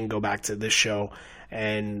then we can go back to this show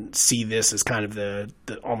and see this as kind of the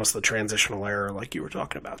almost the transitional era like you were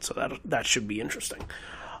talking about. So that should be interesting.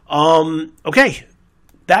 Okay,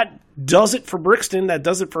 that does it for Brixton. That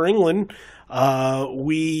does it for England.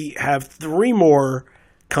 We have 3 more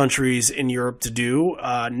countries in Europe to do.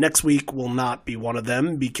 Next week will not be one of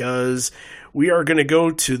them because we are going to go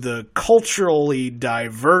to the culturally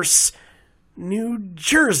diverse New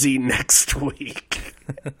Jersey next week.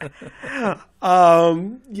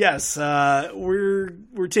 Yes,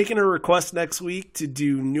 we're taking a request next week to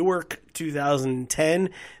do Newark 2010.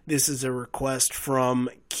 This is a request from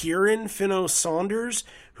Kieran Finno Saunders,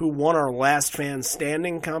 who won our Last Fan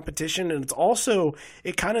Standing competition, and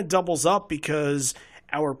it kind of doubles up because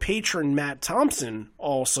our patron Matt Thompson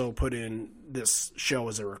also put in this show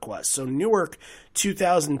as a request. So Newark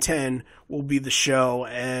 2010 will be the show,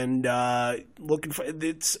 and looking for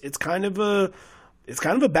it's kind of a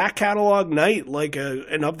back catalog night, like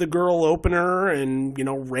an Of the Girl opener, and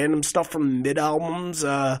random stuff from mid albums.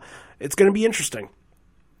 It's going to be interesting.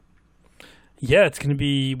 Yeah, it's going to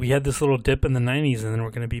be. We had this little dip in the 90s, and then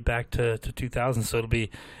we're going to be back to 2000. So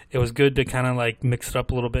it was good to kind of mix it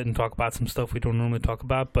up a little bit and talk about some stuff we don't normally talk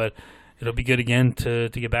about, but it'll be good again to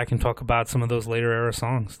get back and talk about some of those later era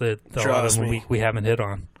songs that a lot of them we haven't hit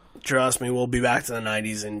on. Trust me, we'll be back to the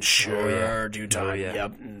 90s in due time. Oh, yeah.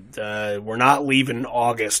 Yep. And, we're not leaving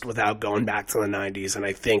August without going back to the 90s, and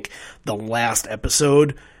I think the last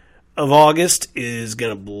episode of August is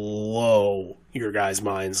going to blow your guys'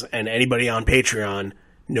 minds, and anybody on Patreon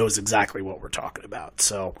knows exactly what we're talking about.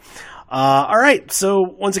 So, all right. So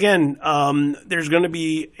once again, there's going to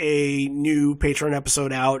be a new Patreon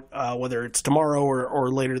episode out, whether it's tomorrow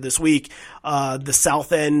or later this week. The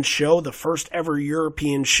South End show, the first ever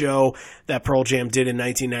European show that Pearl Jam did in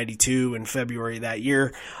 1992 in February that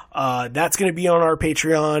year. That's going to be on our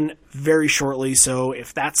Patreon very shortly. So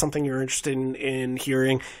if that's something you're interested in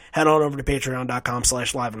hearing, head on over to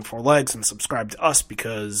patreon.com/liveandfourlegs and subscribe to us,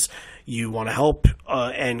 because you want to help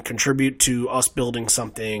and contribute to us building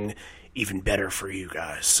something even better for you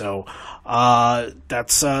guys. So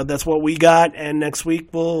that's what we got. And next week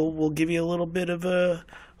we'll give you a little bit of a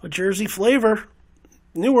Jersey flavor.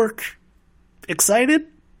 Newark. Excited?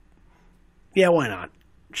 Yeah, why not?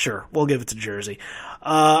 Sure, we'll give it to Jersey.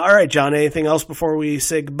 All right, John, anything else before we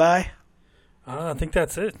say goodbye? I think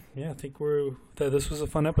that's it. Yeah, I think this was a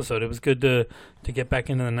fun episode. It was good to get back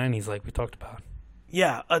into the 90s like we talked about.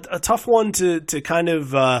 Yeah, a tough one to kind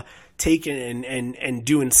of take and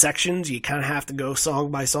do in sections. You kind of have to go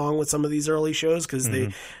song by song with some of these early shows, because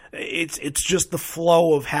it's just the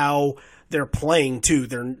flow of how they're playing too.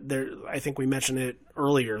 They're I think we mentioned it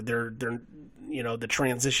earlier. They're the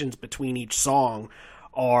transitions between each song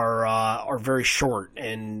are very short,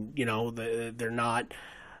 and they're not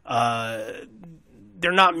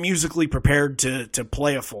musically prepared to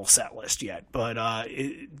play a full set list yet, but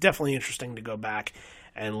definitely interesting to go back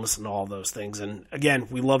and listen to all those things. And again,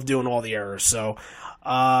 we love doing all the errors. So,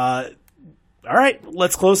 all right,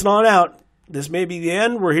 let's close it on out. This may be the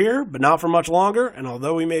end. We're here, but not for much longer. And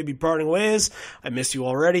although we may be parting ways, I miss you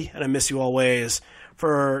already, and I miss you always.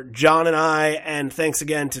 For John and I, and thanks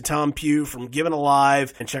again to Tom Pugh from Given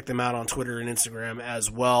Alive, and check them out on Twitter and Instagram as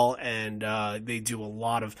well. And they do a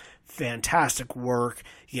lot of fantastic work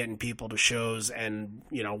getting people to shows, and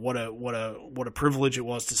what a privilege it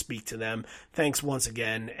was to speak to them. Thanks once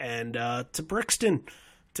again, and to Brixton,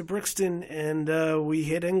 and we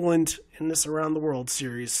hit England in this Around the World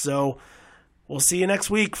series. So we'll see you next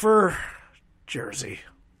week for Jersey.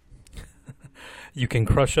 You can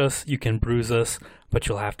crush us, you can bruise us, but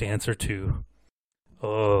you'll have to answer to,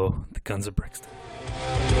 the Guns of Brixton.